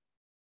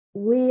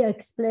we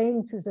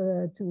explained to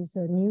the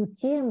new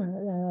team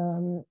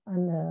and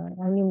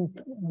I mean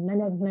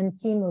management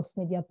team of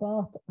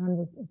Mediapart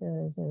and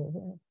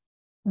the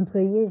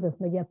employees of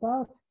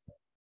Mediapart,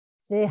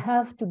 they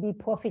have to be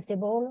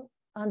profitable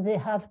and they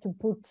have to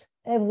put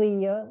every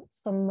year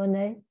some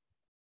money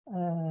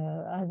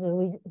as a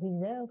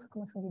reserve.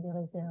 Comment on dit des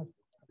réserves?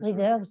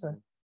 Reserves,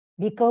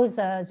 because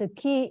the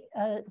key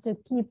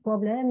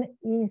problem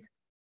is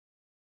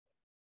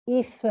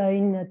if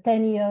in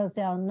 10 years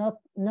they are no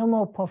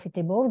more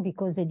profitable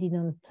because they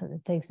didn't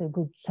take a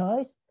good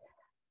choice,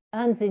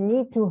 and they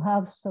need to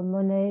have some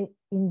money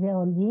in their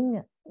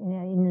holding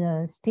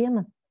in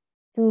SPIM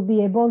to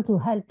be able to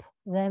help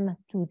them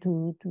to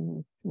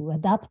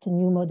adapt a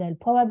new model.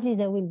 Probably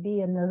there will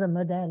be another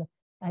model,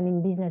 I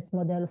mean, business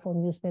model for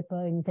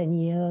newspaper in 10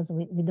 years.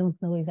 We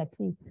don't know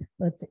exactly,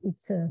 but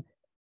it's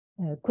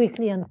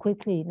quickly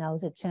now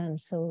the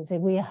change. So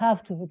we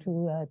have to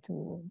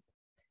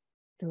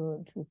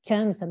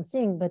change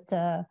something, but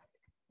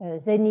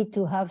they need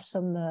to have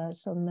some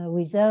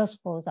reserves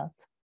for that.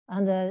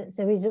 And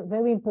there is a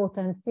very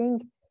important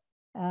thing.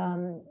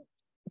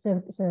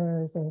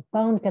 The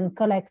fund can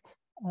collect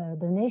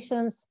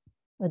donations,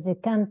 but they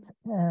can't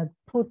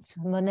put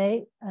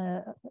money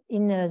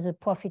in the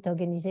profit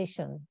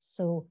organization.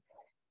 So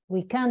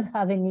we can't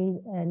have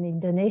any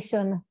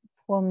donation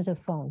from the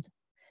fund.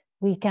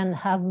 We can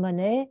have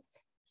money,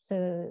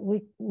 so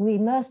we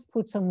must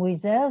put some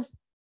reserves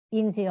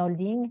in the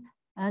holding,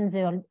 and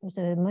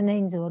the money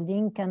in the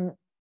holding can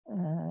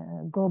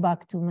go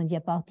back to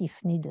Mediapart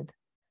if needed.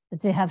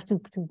 But they have to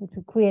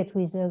create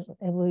reserves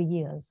every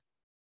year.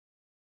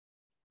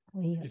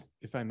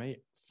 If I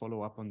may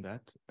follow up on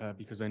that,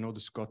 because I know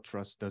the Scott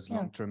Trust does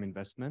long-term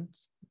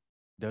investments.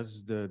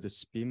 Does the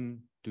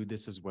SPIM do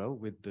this as well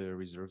with the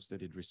reserves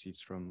that it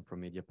receives from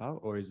Mediapart,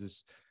 or is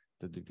this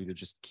that do they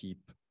just keep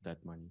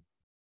that money?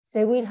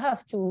 They will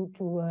have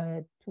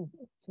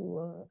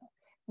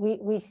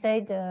we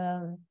said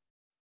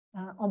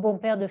en bon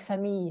père de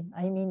famille,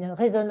 I mean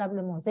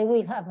raisonnablement. They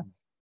will have,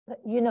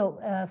 you know,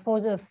 for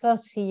the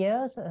first 3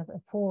 years,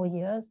 4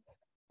 years,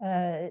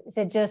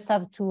 they just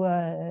have to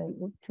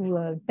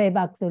pay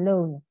back the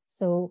loan.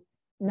 So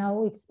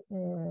now it's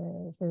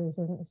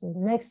the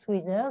next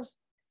reserves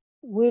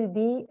will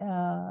be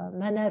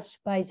managed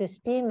by the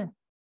SPIM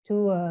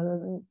to,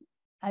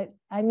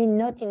 I mean,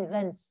 not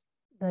invest,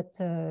 but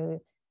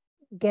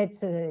get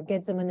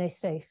the money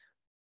safe.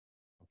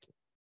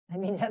 I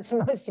mean, that's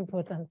the most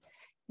important.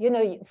 You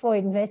know, for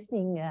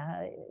investing,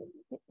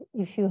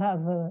 if you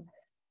have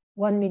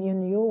 1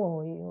 million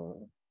euro,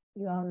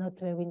 you are not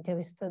very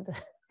interested.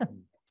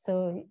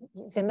 So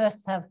they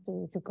must have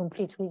to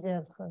complete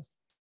reserve first.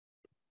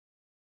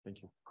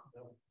 Thank you.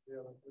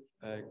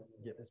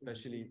 Yeah,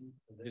 especially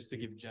just to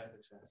give Jeff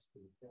a chance.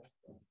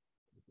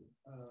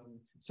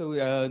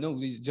 No,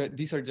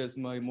 these are just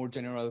my more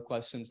general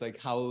questions, like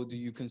how do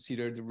you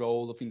consider the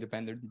role of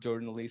independent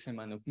journalism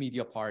and of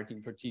Mediapart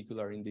in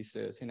particular in this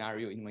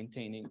scenario in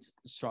maintaining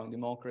strong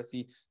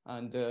democracy?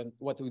 And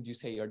what would you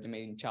say are the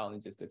main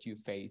challenges that you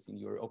face in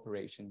your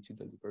operation to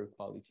deliver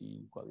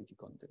quality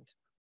content?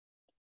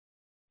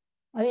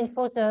 I mean,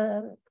 for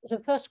the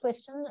first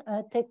question,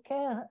 take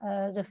care,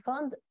 the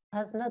fund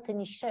has not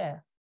any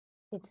share.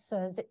 It's,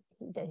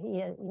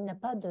 il n'a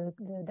pas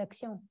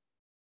d'action.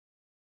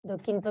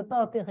 Donc, il ne peut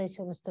pas opérer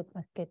sur le stock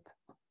market.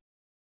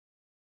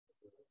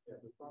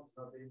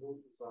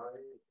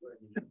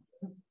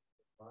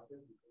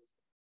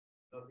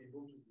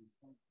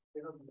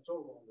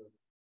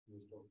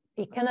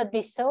 It cannot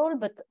be sold,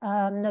 but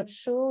I'm not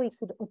sure it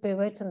could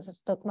operate on the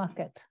stock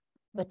market.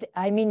 But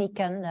I mean, it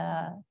can.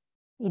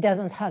 He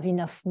doesn't have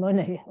enough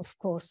money, of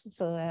course.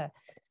 So,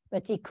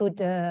 but he could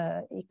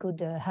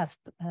have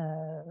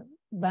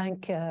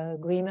bank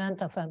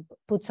agreement,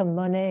 put some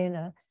money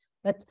in.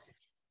 But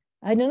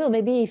I don't know.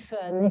 Maybe if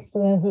next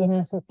year he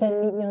has 10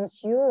 million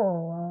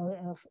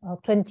euro or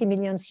 20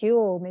 million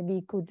euro, maybe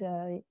he could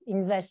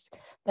invest.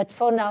 But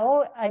for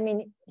now, I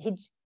mean,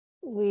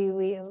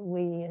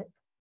 we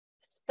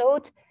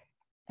thought.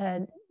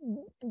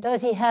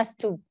 Does he has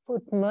to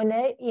put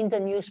money in the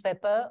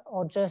newspaper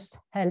or just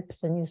help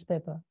the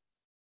newspaper?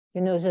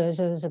 You know,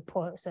 the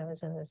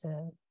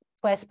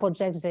press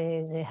projects,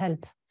 they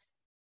help.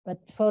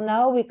 But for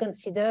now, we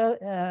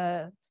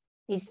consider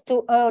it's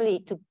too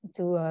early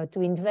to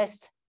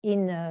invest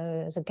in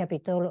the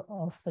capital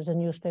of the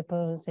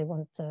newspaper they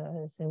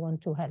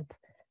want to help.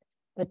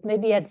 But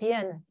maybe at the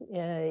end,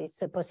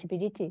 it's a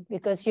possibility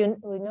because you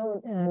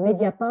know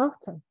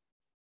Mediapart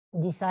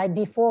decide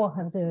before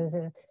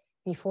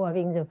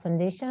having the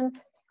foundation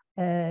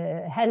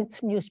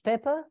help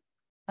newspaper,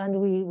 and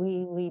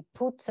we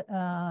put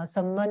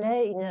some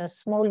money in a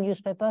small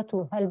newspaper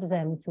to help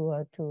them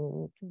to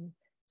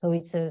so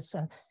it's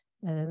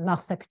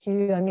Mars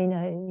Actu, I mean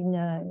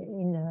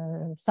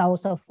in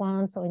south of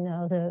France or in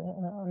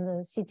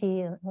the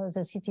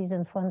cities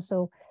in France.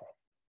 So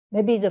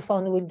maybe the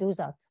fund will do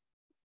that,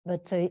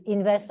 but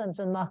invest on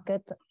the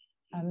market,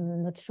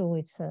 I'm not sure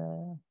it's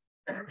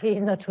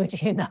he's not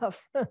rich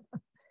enough.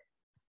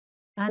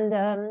 And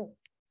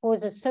for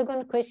the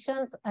second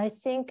question, I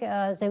think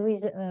there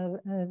is a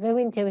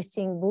very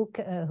interesting book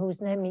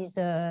whose name is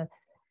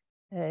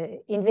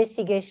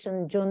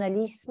Investigation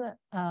Journalism,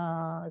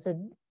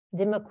 the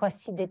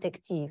Democracy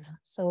Detective.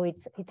 So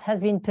it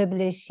has been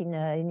published in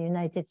the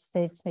United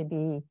States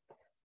maybe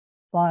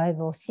 5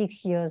 or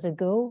 6 years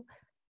ago.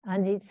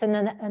 And it's an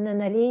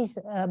analysis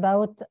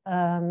about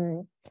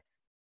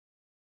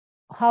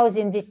how the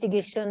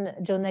investigation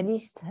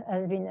journalist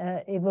has been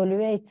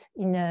evaluated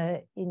in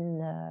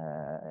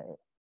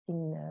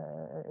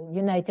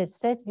United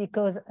States,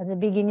 because at the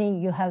beginning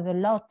you have a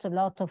lot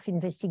of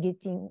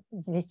investigative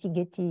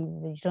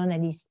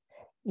journalists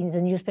in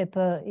the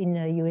newspaper in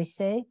the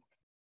USA,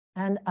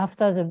 And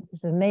after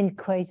the main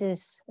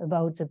crisis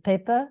about the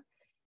paper,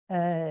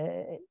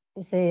 they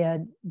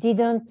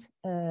didn't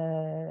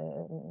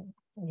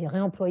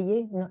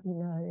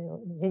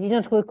they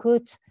didn't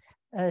recruit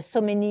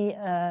so many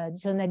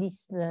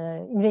journalists,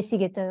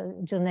 investigator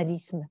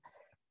journalism.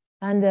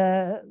 And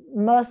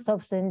most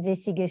of the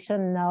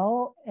investigation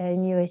now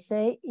in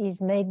USA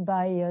is made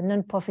by a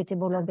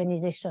non-profitable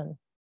organization,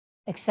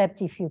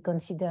 except if you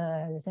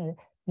consider the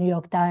New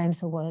York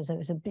Times or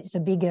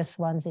the biggest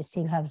ones, they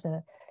still have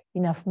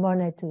enough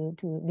money to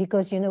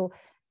because, you know,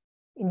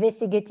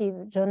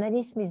 investigative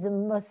journalism is the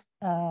most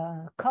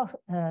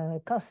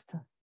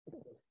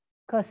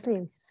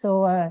costly.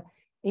 So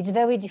it's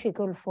very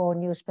difficult for a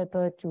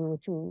newspaper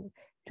to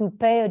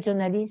pay a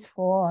journalist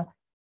for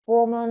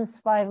 4 months,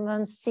 5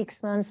 months,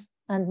 6 months,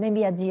 and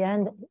maybe at the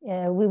end,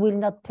 we will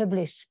not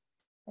publish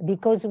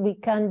because we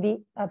can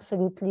be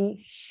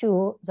absolutely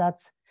sure that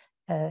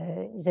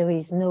there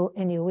is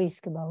any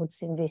risk about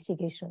the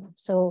investigation.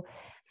 So,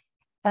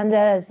 and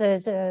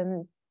this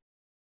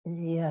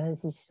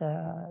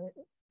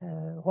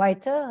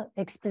writer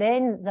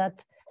explained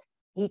that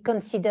he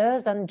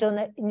considers an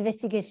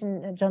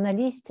investigation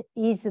journalist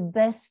is the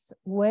best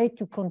way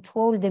to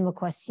control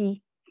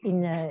democracy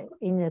in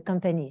the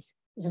companies.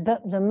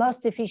 The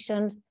most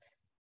efficient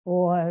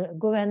for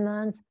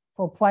government,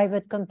 for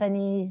private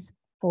companies,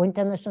 for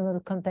international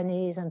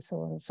companies, and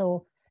so on.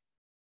 So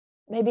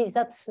maybe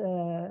that's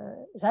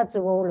the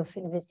role of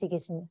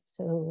investigation.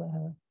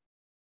 So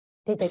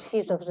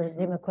detectives of the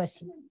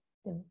democracy.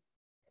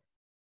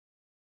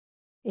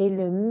 Et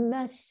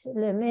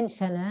le main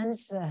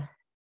challenge,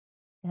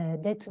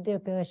 day-to-day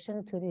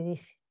operation to the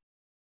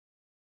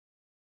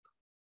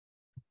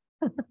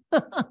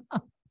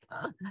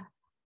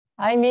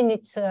I mean,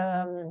 it's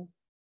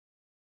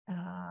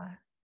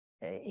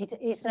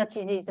not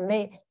easy.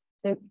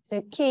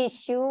 The key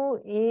issue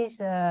is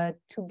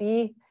to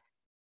be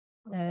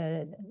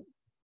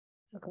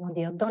comment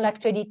dire, dans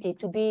l'actualité,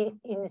 to be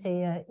in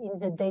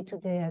the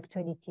day-to-day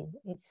actuality.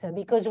 It's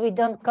because we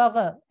don't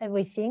cover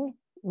everything.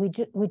 We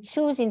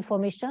choose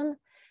information.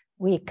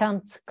 We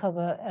can't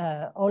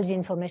cover all the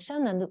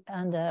information,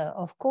 and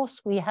of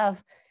course we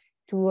have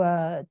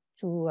to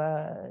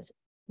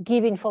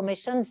give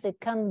information they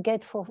can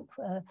get for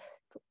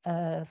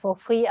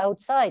free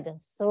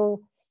outside.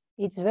 So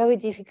it's very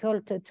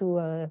difficult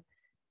to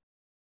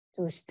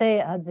stay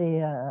at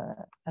the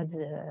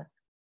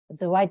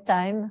right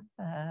time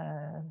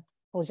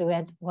for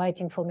the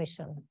right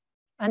information,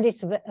 and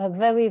it's a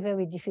very,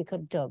 very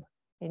difficult job.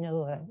 You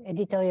know,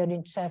 editorial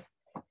in chief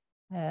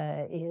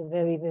is a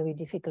very, very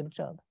difficult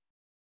job.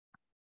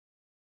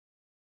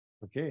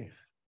 Okay.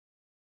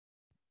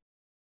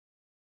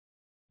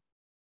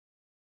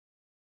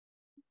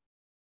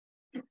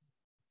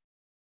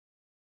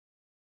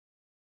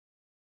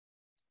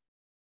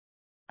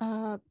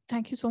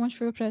 Thank you so much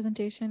for your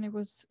presentation. It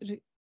was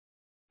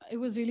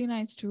really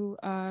nice to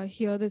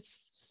hear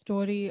this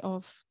story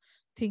of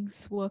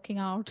things working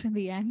out in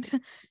the end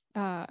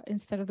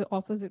instead of the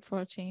opposite for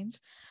a change.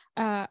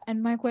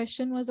 And my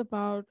question was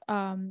about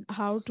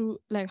how do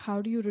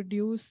you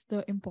reduce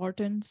the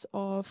importance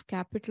of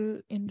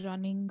capital in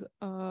running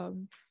are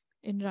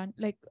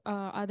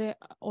there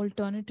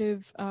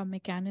alternative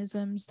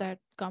mechanisms that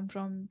come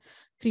from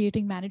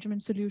creating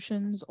management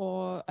solutions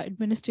or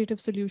administrative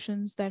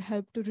solutions that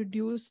help to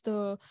reduce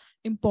the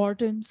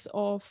importance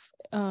of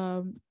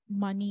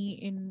money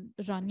in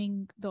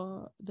running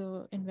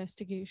the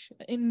investigation,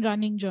 in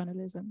running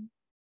journalism?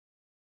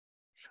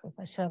 Je ne crois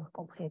pas avoir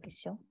compris la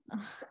question.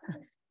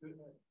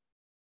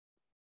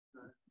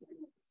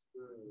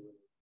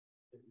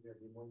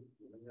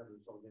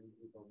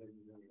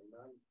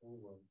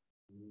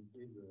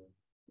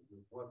 Le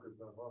poids que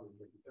peut avoir le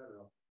capital.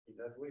 Alors, in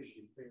that way,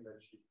 she explained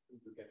that she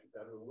took the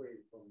capital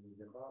away from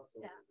Mediapart, so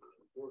she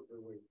brought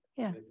away.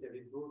 Yeah. Est-ce qu'il y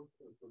avait d'autres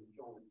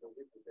solutions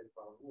envisagées peut-être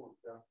par vous, en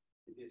tout cas,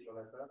 qui étaient sur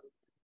la table,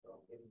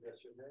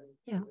 organisationnelles,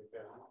 qui auraient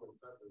permis comme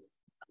ça de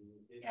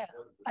Yeah.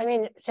 I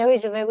mean, there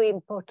is a very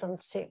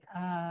important thing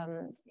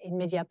in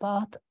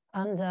Mediapart,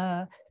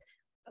 and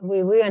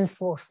we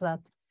reinforce that.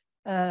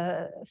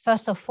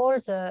 First of all,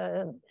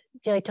 the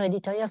directeur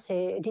éditorial,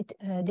 c'est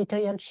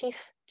editorial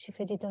chief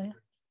éditorial.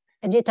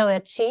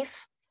 Editorial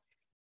chief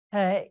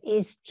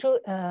is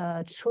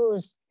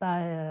chosen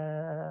by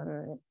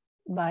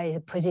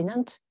the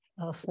president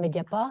of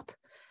Mediapart,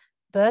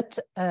 but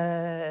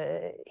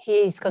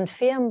he is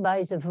confirmed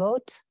by the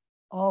vote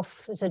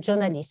of the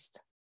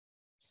journalist.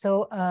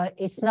 So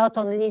it's not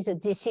only the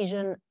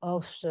decision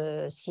of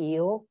the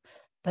CEO,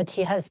 but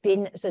he has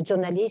been the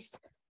journalist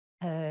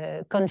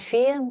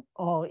confirmed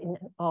or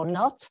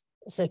not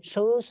the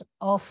choice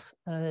of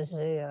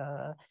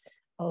the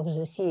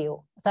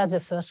CEO. That's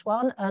the first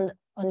one. And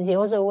on the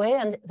other way,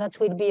 and that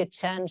will be a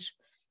change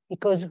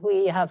because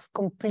we have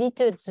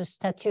completed the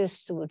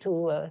status to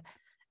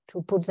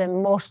put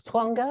them more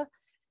stronger.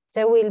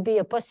 There will be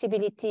a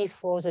possibility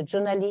for the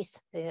journalists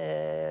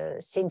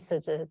since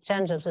the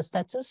change of the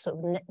status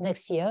of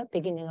next year,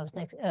 beginning of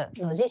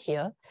this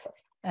year,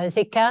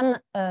 they can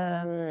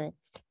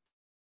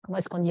comment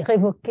est-ce qu'on dit,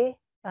 révoquer,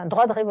 un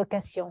droit de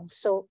révocation.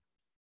 So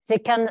they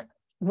can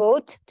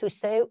vote to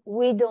say,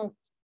 we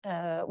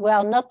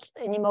are not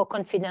anymore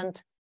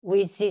confident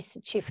with this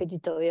chief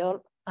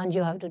editorial, and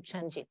you have to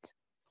change it.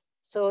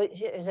 So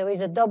there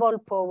is a double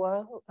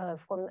power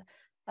from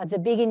at the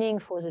beginning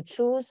for the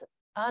choose,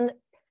 and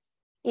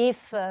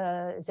if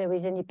there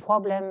is any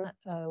problem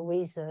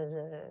with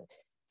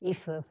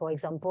if, for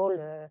example,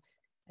 a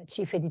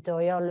chief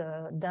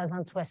editorial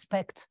doesn't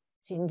respect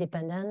the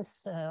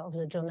independence of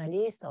the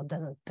journalist, or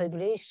doesn't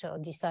publish, or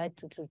decide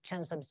to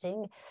change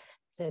something,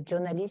 the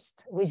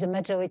journalist with a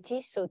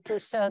majority, so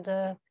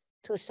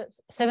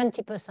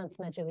 70%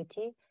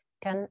 majority,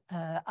 can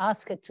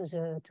ask to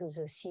the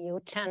CEO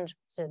change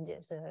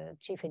the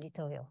chief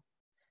editorial.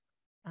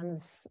 And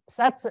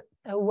that's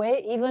a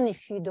way, even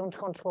if you don't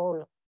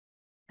control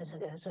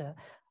the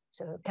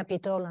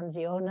capital and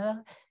the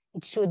owner,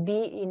 it should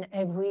be in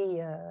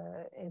every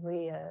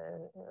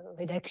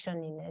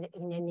redaction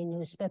in any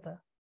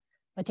newspaper.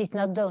 But it's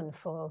not done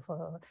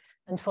for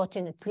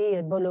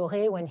unfortunately,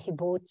 Bolloré, when he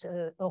bought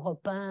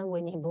Europe 1,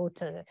 when he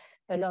bought a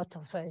lot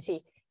of,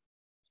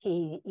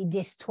 he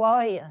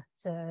destroyed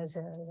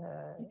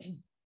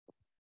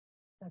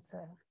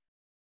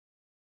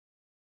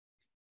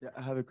Yeah,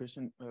 I have a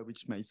question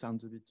which may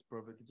sound a bit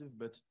provocative,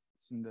 but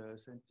it's in the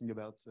same thing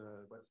about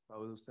what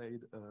Paolo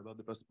said about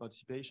the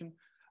participation.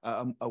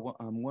 I'm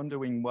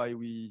wondering why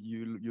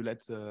you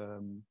let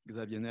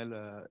Xavier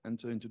Niel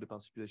enter into the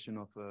participation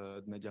of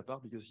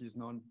Mediapart, because he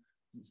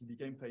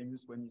became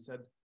famous when he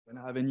said, when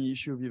I have any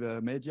issue with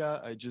media,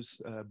 I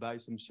just buy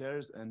some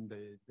shares and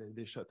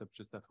they shut up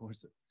just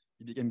afterwards.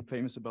 He became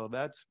famous about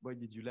that. Why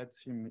did you let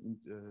him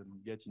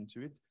get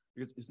into it?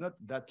 Because it's not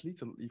that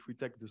little. If we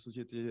take the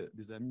Société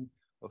des Amis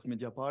of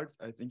Mediapart,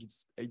 I think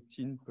it's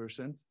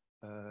 18%,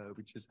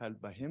 which is held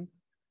by him.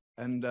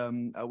 And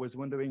I was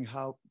wondering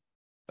how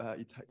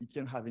it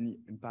can have any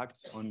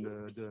impact on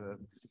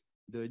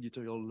the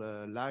editorial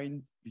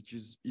line,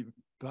 because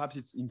perhaps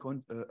it's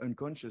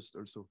unconscious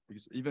also,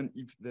 because even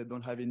if they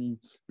don't have any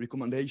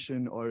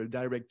recommendation or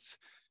direct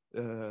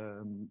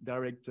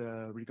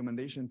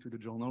recommendation to the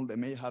journal, they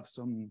may have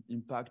some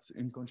impact,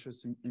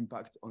 unconscious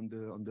impact on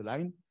the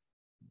line.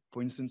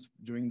 For instance,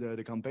 during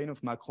the campaign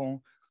of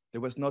Macron,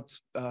 there was not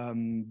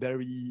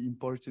very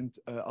important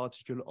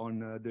article on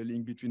the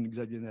link between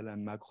Xavier Niel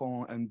and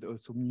Macron, and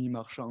also Mimi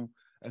Marchand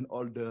and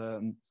all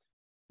the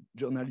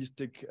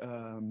journalistic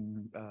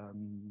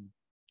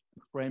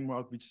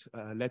framework which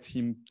let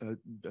him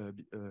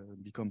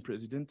become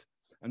president.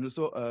 And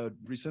also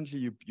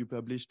recently you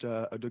published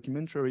a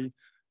documentary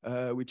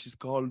which is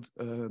called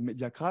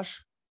Media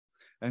Crash.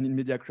 And in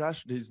Media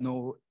Crash, there is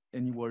no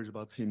any words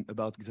about him,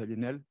 about Xavier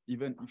Niel,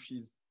 even if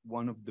he's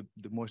one of the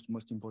most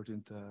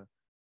important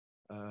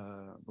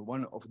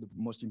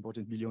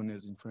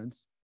billionaires in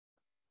France.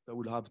 I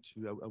would like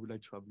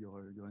to have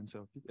your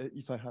answer.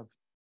 If I have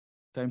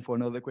time for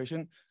another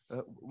question,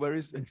 what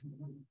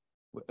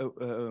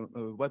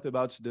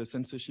about the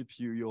censorship?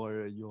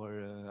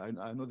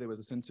 I know there was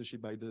a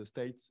censorship by the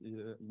state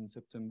in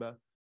September.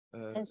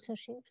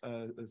 Censorship?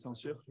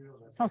 Censure.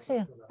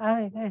 Censure.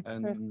 Ah, oui.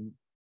 And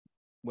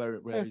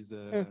where is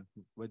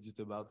what is it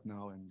about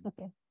now? And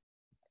okay.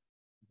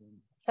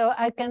 So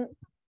I can.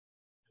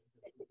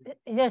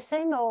 Is it the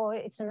same or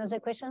it's another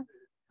question?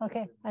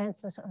 Okay, I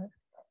answer.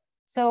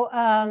 So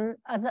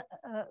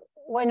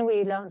when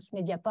we launched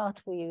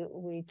Mediapart,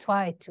 we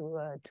tried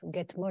to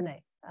get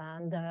money,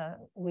 and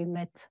we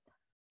met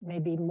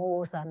maybe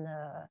more than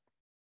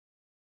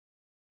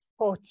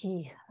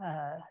 40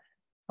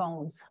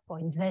 funds for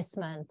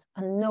investment,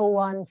 and no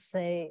one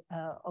say,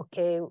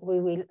 okay,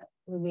 we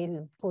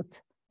will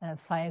put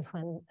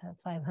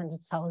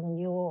 500,000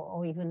 euro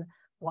or even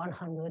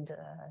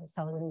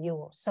 100,000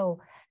 euros. So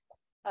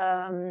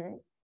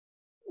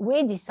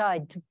we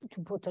decided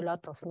to put a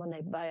lot of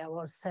money by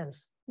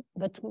ourselves,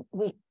 but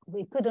we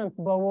couldn't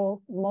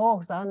borrow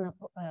more than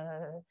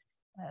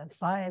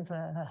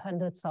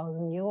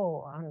 500,000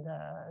 euro, and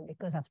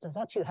because after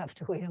that you have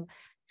to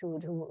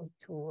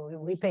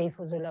repay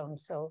for the loan.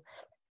 So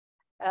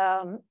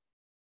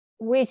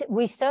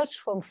we searched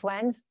from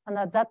friends, and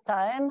at that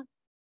time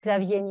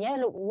Xavier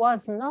Niel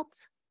was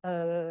not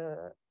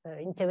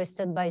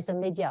interested by the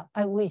media.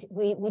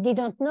 We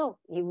didn't know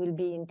he will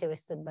be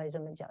interested by the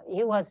media.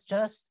 He was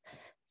just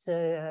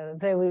the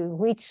very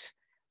rich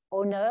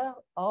owner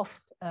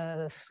of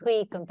a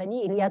free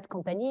company, Iliad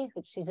company,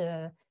 which is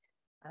a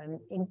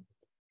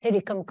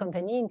telecom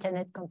company,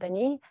 internet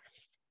company.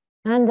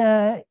 And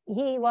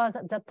he was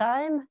at the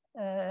time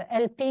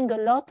helping a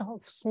lot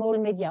of small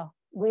media.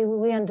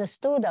 We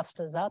understood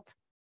after that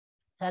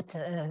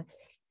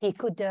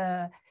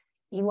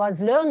he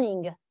was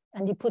learning,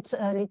 and he put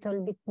a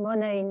little bit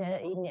money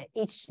in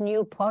each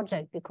new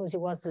project, because he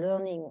was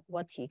learning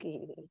what he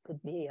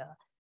could be,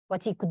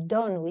 what he could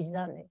do with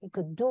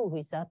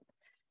that.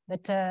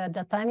 But at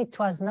that time it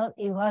was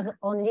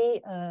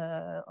only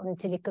on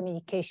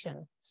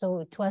telecommunication,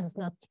 so it was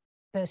not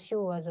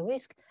pursued as a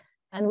risk.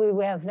 And we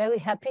were very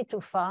happy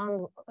to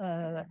find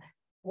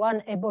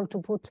one able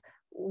to put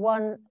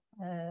 1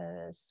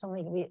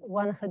 something with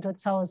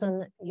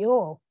 100,000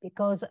 euro,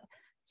 because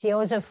the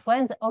other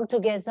friends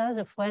altogether,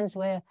 the friends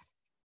were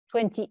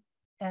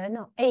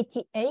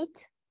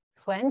 88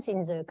 friends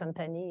in the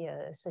company,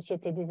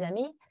 Société des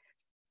Amis,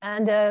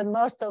 and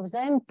most of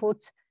them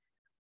put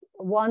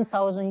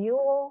 1,000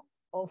 euro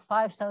or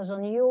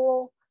 5,000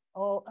 euro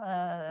or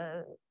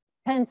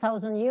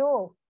 10,000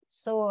 euro.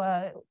 So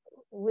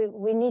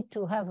we need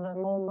to have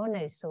more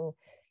money. So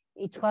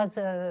it was,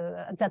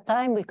 at that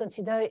time, we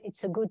consider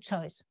it's a good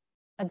choice.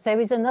 And there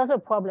is another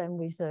problem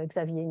with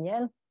Xavier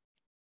Niel,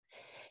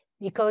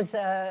 because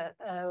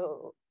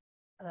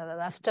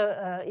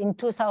after in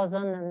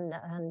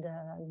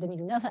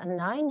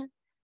 2009,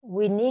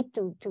 we need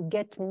to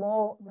get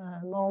more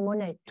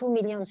money, 2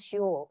 million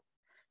euro.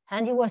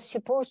 And he was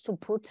supposed to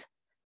put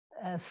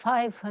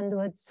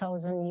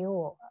 500,000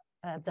 euro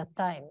at that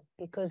time,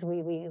 because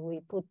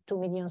we put 2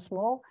 million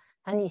more.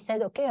 And he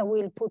said, okay, I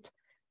will put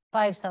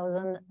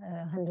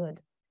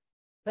 5,100.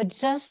 But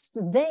just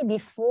the day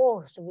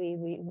before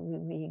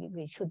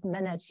we should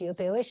manage the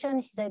operation,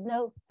 he said,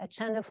 no, a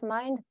change of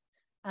mind,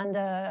 and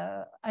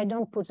I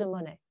don't put the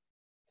money.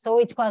 So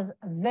it was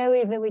a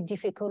very, very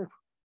difficult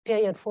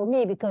period for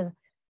me, because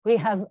we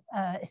have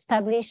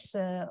established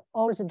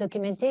all the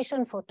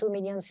documentation for 2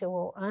 million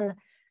euros. And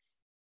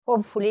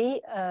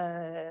hopefully,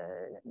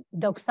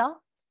 Doxa,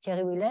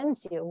 Thierry Willem,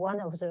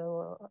 one of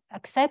the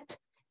accept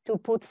to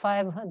put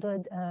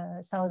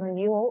 500,000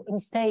 euro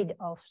instead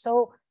of.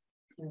 So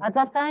at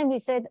that time we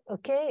said,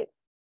 okay,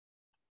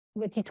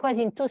 but it was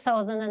in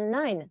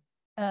 2009.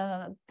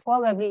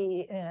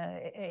 Probably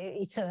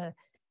it's a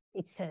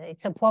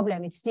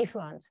problem. It's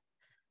different.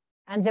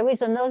 And there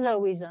is another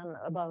reason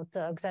about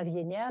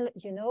Xavier Niel.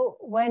 You know,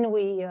 when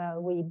we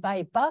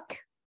buy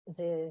back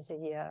the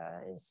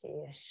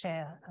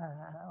share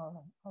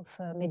of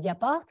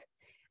Mediapart,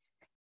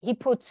 he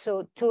put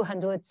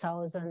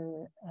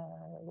 200,000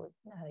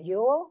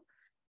 euro,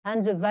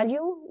 and the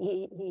value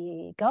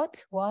he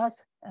got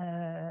was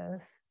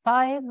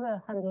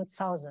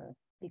 500,000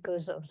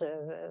 because of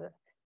the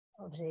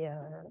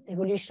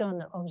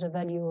evolution of the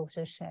value of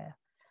the share.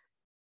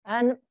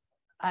 And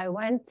I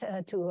went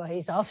to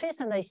his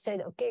office and I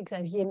said, okay,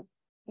 Xavier,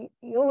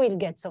 you will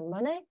get some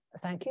money,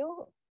 thank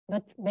you,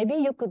 but maybe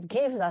you could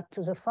give that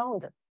to the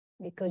fund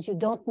because you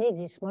don't need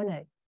this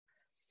money.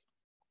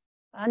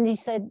 And he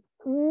said,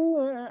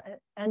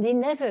 and he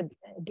never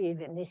gave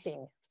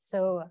anything.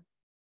 So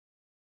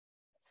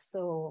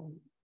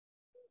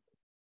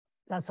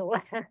that's all.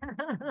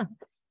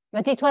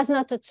 But it was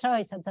not a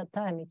choice at that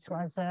time. It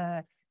was,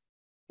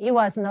 he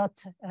was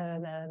not,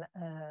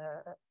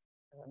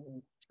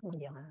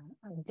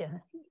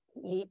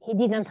 he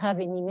didn't have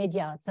any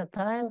media at that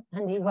time,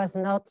 and he was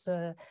not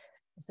the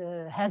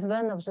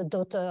husband of the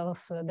daughter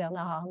of Bernard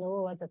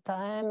Arnault at the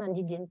time, and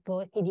he didn't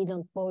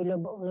boil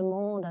Le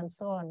Monde, and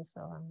so on and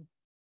so on.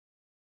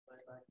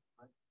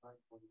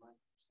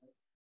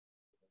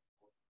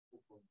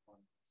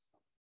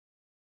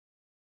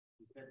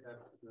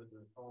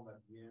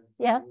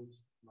 Yeah.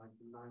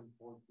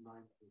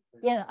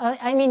 Yeah,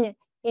 I mean,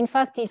 in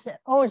fact, it's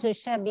all the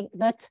share,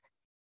 but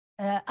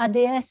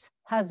ADS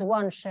has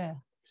one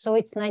share, so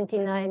it's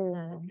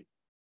 99.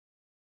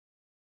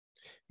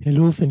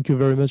 Hello, thank you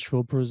very much for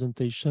your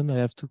presentation. I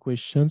have two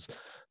questions.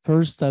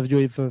 First, have you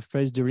ever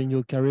faced during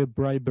your career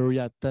bribery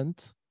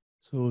attempt,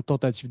 so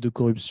tentative de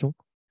corruption?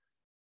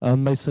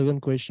 And my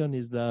second question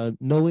is that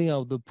knowing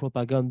how the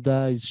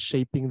propaganda is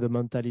shaping the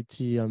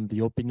mentality and the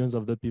opinions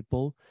of the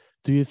people,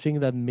 do you think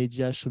that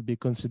media should be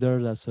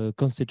considered as a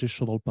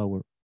constitutional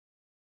power?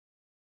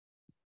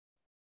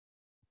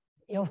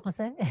 Et en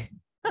français?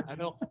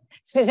 Alors,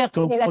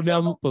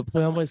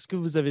 premièrement, est-ce que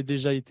vous avez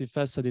déjà été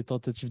face à des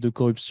tentatives de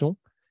corruption?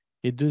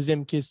 Et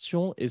deuxième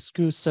question, est-ce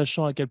que,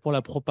 sachant à quel point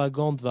la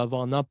propagande va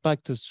avoir un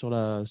impact sur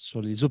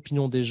les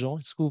opinions des gens,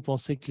 est-ce que vous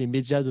pensez que les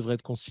médias devraient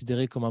être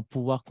considérés comme un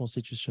pouvoir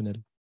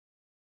constitutionnel?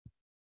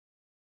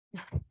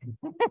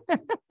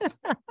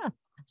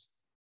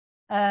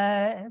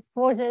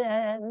 For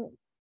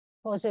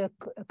the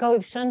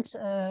corruption,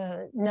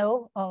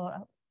 no,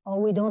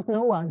 or we don't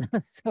know one.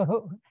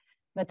 So,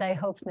 but I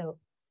hope no.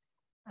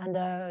 And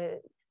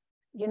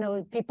you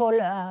know, people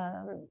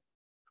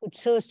who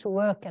choose to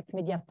work at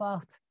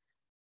Mediapart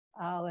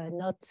are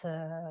not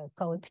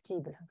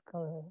corruptible.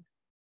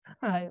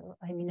 I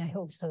mean, I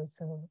hope so.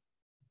 So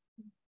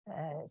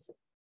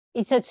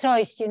it's a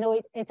choice, you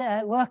know.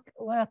 Work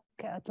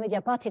at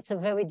Mediapart. It's a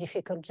very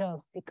difficult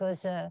job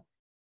because,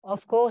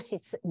 of course,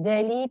 it's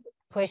daily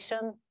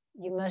pressure.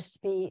 You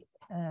must be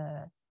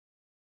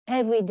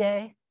every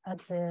day at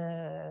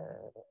the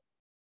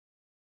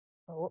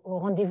au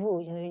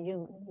rendezvous.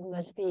 You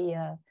must be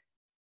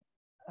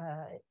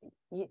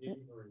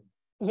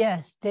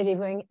yes,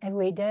 delivering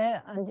every day,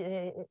 and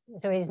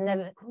there is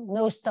never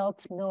no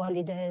stop, no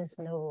holidays,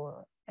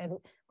 no.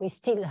 We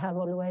still have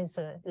always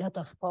a lot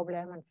of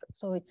problems,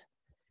 so it's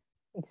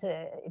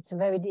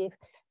very deep.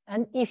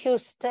 And if you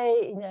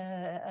stay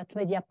at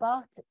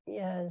Mediapart,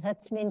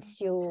 that means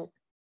you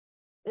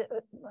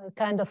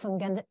kind of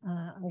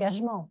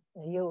engagement.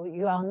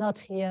 You are not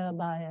here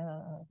by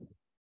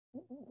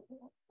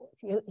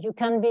you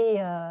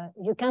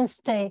can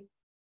stay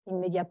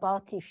in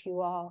Mediapart if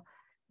you are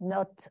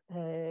not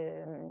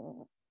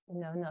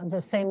not the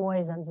same way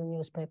as the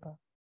newspaper.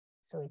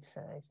 So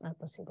it's not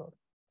possible.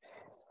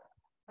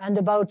 And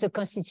about the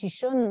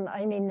constitution,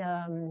 I mean,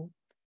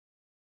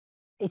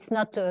 it's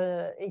not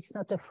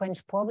a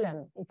French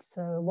problem. It's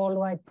a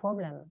worldwide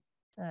problem.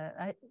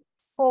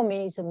 For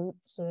me,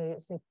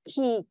 the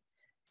key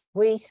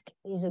risk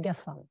is the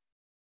GAFAM.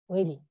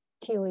 Really,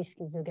 key risk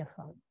is the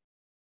GAFAM.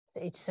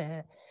 It's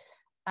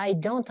I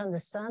don't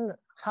understand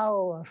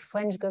how a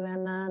French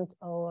government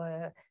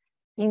or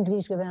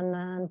English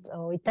government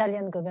or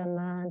Italian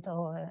government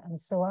or and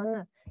so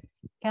on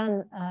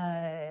can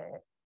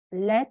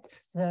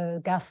let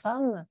the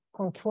GAFAM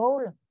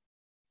control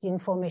the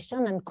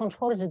information and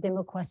control the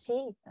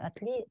democracy at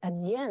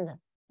the end.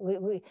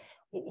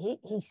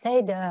 He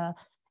said,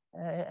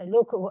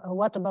 look,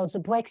 what about the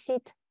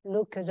Brexit?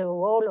 Look at the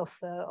role of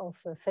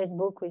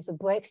Facebook with the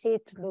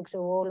Brexit. Look at the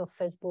role of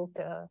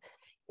Facebook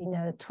in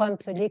a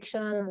Trump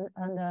election,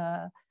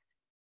 and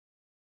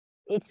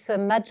it's a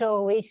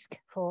major risk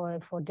for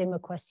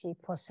democracy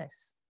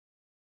process.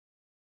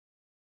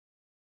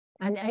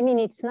 And I mean,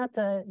 it's not,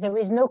 there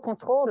is no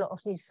control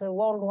of this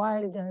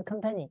worldwide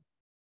company.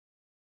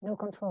 No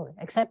control,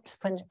 except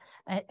French,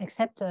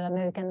 except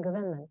American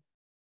government.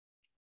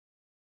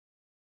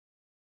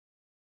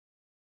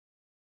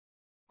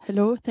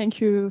 Hello,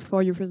 thank you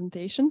for your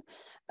presentation.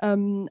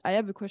 I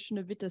have a question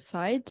a bit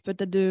aside,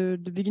 but at the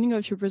beginning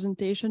of your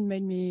presentation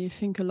made me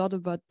think a lot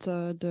about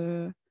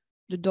the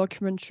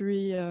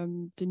documentary,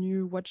 The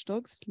New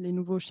Watchdogs, Les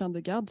Nouveaux Chiens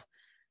de Garde.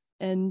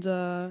 And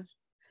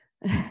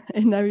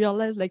and I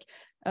realized like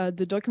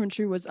the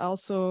documentary was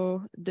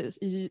also,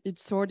 it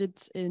started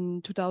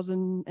in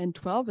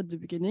 2012 at the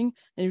beginning,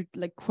 and it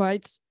like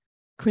quite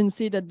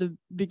coincided at the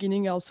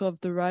beginning also of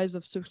the rise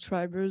of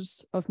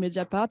subscribers of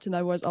Mediapart. And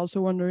I was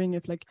also wondering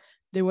if like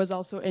there was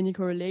also any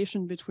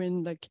correlation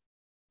between like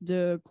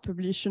the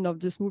publication of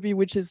this movie,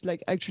 which is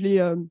like actually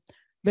a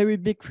very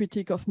big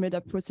critique of media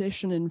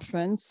possession in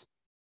France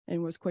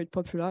and was quite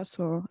popular.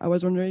 So I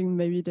was wondering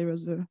maybe there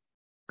was a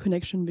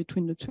connection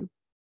between the two.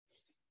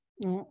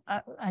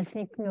 I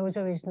think no,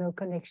 there is no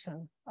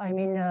connection. I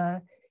mean,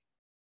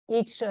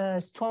 each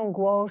strong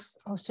growth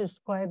of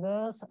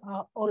subscribers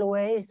are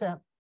always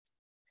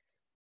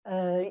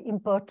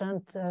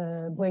important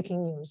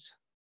breaking news,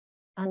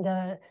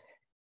 and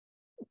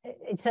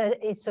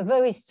it's a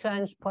very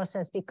strange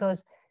process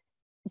because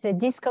they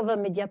discover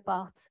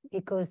Mediapart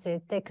because they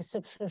take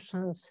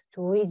subscriptions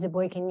to read the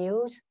breaking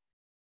news,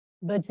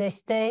 but they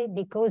stay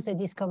because they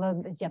discover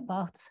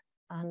Mediapart,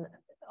 and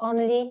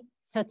only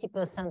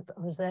 30%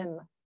 of them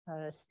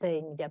stay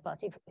in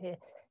Mediapart.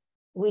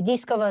 We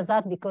discover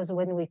that because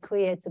when we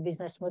create the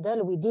business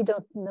model, we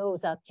didn't know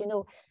that, you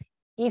know,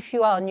 if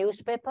you are a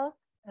newspaper,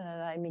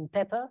 I mean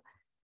paper,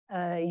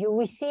 you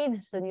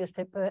receive the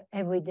newspaper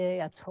every day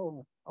at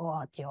home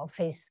or at your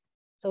office.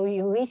 So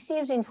you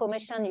receive the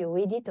information, you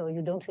read it or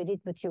you don't read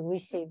it, but you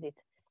receive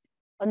it.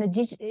 On the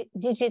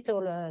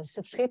digital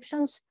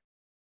subscriptions,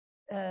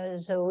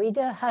 the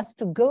reader has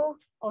to go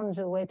on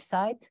the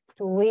website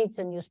to read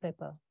the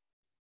newspaper,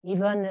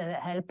 even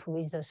help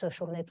with the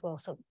social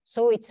networks.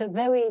 So it's a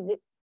very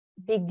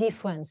big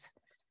difference.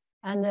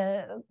 And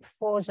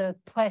for the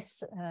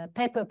press,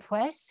 paper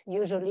press,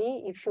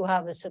 usually, if you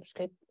have a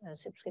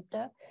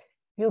subscriptor,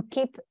 you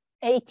keep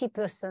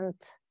 80%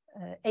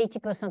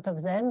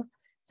 of them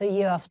the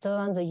year after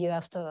and the year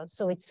after.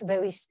 So it's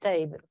very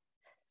stable.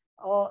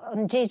 Or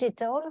on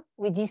digital,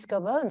 we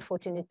discover,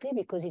 unfortunately,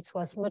 because it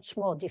was much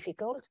more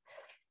difficult,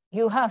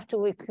 you have to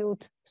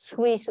recruit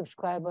 3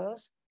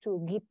 subscribers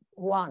to get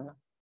 1.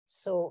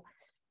 So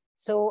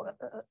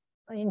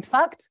in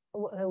fact,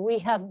 we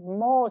have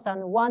more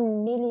than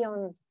 1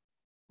 million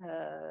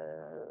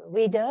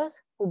readers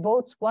who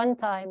bought one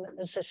time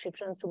a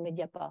subscription to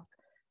Mediapart,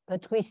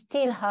 but we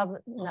still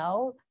have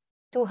now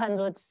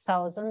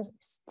 200,000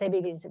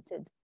 stabilized.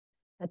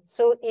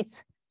 So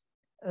it's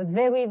a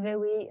very,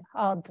 very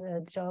hard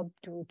job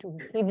to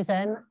keep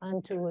them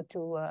and to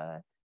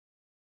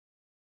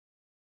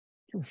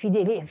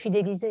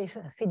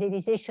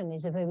fidelization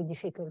is very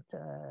difficult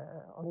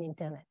on the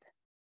internet.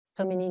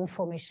 So many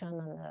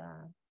information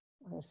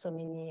and so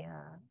many.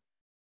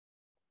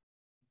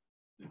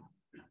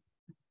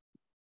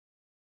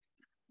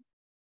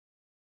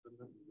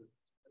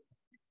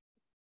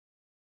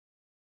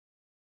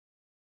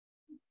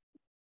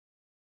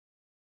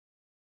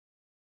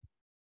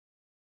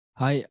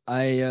 Hi,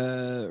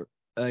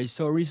 I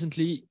saw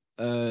recently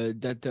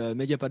that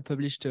Mediapart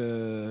published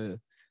an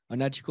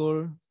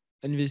article,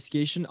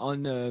 investigation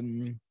on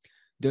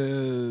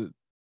the,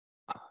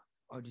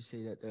 how do you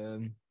say that,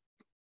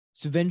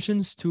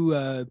 subventions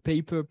to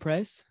paper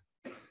press.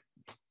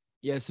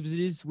 Yeah,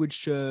 subsidies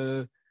which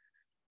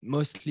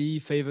mostly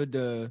favored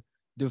the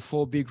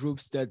 4 big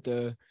groups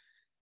that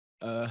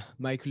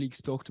my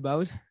colleagues talked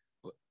about.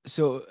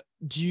 So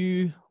do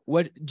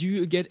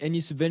you get any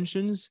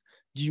subventions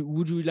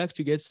would you like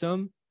to get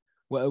some?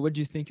 What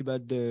do you think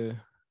about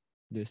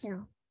this?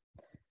 Yeah.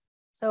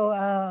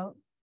 So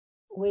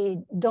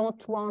we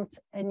don't want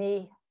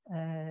any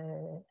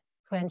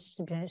French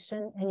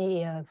subvention,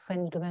 any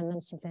French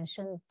government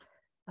subvention.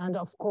 And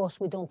of course,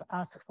 we don't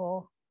ask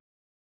for.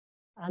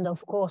 And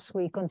of course,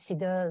 we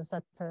consider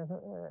that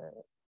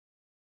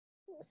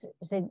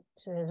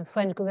the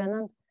French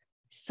government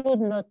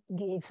should not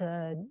give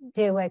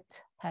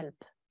direct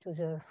help to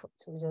the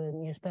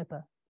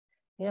newspaper.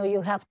 You know,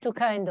 you have two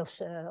kinds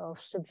of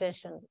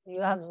subvention.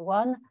 You have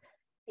one,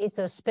 it's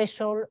a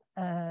special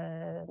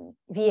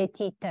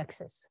VAT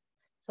taxes.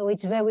 So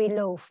it's very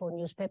low for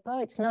newspaper.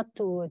 It's not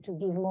to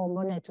give more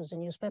money to the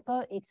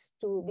newspaper. It's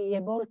to be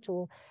able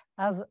to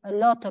have a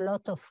lot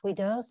of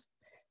readers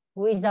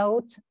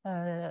without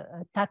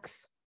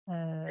tax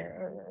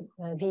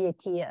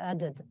VAT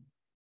added.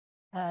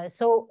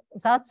 So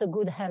that's a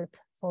good help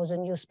for the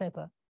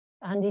newspaper.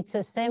 And it's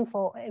the same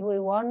for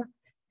everyone,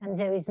 and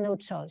there is no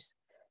choice.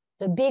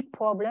 The big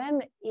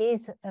problem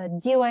is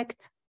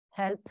direct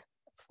help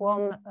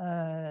from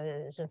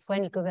the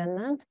French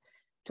government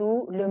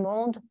to Le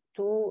Monde,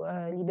 to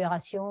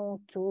Libération,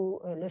 to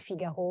Le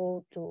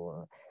Figaro,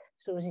 to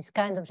so this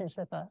kind of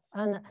newspaper.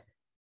 And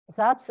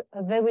that's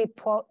a very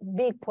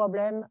big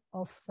problem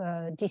of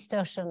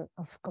distortion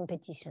of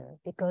competition,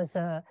 because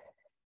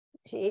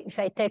if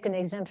I take an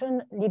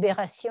example,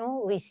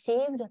 Libération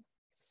received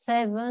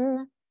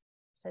 7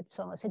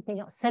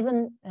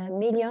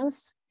 million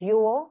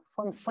euro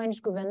from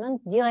French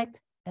government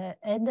direct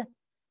aid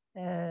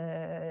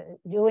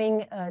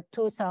during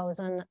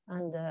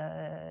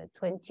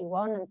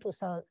 2021 and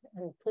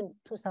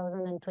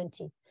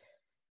 2020.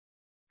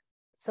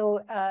 So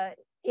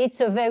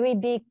it's a very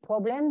big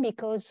problem,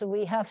 because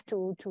we have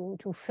to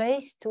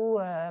face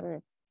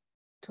to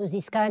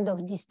this kind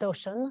of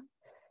distortion,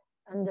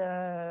 and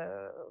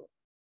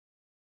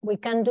we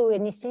can't do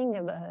anything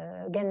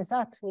against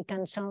that. We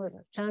can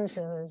change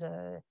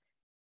the.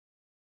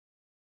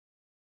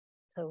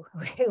 So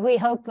we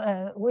hope,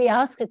 we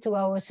ask to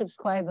our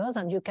subscribers,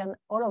 and you can,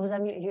 all of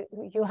them,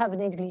 you have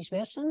an English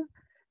version,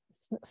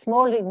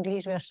 small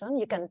English version,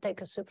 you can take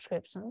a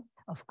subscription,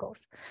 of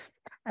course.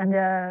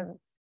 And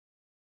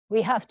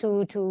we have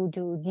to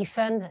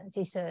defend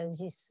this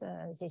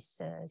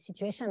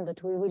situation,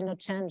 but we will not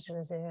change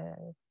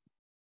the.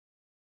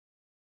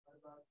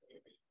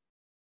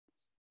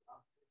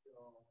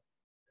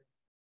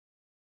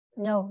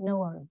 No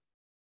one.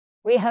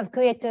 We have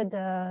created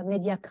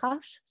Media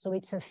Crash, so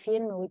it's a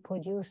film we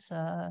produced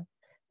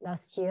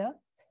last year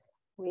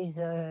with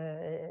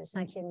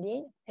 5e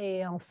ligne.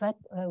 Et en fait,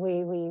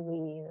 we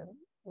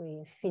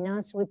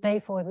finance, we pay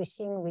for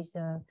everything with,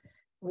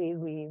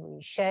 we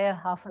share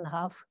half and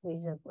half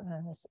with a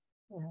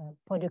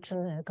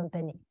production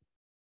company.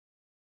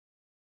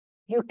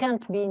 You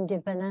can't be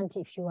independent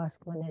if you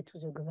ask money to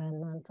the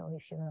government or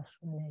if you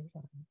ask money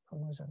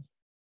from others.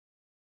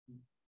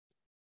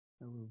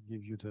 I will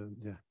give you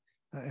yeah.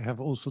 I have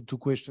also 2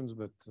 questions,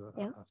 but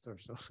after,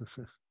 so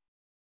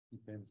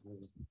depends.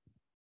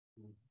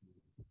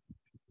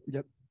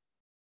 Yep.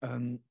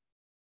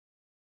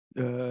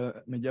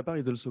 Mediapart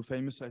is also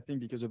famous, I think,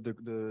 because of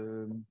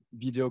the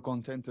video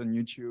content on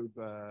YouTube.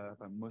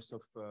 Most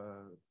of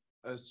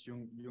us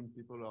young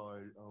people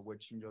are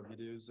watching your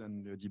videos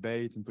and the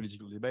debate and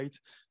political debate.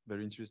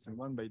 Very interesting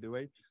one, by the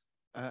way.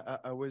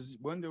 I was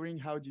wondering,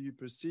 how do you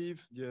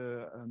perceive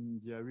the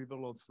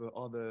arrival of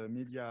other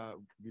media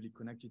really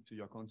connected to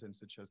your content,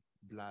 such as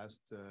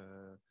Blast,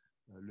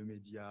 Le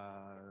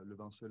Média, Le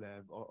Vent se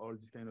lève, all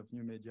these kind of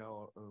new media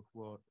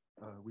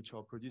which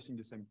are producing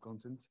the same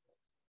content?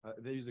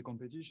 There is a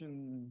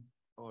competition,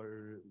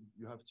 or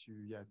you have to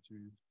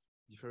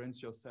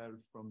differentiate yourself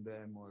from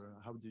them, or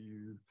how do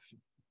you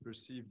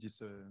perceive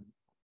this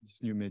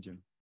new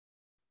medium?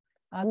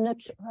 I'm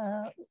not.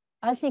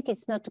 I think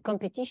it's not a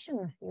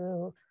competition.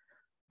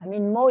 I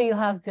mean, more you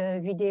have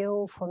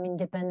video from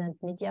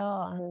independent media,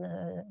 and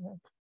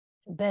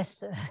that's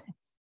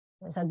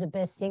the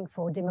best thing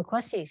for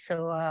democracy.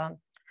 So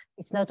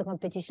it's not a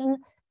competition.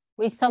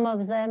 With some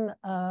of them,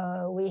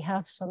 we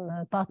have some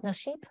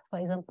partnership. For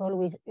example,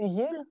 with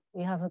Usul,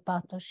 we have a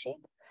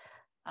partnership,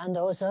 and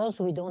others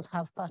we don't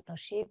have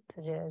partnership.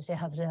 They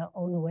have their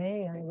own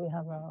way, and we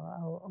have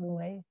our own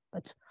way.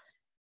 But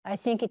I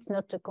think it's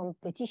not a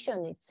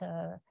competition.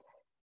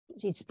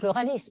 It's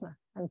pluralism,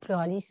 and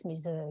pluralism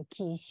is a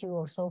key issue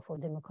also for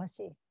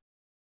democracy.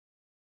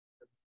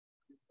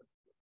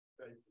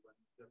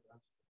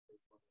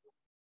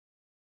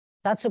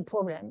 That's a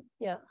problem.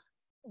 Yeah,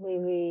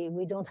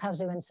 we don't have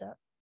the answer.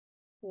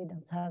 We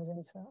don't have the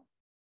answer.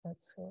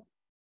 That's okay.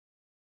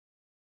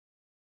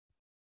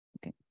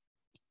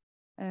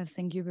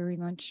 Thank you very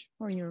much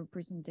for your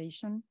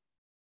presentation.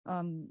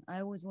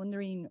 I was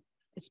wondering,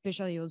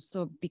 especially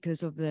also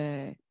because of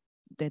the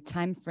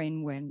time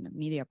frame when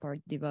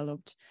Mediapart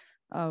developed,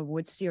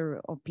 what's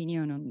your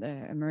opinion on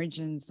the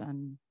emergence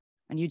and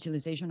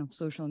utilization of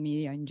social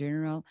media in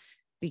general?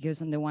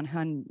 Because on the one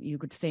hand, you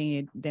could say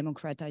it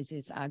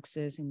democratizes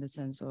access in the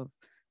sense of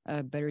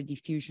better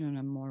diffusion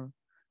and more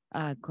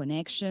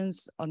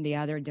connections. On the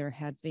other, there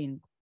have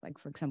been, like,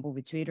 for example,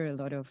 with Twitter, a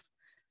lot of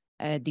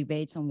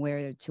debates on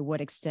to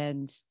what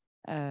extent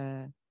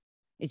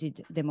is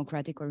it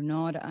democratic or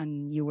not.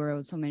 And you were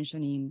also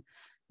mentioning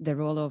the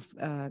role of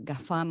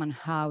GAFAM and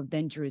how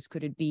dangerous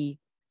could it be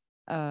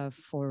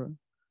for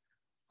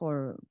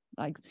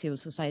like civil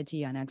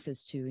society and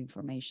access to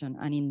information.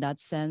 And in that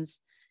sense,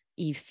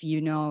 if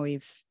you know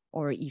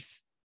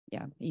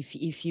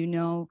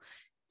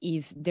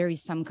if there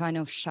is some kind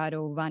of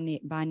shadow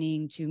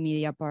banning to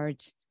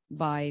Mediapart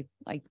by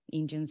like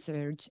engine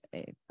search,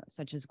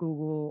 such as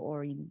Google,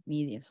 or in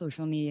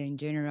social media in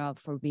general,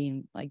 for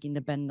being like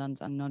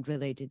independent and not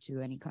related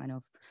to any kind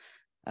of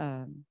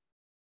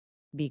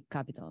big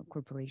capital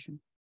corporation.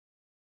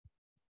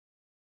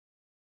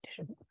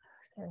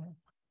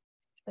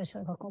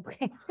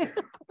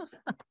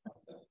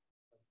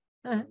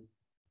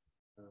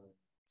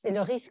 C'est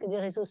le risque des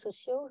réseaux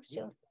sociaux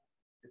sur...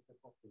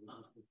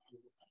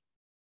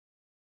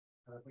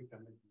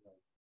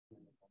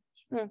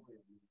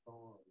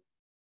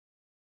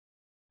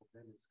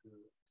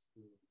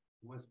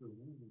 Comment est-ce que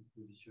vous vous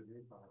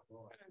positionnez par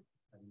rapport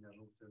à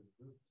l'émergence de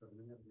ça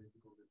veut dire des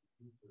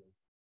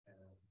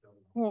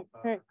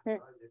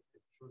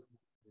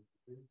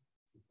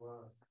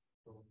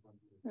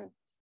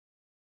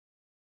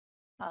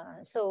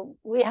So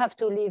we have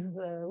to live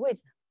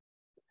with.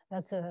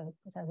 That's a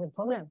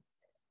problem.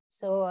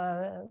 So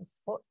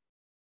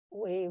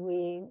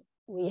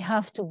we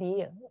have to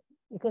be,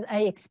 because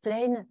I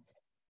explain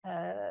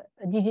a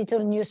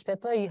digital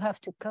newspaper, you have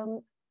to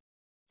come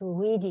to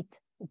read it.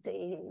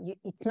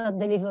 It's not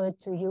delivered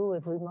to you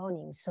every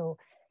morning. So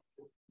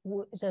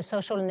the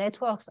social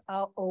networks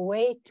are a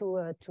way to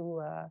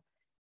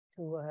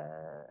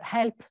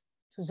help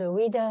to the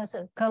readers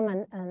come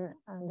and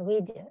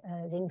read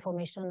the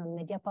information on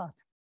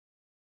Mediapart.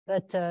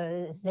 But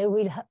they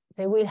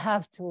will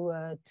have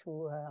to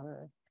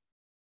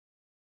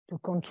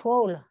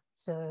control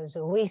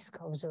the risk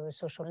of the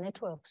social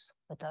networks.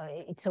 But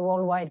it's a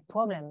worldwide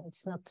problem.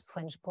 It's not a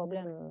French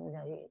problem,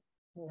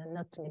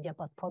 not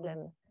Mediapart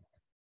problem.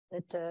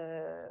 But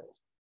the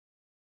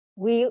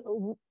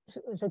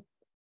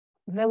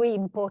very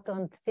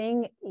important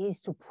thing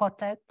is to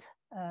protect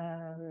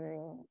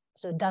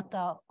the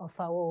data of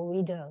our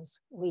readers.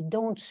 We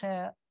don't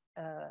share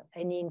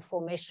any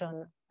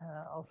information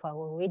of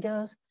our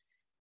readers.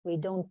 We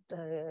don't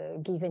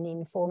give any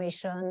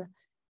information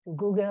to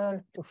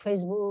Google, to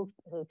Facebook,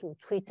 to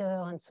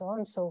Twitter, and so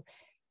on. So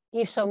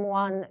if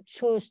someone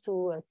chooses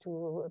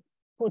to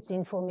put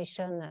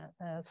information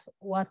of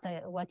what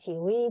he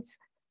reads,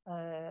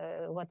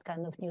 what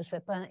kind of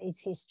newspaper,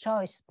 it's his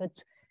choice.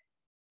 But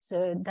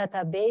the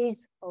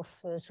database of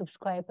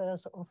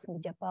subscribers of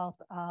Mediapart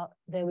are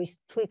very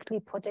strictly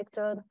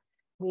protected.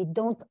 We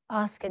don't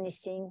ask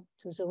anything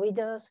to the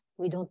readers.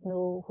 We don't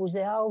know who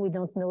they are. We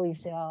don't know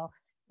if they are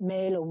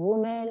male or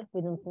female.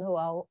 We don't know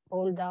how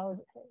old they are.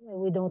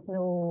 We don't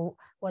know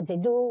what they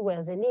do,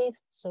 where they live.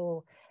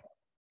 So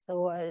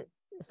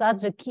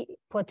that's the key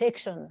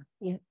protection.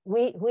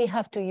 We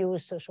have to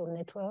use social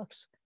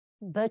networks,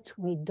 but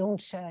we don't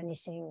share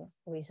anything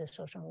with the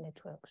social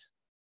networks.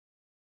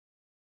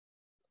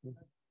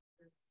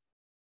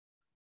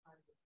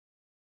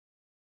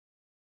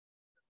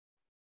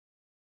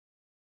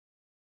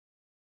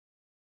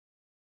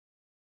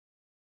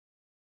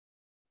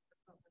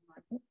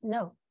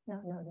 No.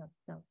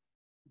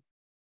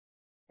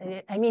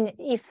 I mean,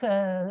 if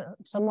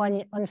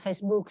someone on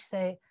Facebook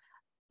say,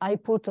 I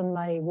put on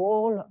my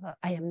wall,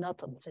 I am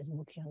not on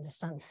Facebook, you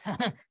understand?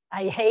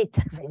 I hate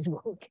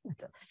Facebook.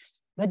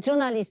 But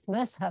journalists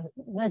must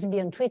be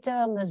on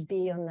Twitter, must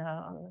be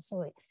on,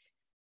 sorry.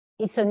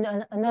 It's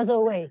another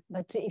way.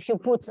 But if you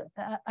put,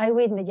 I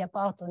read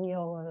Mediapart on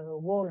your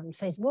wall on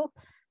Facebook,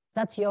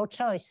 that's your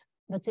choice.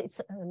 But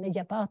it's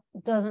Mediapart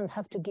doesn't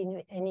have to give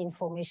any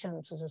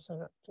information to the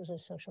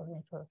social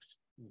networks.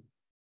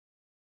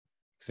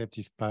 Except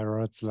if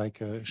pirates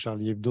like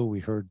Charlie Hebdo, we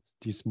heard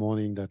this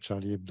morning that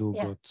Charlie Hebdo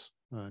got,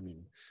 I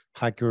mean,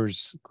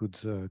 hackers could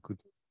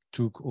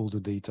took all the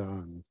data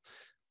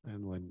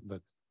and when,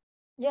 but.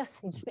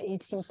 Yes,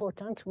 it's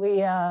important.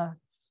 We are,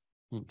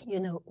 you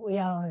know, we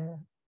are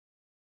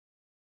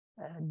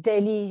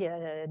daily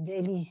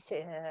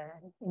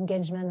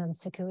engagement and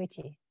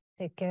security.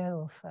 Take care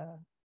of.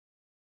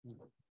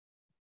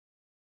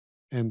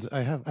 And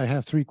I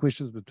have three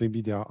questions, but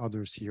maybe there are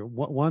others here.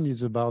 One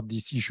is about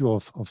this issue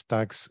of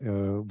tax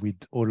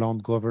with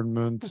Hollande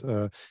government.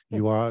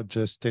 You are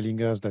just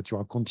telling us that you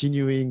are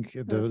continuing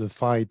the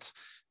fight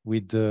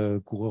with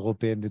the Cour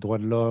européenne des droits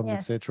de l'homme,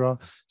 etc.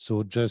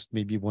 So just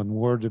maybe one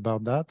word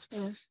about that.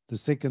 The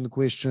second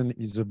question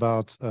is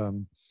about,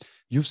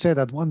 you've said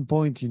at one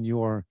point in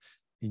your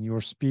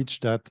speech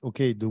that,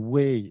 okay, the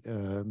way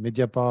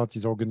Mediapart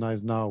is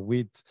organized now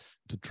with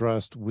the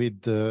trust,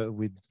 with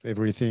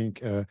everything,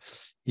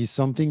 is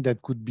something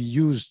that could be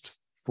used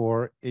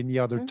for any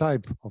other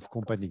type of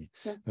company,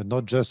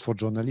 not just for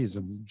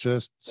journalism,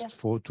 just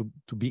for to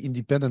be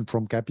independent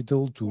from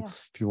capital, to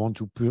if you want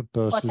to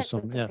pursue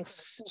some.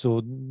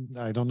 So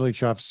I don't know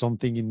if you have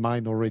something in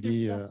mind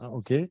already.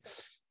 Okay.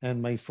 And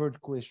my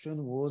third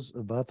question was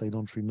about, I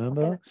don't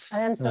remember. I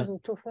answered the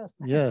two first.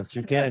 Yes,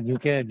 you can.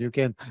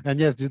 And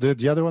yes,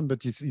 the other one,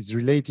 but it's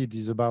related,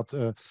 is about,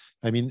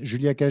 I mean,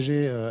 Julia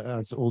Cagé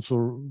has also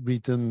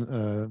written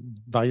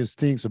various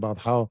things about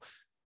how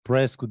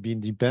press could be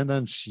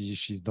independent.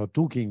 She's not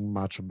talking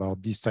much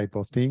about this type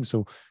of thing.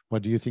 So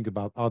what do you think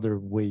about other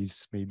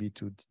ways maybe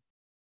to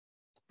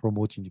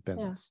promote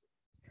independence?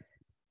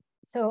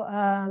 So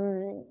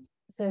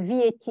the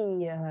VAT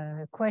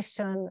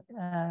question,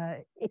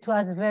 it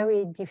was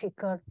very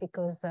difficult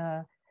because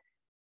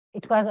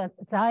it was at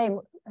the time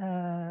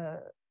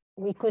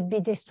we could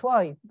be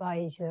destroyed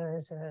by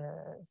the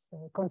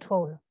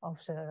control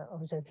of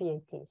the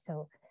VAT.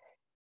 So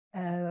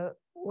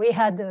we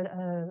had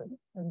a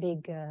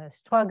big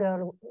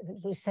struggle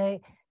to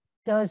say,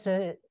 does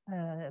the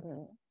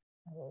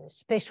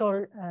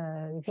special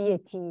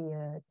VAT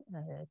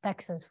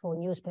taxes for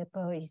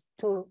newspaper is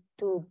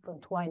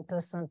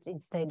 2.1%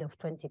 instead of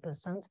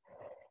 20%.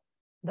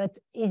 But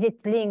is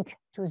it linked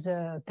to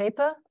the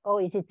paper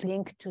or is it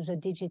linked to the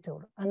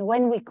digital? And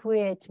when we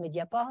create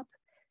Mediapart,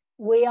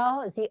 we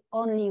are the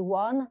only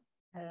one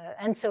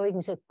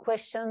answering the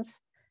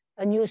questions.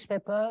 A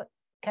newspaper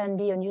can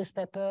be a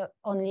newspaper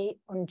only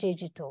on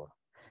digital.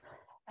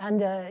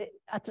 And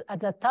at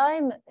the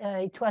time,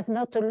 it was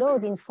not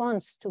allowed in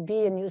France to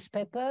be a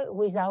newspaper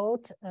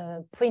without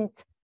a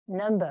print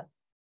number.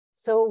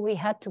 So we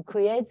had to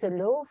create the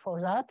law for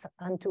that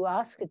and to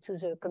ask to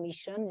the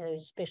commission, the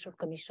special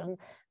commission,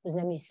 whose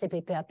name is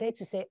CPPAP,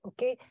 to say,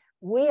 okay,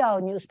 we are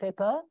a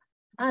newspaper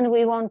and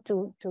we want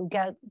to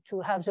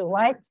have the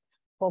right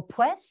for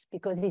press,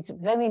 because it's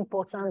very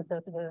important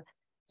that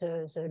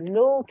the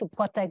law to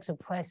protect the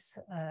press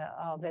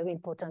are very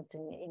important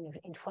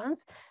in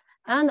France.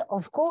 And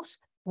of course,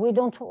 we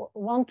don't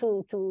want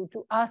to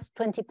ask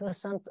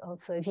 20%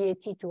 of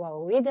VAT to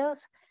our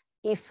readers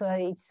if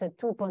it's a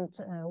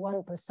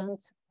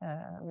 2.1%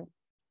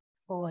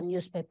 for a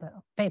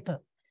newspaper,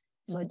 paper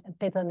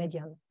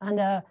medium.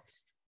 And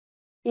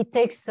it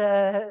takes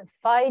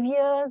 5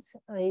 years.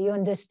 You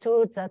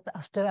understood that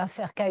after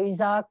Affaire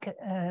Cahuzac,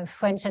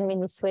 French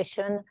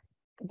administration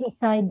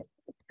decided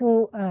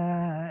to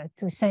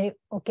say,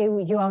 okay,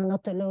 you are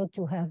not allowed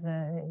to have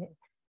a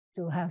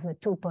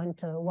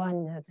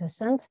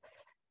 2.1%,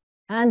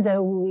 and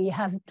we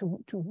have to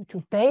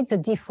pay the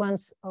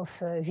difference of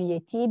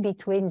VAT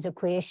between the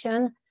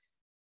creation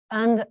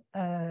and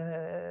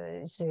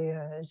the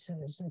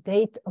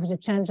date of the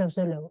change of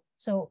the law.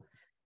 So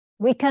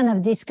we can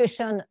have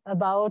discussion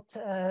about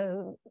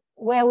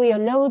where we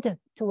allowed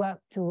to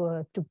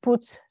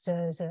put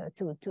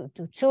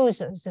to choose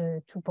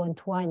the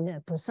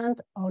 2.1%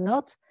 or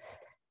not.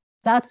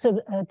 That's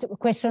a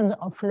question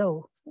of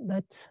law,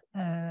 but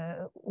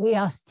we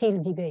are still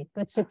debate.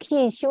 But the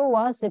key issue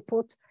was they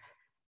put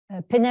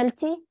a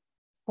penalty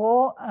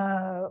for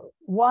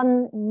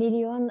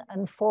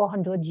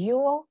 1,400,000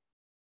 euro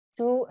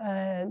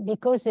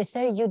because they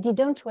say you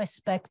didn't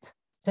respect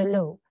the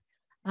law,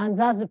 and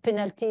that the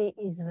penalty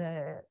is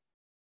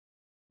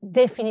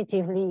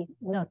definitively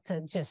not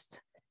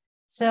just.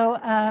 So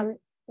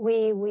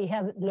we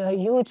have a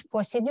huge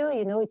procedure.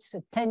 You know, it's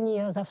 10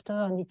 years after,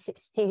 and it's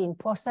still in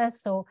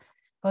process. So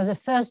for the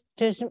first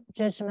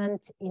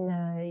judgment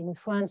in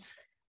France,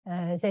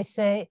 they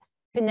say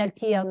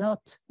penalty are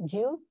not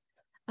due.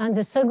 And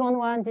the second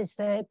one, they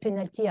say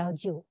penalty are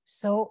due.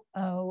 So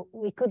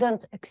we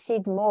couldn't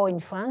exceed more in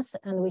France,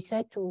 and we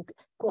said to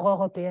Cour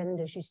européenne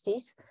de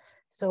justice.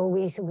 So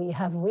we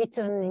have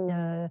written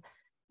in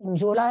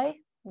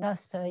July,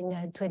 that's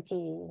in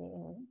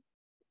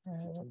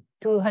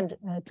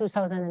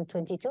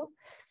 2022,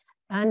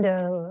 and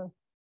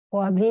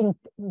probably in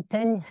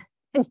 10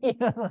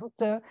 years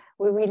after,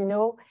 we will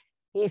know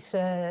if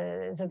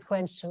the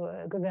French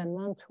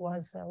government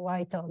was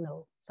right or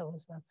no. So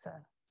that's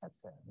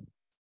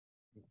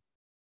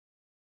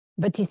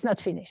but it's not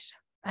finished,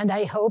 and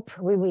I hope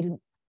the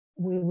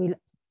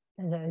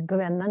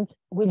government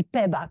will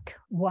pay back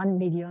 1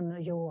 million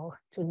euro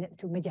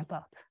to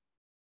Mediapart.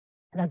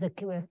 That's the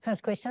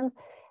first question.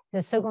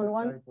 The second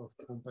one, type of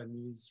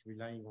companies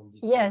relying on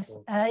this. Yes,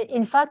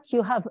 in fact,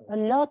 you have a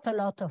lot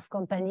of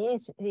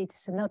companies.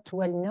 It's not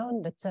well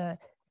known, but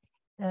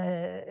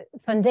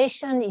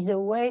foundation is a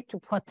way to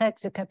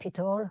protect the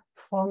capital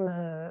from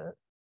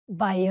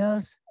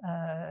buyers,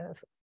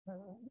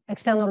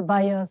 external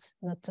buyers,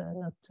 not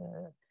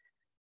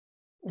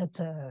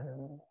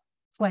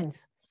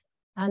friends.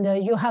 And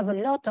you have a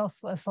lot of,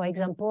 for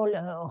example,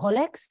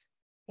 Rolex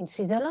in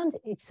Switzerland,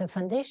 it's a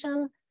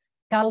foundation.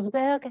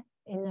 Carlsberg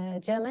in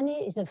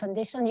Germany is a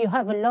foundation. You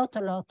have a lot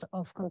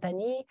of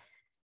companies.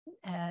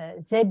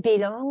 They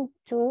belong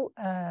to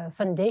a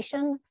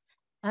foundation,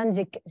 and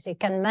they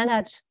can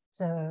manage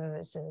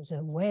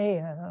the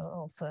way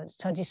of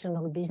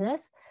traditional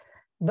business,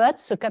 but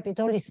the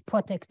capital is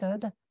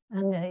protected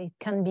and it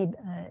can be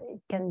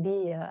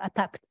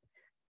attacked.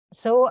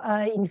 So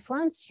in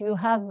France, you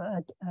have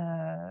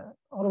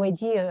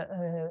already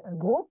a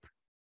group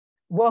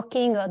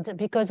working on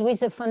because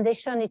with the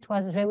foundation, it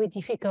was very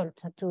difficult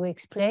to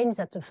explain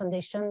that the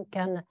foundation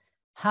can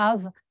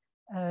have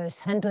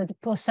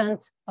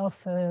 100%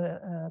 of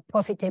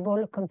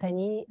profitable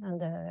company,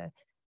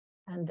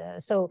 and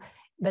so,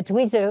 but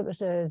with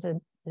the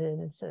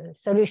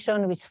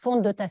solution with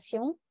fond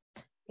dotation,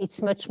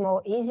 it's much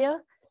more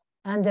easier,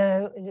 and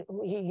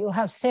you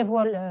have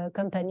several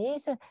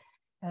companies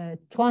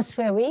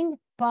transferring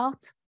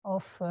part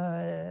of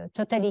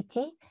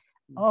totality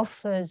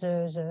of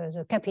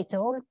the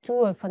capital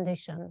to a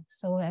foundation.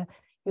 So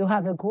you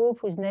have a group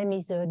whose name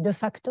is De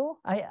Facto.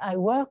 I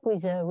work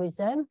with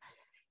them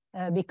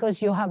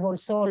because you have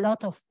also a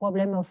lot of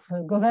problem of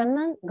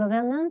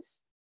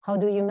governance. How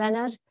do you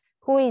manage?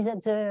 Who is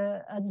at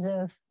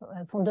the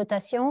fond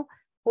dotation?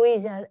 Who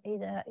is at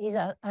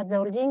the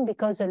holding?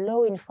 Because the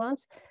law in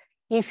France,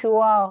 if you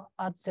are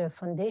at the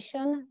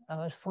foundation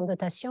or fond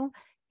dotation,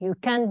 you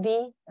can't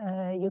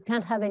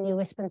have any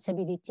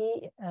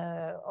responsibility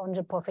on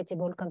the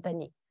profitable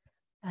company.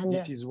 And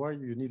this is why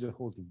you need a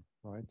holding,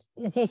 right?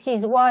 This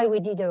is why we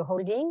did a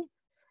holding,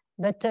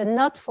 but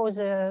not for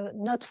the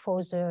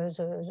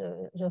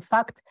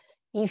fact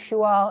if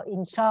you are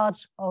in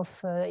charge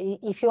of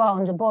if you are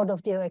on the board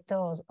of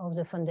directors of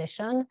the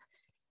foundation,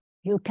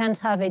 you can't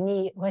have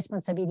any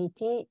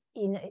responsibility.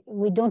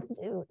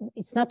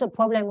 It's not a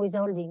problem with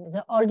holding.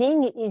 The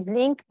holding is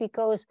linked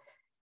because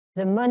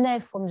the money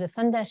from the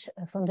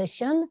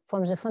foundation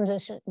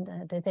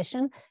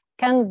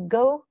can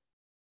go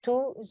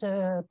to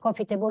the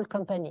profitable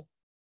company.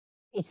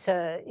 It's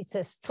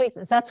a strict.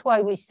 That's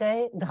why we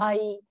say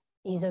Drahi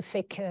is a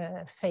fake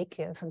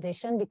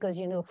foundation, because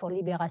for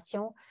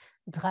Libération,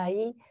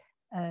 Drahi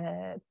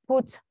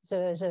put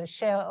the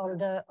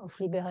shareholder of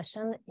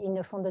Libération in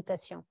a fond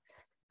dotation,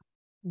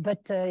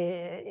 but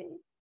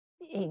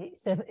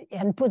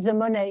and put the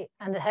money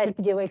and help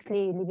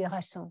directly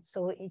Libération.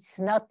 So it's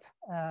not,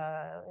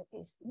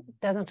 it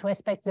doesn't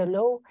respect the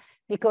law,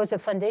 because the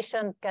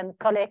foundation can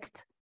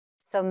collect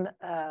some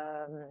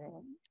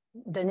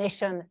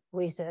donation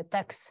with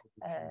tax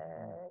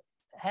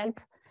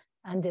help,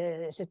 and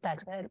the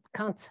tax help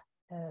can't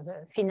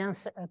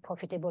finance a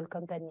profitable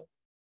company.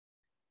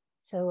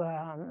 So,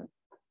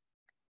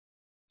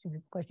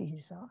 pourquoi je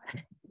dis ça?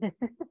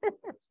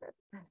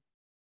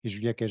 Et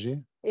Julia Cagé?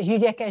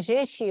 Julia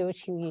Cagé, she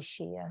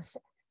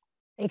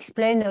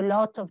explained a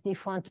lot of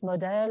different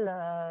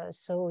models.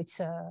 So it's,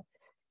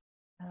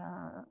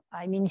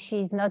 I mean,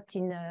 she's not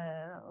in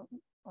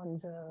on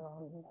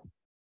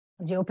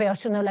the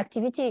operational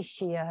activity.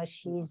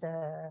 She's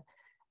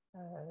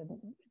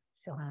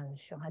sur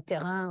un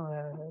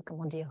terrain,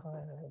 comment dire?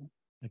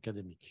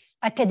 Académique.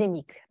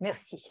 Académique,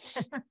 merci.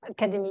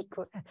 Académique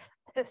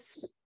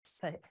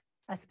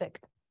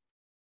aspect.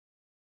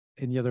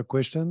 Any other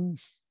question?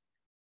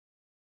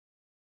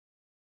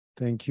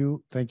 Thank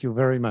you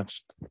very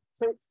much.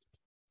 So